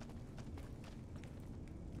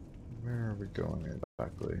 where are we going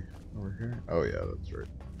exactly? Over here? Oh yeah, that's right.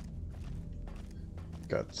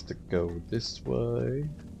 Got to go this way,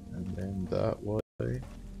 and then that way,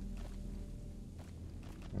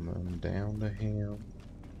 and then down to him.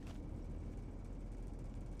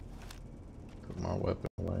 Put my weapon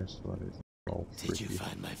away so I didn't all freaky. Did you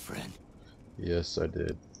find my friend? Yes, I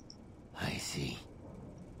did. I see.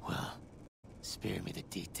 Well, spare me the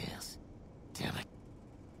details. Damn it.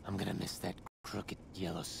 I'm gonna miss that crooked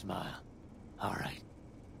yellow smile. Alright.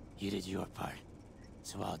 You did your part,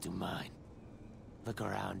 so I'll do mine. Look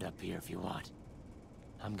around up here if you want.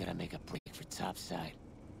 I'm gonna make a break for topside.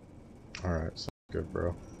 Alright, sounds good,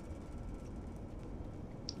 bro.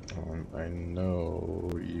 I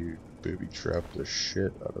know you booby-trapped the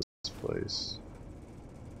shit out of this place.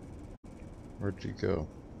 Where'd you go?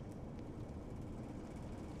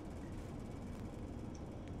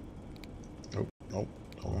 Nope, nope,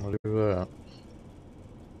 don't want to do that.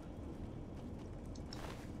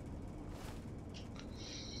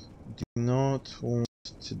 Do not want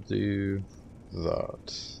do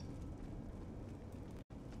that.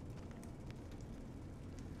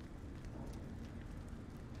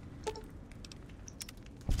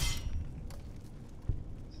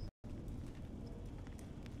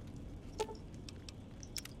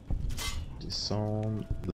 Disarm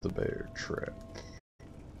the bear trap.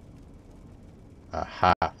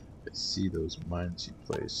 Aha! I see those mines you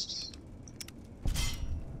placed.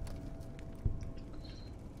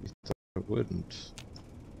 You thought I wouldn't.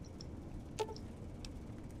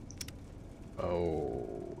 Oh,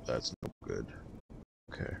 that's no good.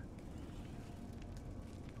 Okay.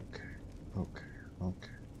 Okay. Okay.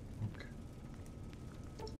 Okay. Okay.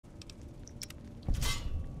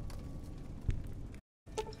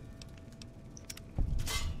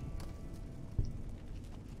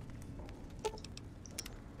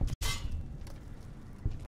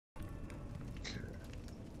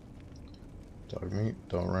 Dog meat,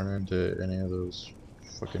 don't run into any of those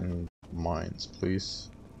fucking mines,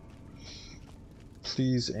 please.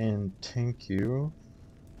 Please and thank you.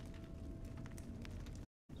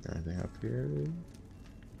 Is there anything up here?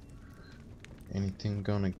 Anything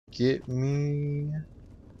gonna get me?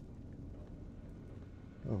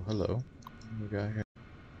 Oh, hello. What we got here?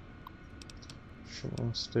 Show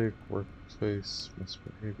mistake, workplace,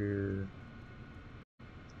 misbehavior.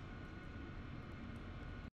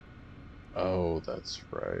 Oh, that's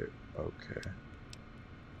right. Okay.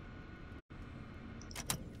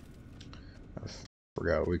 I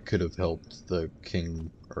forgot we could have helped the king,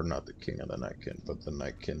 or not the king of the Nightkin, but the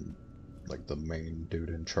Nightkin, like the main dude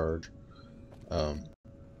in charge.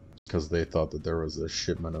 Because they thought that there was a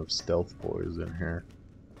shipment of stealth boys in here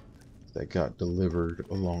that got delivered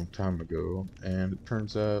a long time ago, and it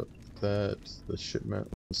turns out that the shipment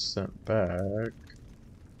was sent back.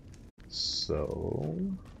 So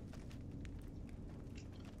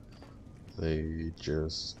they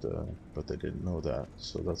just, but they didn't know that,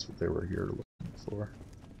 so that's what they were here looking for.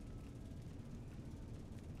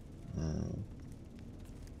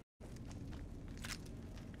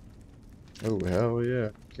 Oh, hell yeah.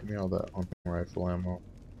 Give me all that hunting rifle ammo.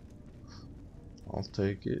 I'll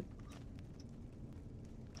take it.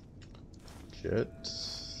 Jet.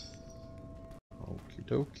 Okie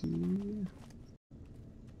dokie.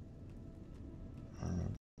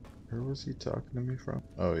 Where was he talking to me from?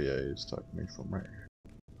 Oh yeah, he was talking to me from right here.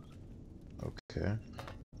 Okay.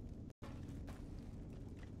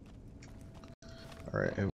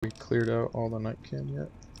 Alright, have we cleared out all the Nightkin yet?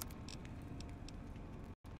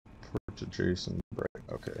 Port adjacent break.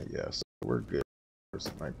 Okay, yes, we're good. As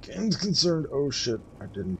far as the Nightkin's concerned. Oh shit, I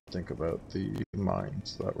didn't think about the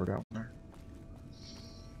mines that were down there.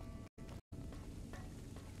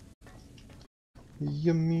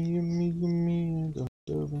 Yummy, yummy, yummy. Dun,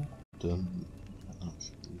 dun, dun. I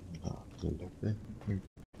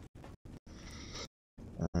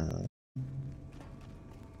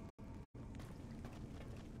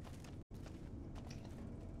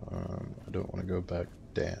don't want to go back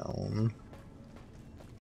down.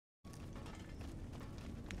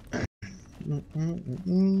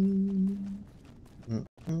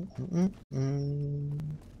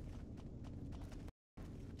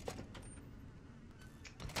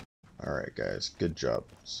 Alright guys, good job.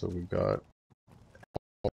 So we got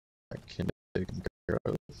all that can taken care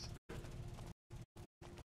of.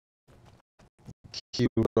 Keep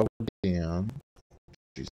it all down.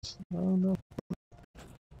 Jesus. Oh no.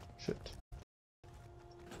 Shit.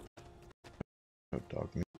 No dog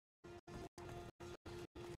meat.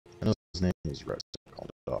 I know his name is Rest. I called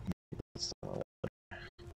it dog meat. That's not what I wanted.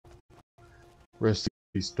 Rest in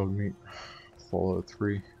peace, dog meat. Fallout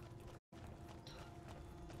 3.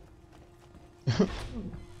 I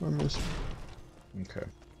missed him. Okay.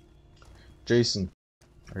 Jason.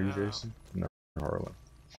 Are you Jason? No, Harlan.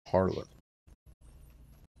 Harlan.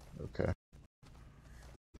 Okay.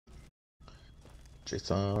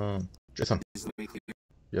 Jason. Jason.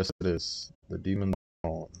 Yes, it is. The demon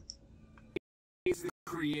on. He's the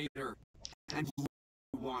creator and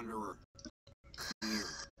wanderer. Here,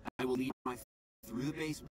 I will lead my through the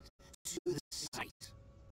basement to the site.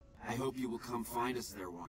 I hope you will come find us there,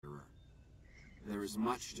 wanderer. There is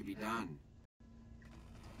much to be done.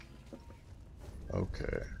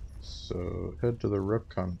 Okay, so head to the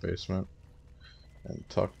Repcon basement and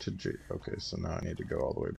talk to J. Okay, so now I need to go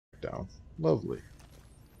all the way back down. Lovely.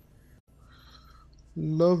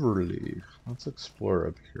 Lovely. Let's explore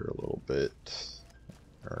up here a little bit.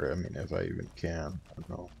 Or, I mean, if I even can. I don't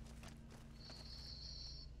know.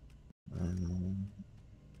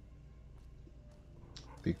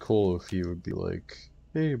 Be cool if he would be like,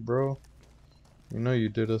 hey, bro, You know you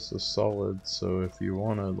did us a solid, so if you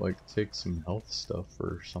wanna, like, take some health stuff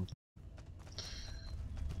or something,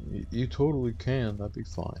 you totally can, that'd be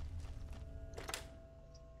fine.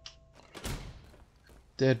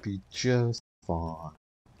 That'd be just fine.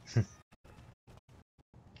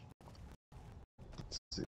 Let's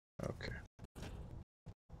see. Okay.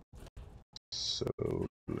 So,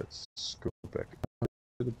 let's go back up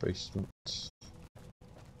to the basement.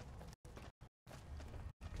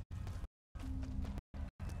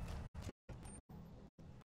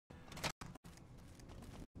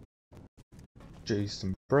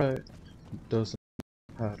 Jason Bright doesn't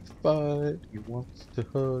know how to fight. He wants to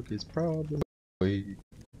hug his problem away.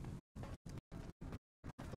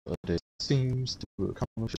 But it seems to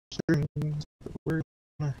accomplish his dreams, but we're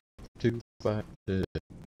gonna have to fight it.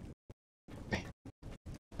 Bam.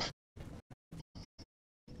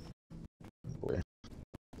 Boy.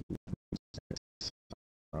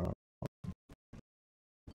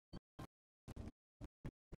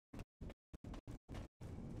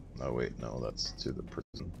 Oh wait, no, that's to the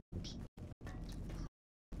prison. Oops.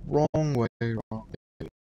 Wrong way, wrong way.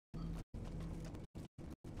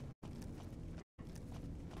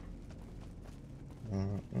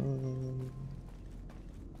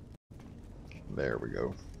 There we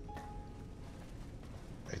go.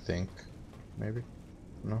 I think. Maybe?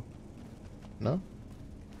 No? No?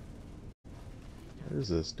 Where is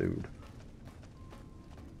this dude?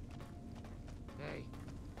 Hey.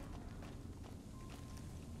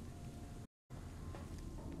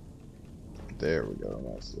 There we go.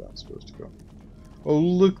 That's where I'm supposed to go. Oh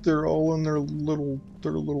look, they're all in their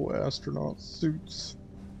little astronaut suits.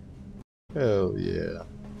 Hell yeah.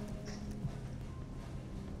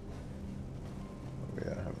 Oh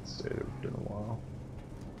yeah, I haven't saved in a while.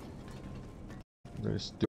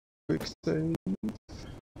 Let's do a quick save.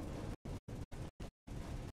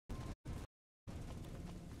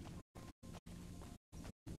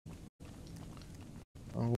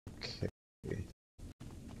 Okay.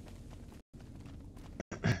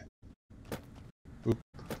 Boop,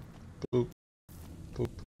 boop, boop,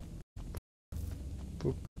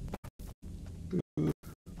 boop, boop,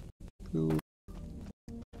 boop,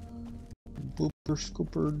 booper,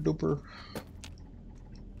 scooper, duper.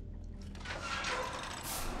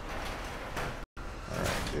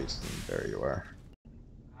 Alright, Jason, there you are.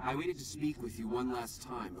 I waited to speak with you one last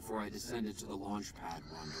time before I descended to the launch pad,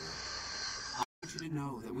 Wanderer. I want you to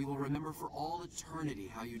know that we will remember for all eternity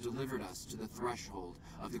how you delivered us to the threshold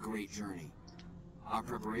of the Great Journey. Our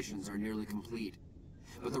preparations are nearly complete,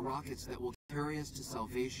 but the rockets that will carry us to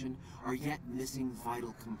salvation are yet missing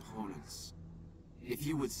vital components. If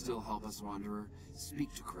you would still help us, Wanderer,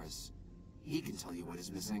 speak to Chris. He can tell you what is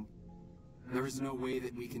missing. There is no way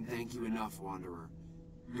that we can thank you enough, Wanderer.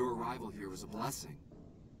 Your arrival here was a blessing.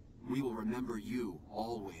 We will remember you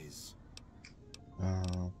always.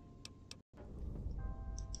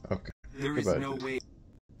 Okay. There is no way.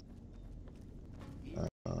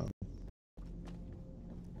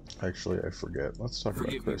 Actually, I forget. Let's talk about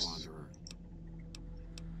Chris. Forgive me, Wanderer.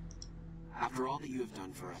 After all that you have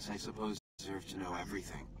done for us, I suppose you deserve to know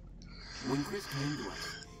everything. When Chris came to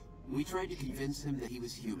us, we tried to convince him that he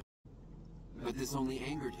was human. But this only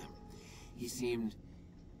angered him. He seemed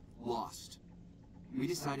lost. We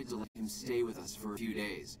decided to let him stay with us for a few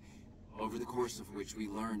days, over the course of which we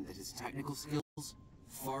learned that his technical skills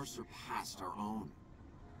far surpassed our own.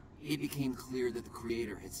 It became clear that the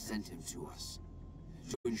Creator had sent him to us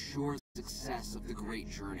to ensure the success of the Great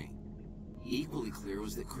Journey. Equally clear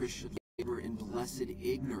was that Chris should labor in blessed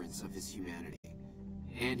ignorance of his humanity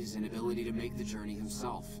and his inability to make the journey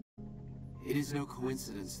himself. It is no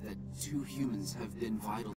coincidence that two humans have been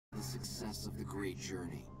vital to the success of the Great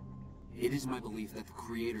Journey. It is my belief that the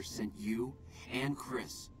Creator sent you and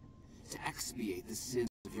Chris to expiate the sins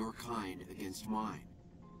of your kind against mine.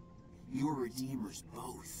 You are redeemers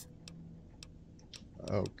both.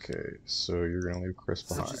 Okay, so you're gonna leave Chris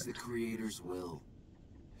behind. Such is the Creator's will.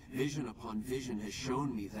 Vision upon vision has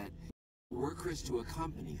shown me that were Chris to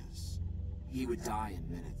accompany us, he would die in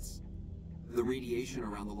minutes. The radiation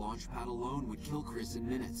around the launch pad alone would kill Chris in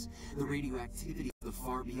minutes. The radioactivity of the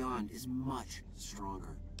far beyond is much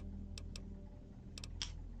stronger.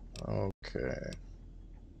 Okay.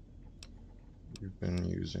 You've been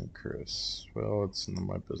using Chris. Well, it's none of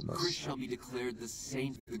my business. Chris shall be declared the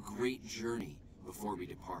saint of the Great Journey before we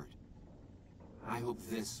depart. I hope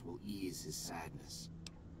this will ease his sadness.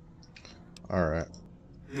 Alright.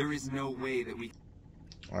 There is no way that we...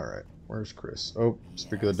 Alright, where's Chris? Oh,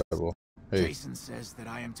 speak of the devil. Hey. Jason says that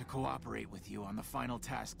I am to cooperate with you on the final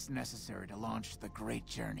tasks necessary to launch the Great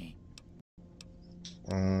Journey.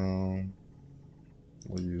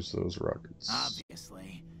 We'll use those rockets.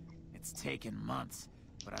 Obviously. It's taken months,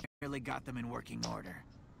 but I've barely got them in working order.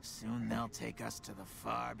 Soon they'll take us to the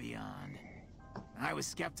far beyond. I was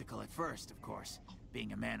skeptical at first, of course,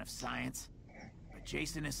 being a man of science. But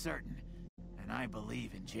Jason is certain, and I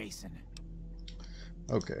believe in Jason.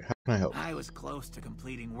 Okay, how can I help? I was close to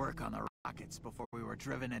completing work on the rockets before we were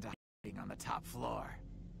driven into hiding on the top floor.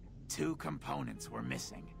 2 components were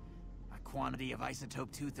missing. A quantity of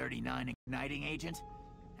isotope 239 igniting agent,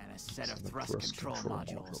 and a set of thrust control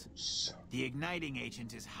modules. The igniting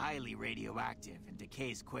agent is highly radioactive and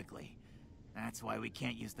decays quickly. That's why we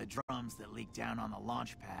can't use the drums that leak down on the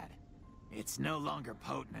launch pad. It's no longer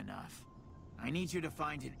potent enough. I need you to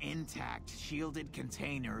find an intact, shielded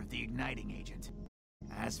container of the igniting agent.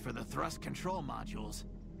 As for the thrust control modules,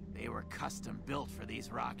 they were custom built for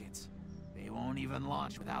these rockets. They won't even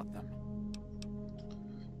launch without them.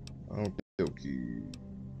 Okie dokie.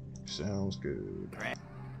 Sounds good.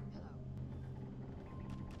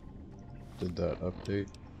 Did that update?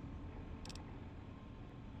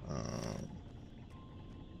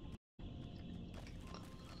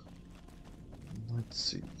 Let's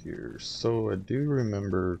see here. So I do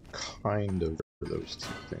remember kind of where those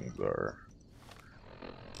 2 things are.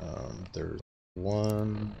 There's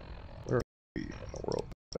one. Where are we in the world,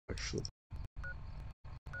 actually?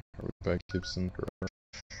 Are we back Gibson?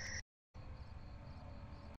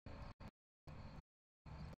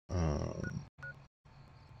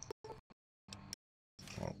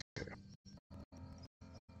 Okay.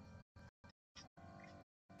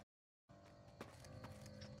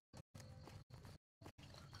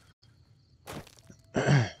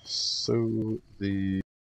 So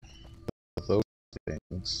those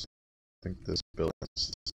things. I think this building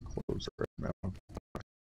is closed right now.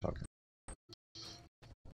 Talking.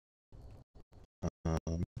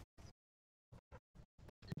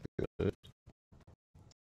 Good.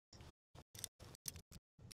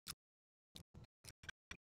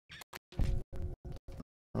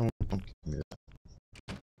 Oh, don't give me that.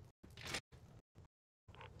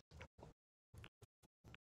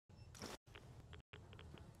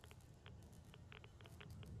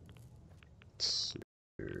 Let's see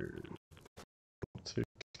here. I'll take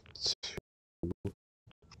 2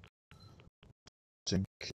 just in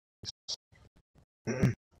case.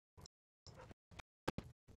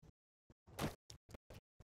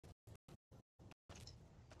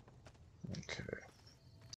 Okay.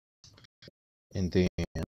 And then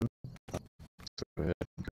let's go ahead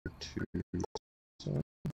and go to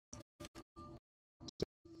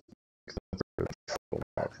control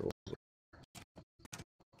modules.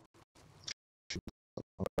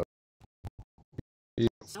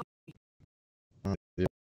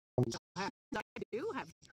 I do have.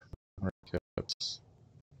 Rockets.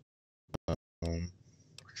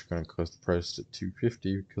 Which are going to cost the price to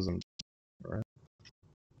 $250 because I'm right.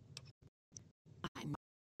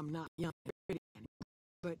 I'm not young,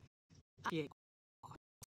 but I get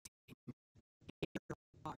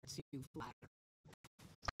parts you flatter.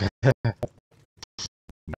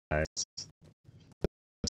 Nice.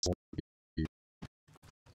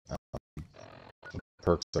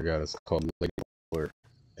 Perks I got is called Labeler,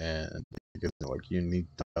 and it gives me like unique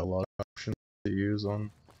dialogue options to use on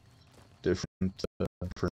different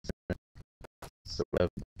so we have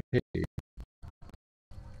hey,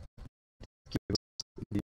 give us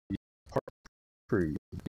the part free,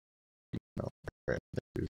 you know, right,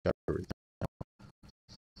 we've got everything.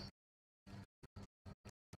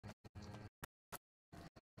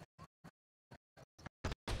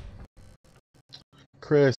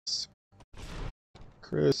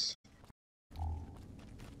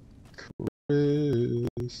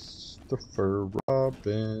 Christopher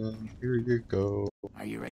Robin, here you go. Are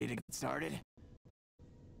you ready to get started?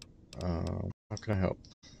 How can I help?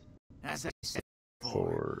 As I said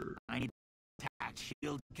before, I need a tact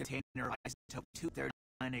shield container of isotope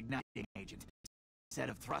 239 igniting agent, set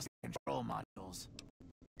of thrust control modules.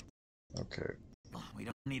 Okay. We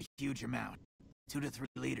don't need a huge amount. 2 to 3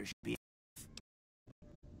 liters should be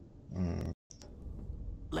enough.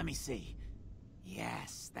 Let me see.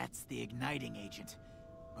 Yes, that's the igniting agent.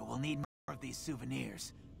 But we'll need more of these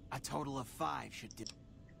souvenirs. A total of 5 should do.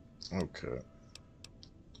 Okay.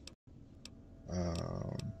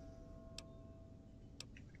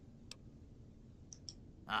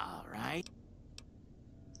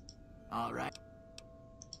 All right.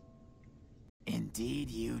 Indeed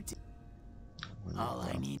you did. All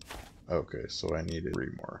I need. Okay, so I needed 3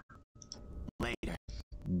 more. Later.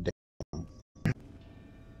 Damn.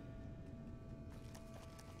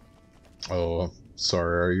 Oh,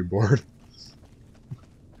 sorry, are you bored?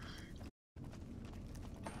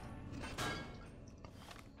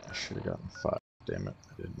 should have gotten 5. Damn it,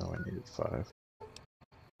 I didn't know I needed 5.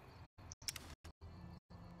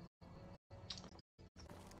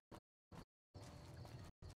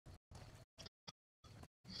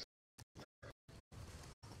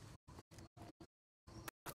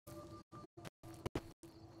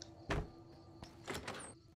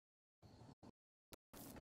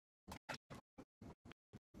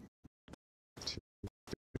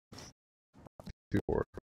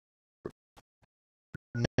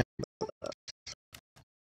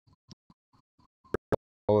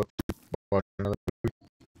 Or watch another movie?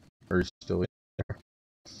 Or are you still in there?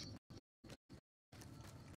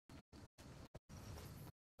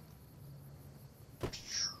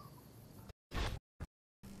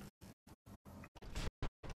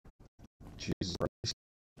 Jesus Christ.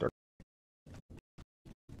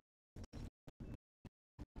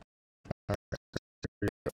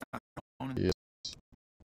 Yes.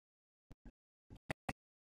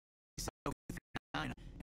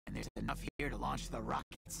 And there's enough here to launch the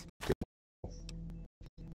rockets.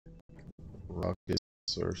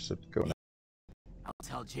 Rockets are set to go now. I'll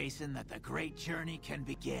tell Jason that the great journey can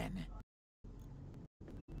begin.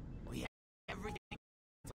 We have everything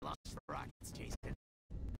to launch the rockets, Jason.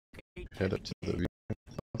 Head up to the view.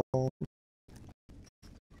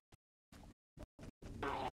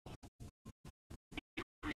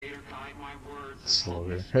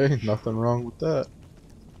 Slower. Hey, nothing wrong with that.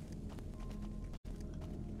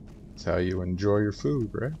 It's how you enjoy your food,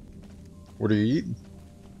 right? What are you eating?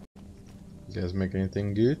 You guys make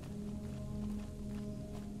anything good?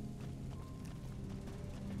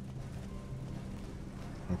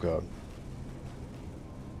 Oh god.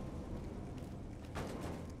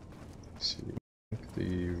 Let's see, I think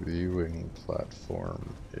the viewing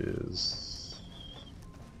platform is...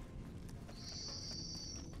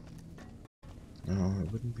 No,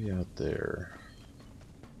 it wouldn't be out there.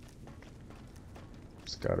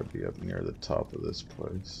 It's gotta be up near the top of this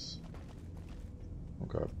place. Oh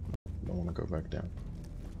god, I don't want to go back down.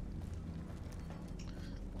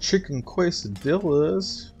 Chicken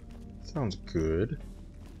quesadillas? Sounds good.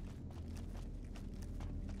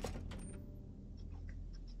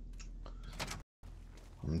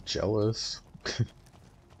 I'm jealous.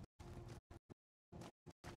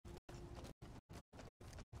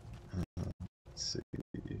 Let's see.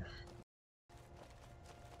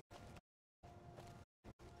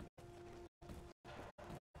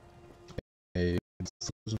 Hey,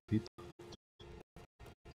 frozen pizza.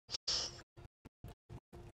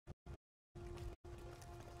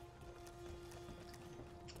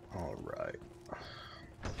 All right.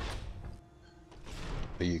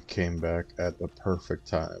 You came back at the perfect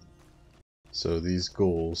time. So these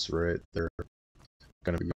ghouls, right? They're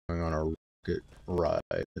gonna be going on a rocket ride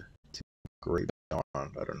to Great Dawn. I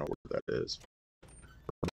don't know where that is.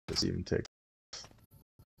 Where does it even take?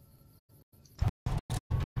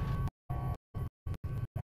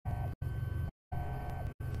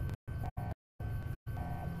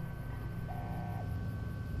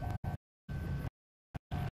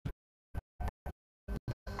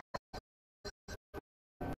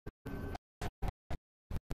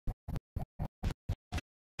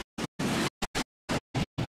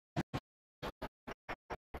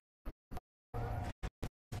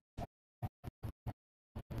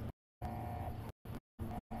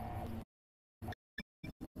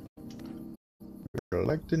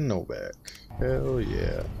 Collected Novak. Hell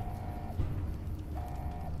yeah.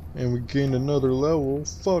 And we gained another level.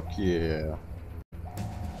 Fuck yeah.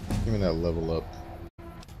 Give me that level up.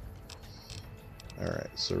 Alright,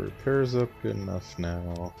 so repair's up good enough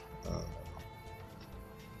now.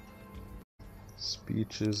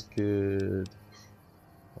 Speech is good.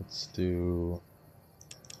 Let's do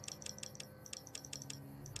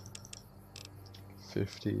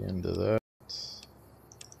 50 into that.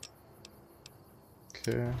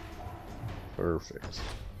 Okay. Perfect.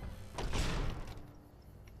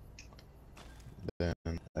 Then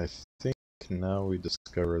I think now we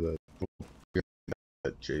discover that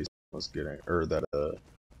Jason was getting, or that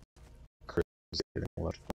Chris was getting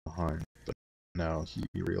left behind, but now he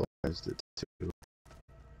realized it too.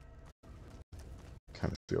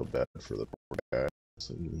 Kind of feel bad for the poor guy,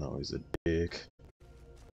 so you know he's a dick.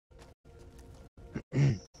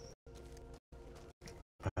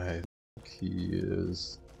 I think he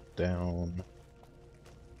is down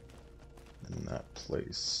in that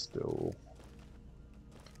place still.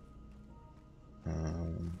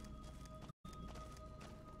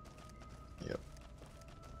 Yep.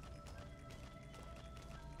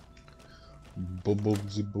 Bub bub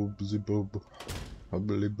zibub zibub.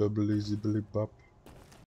 Hubbly bubbly zibbly bop.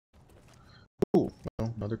 Oh,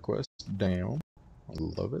 well, another quest down. I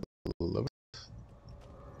love it. love it.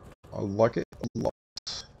 I like it a lot.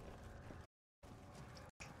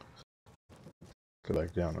 Go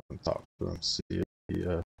back down and talk to him, see if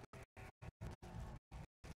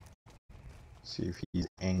he's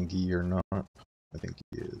angry or not. I think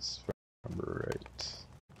he is, if I remember right.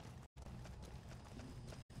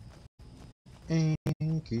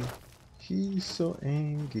 Angry. He's so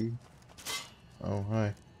angry. Oh,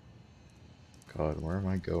 hi. God, where am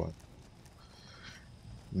I going?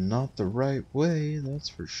 Not the right way, that's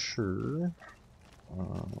for sure.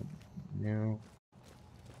 No.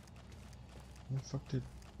 Where the fuck did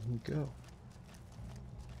he go?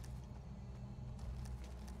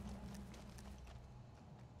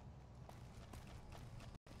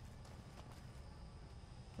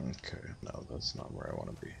 Okay, no, that's not where I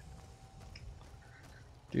want to be.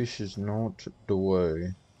 This is not the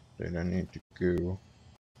way that I need to go.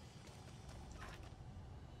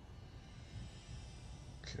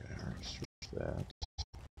 Okay, I'll switch that.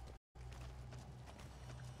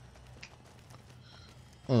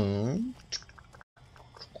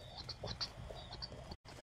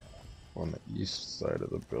 On the east side of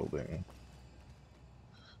the building.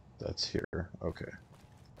 That's here. Okay.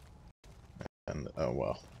 And, oh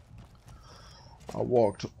well. I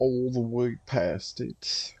walked all the way past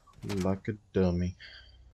it like a dummy.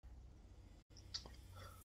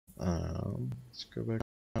 Let's go back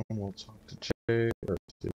down. We'll talk to Jay or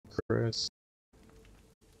to Chris.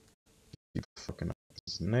 Keep fucking up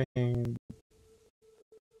his name.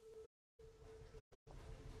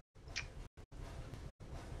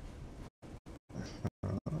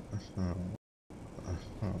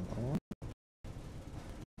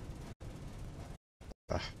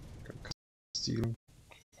 Got stealing.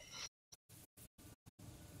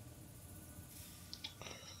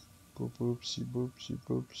 Boop boopsie boopsie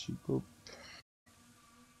boopsie boop.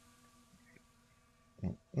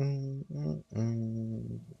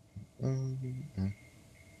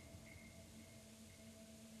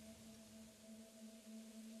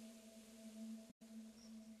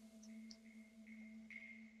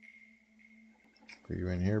 Are you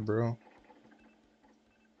in here, bro?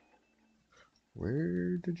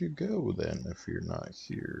 Where did you go then if you're not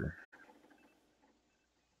here?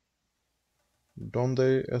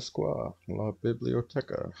 ¿Dónde está la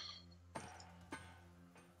biblioteca?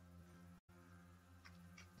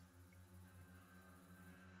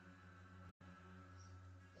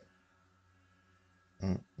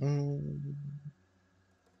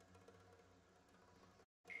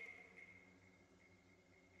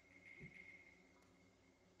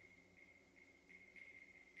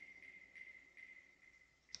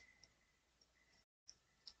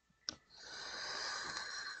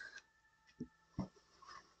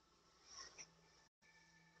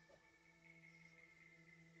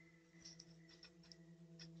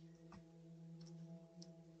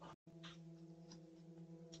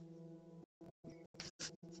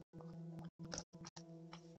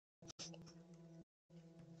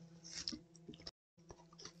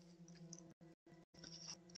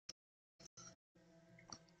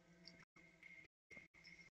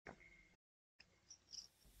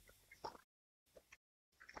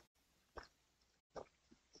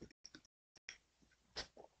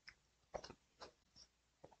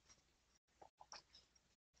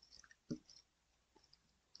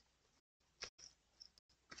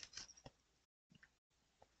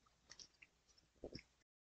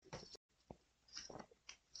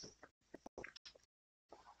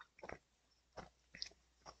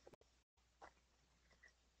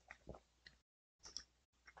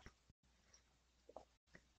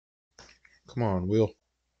 Come on, Will.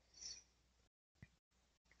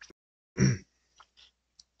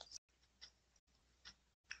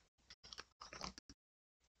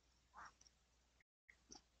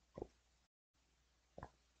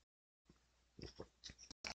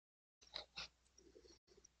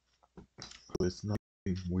 It's nothing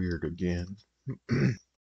weird again.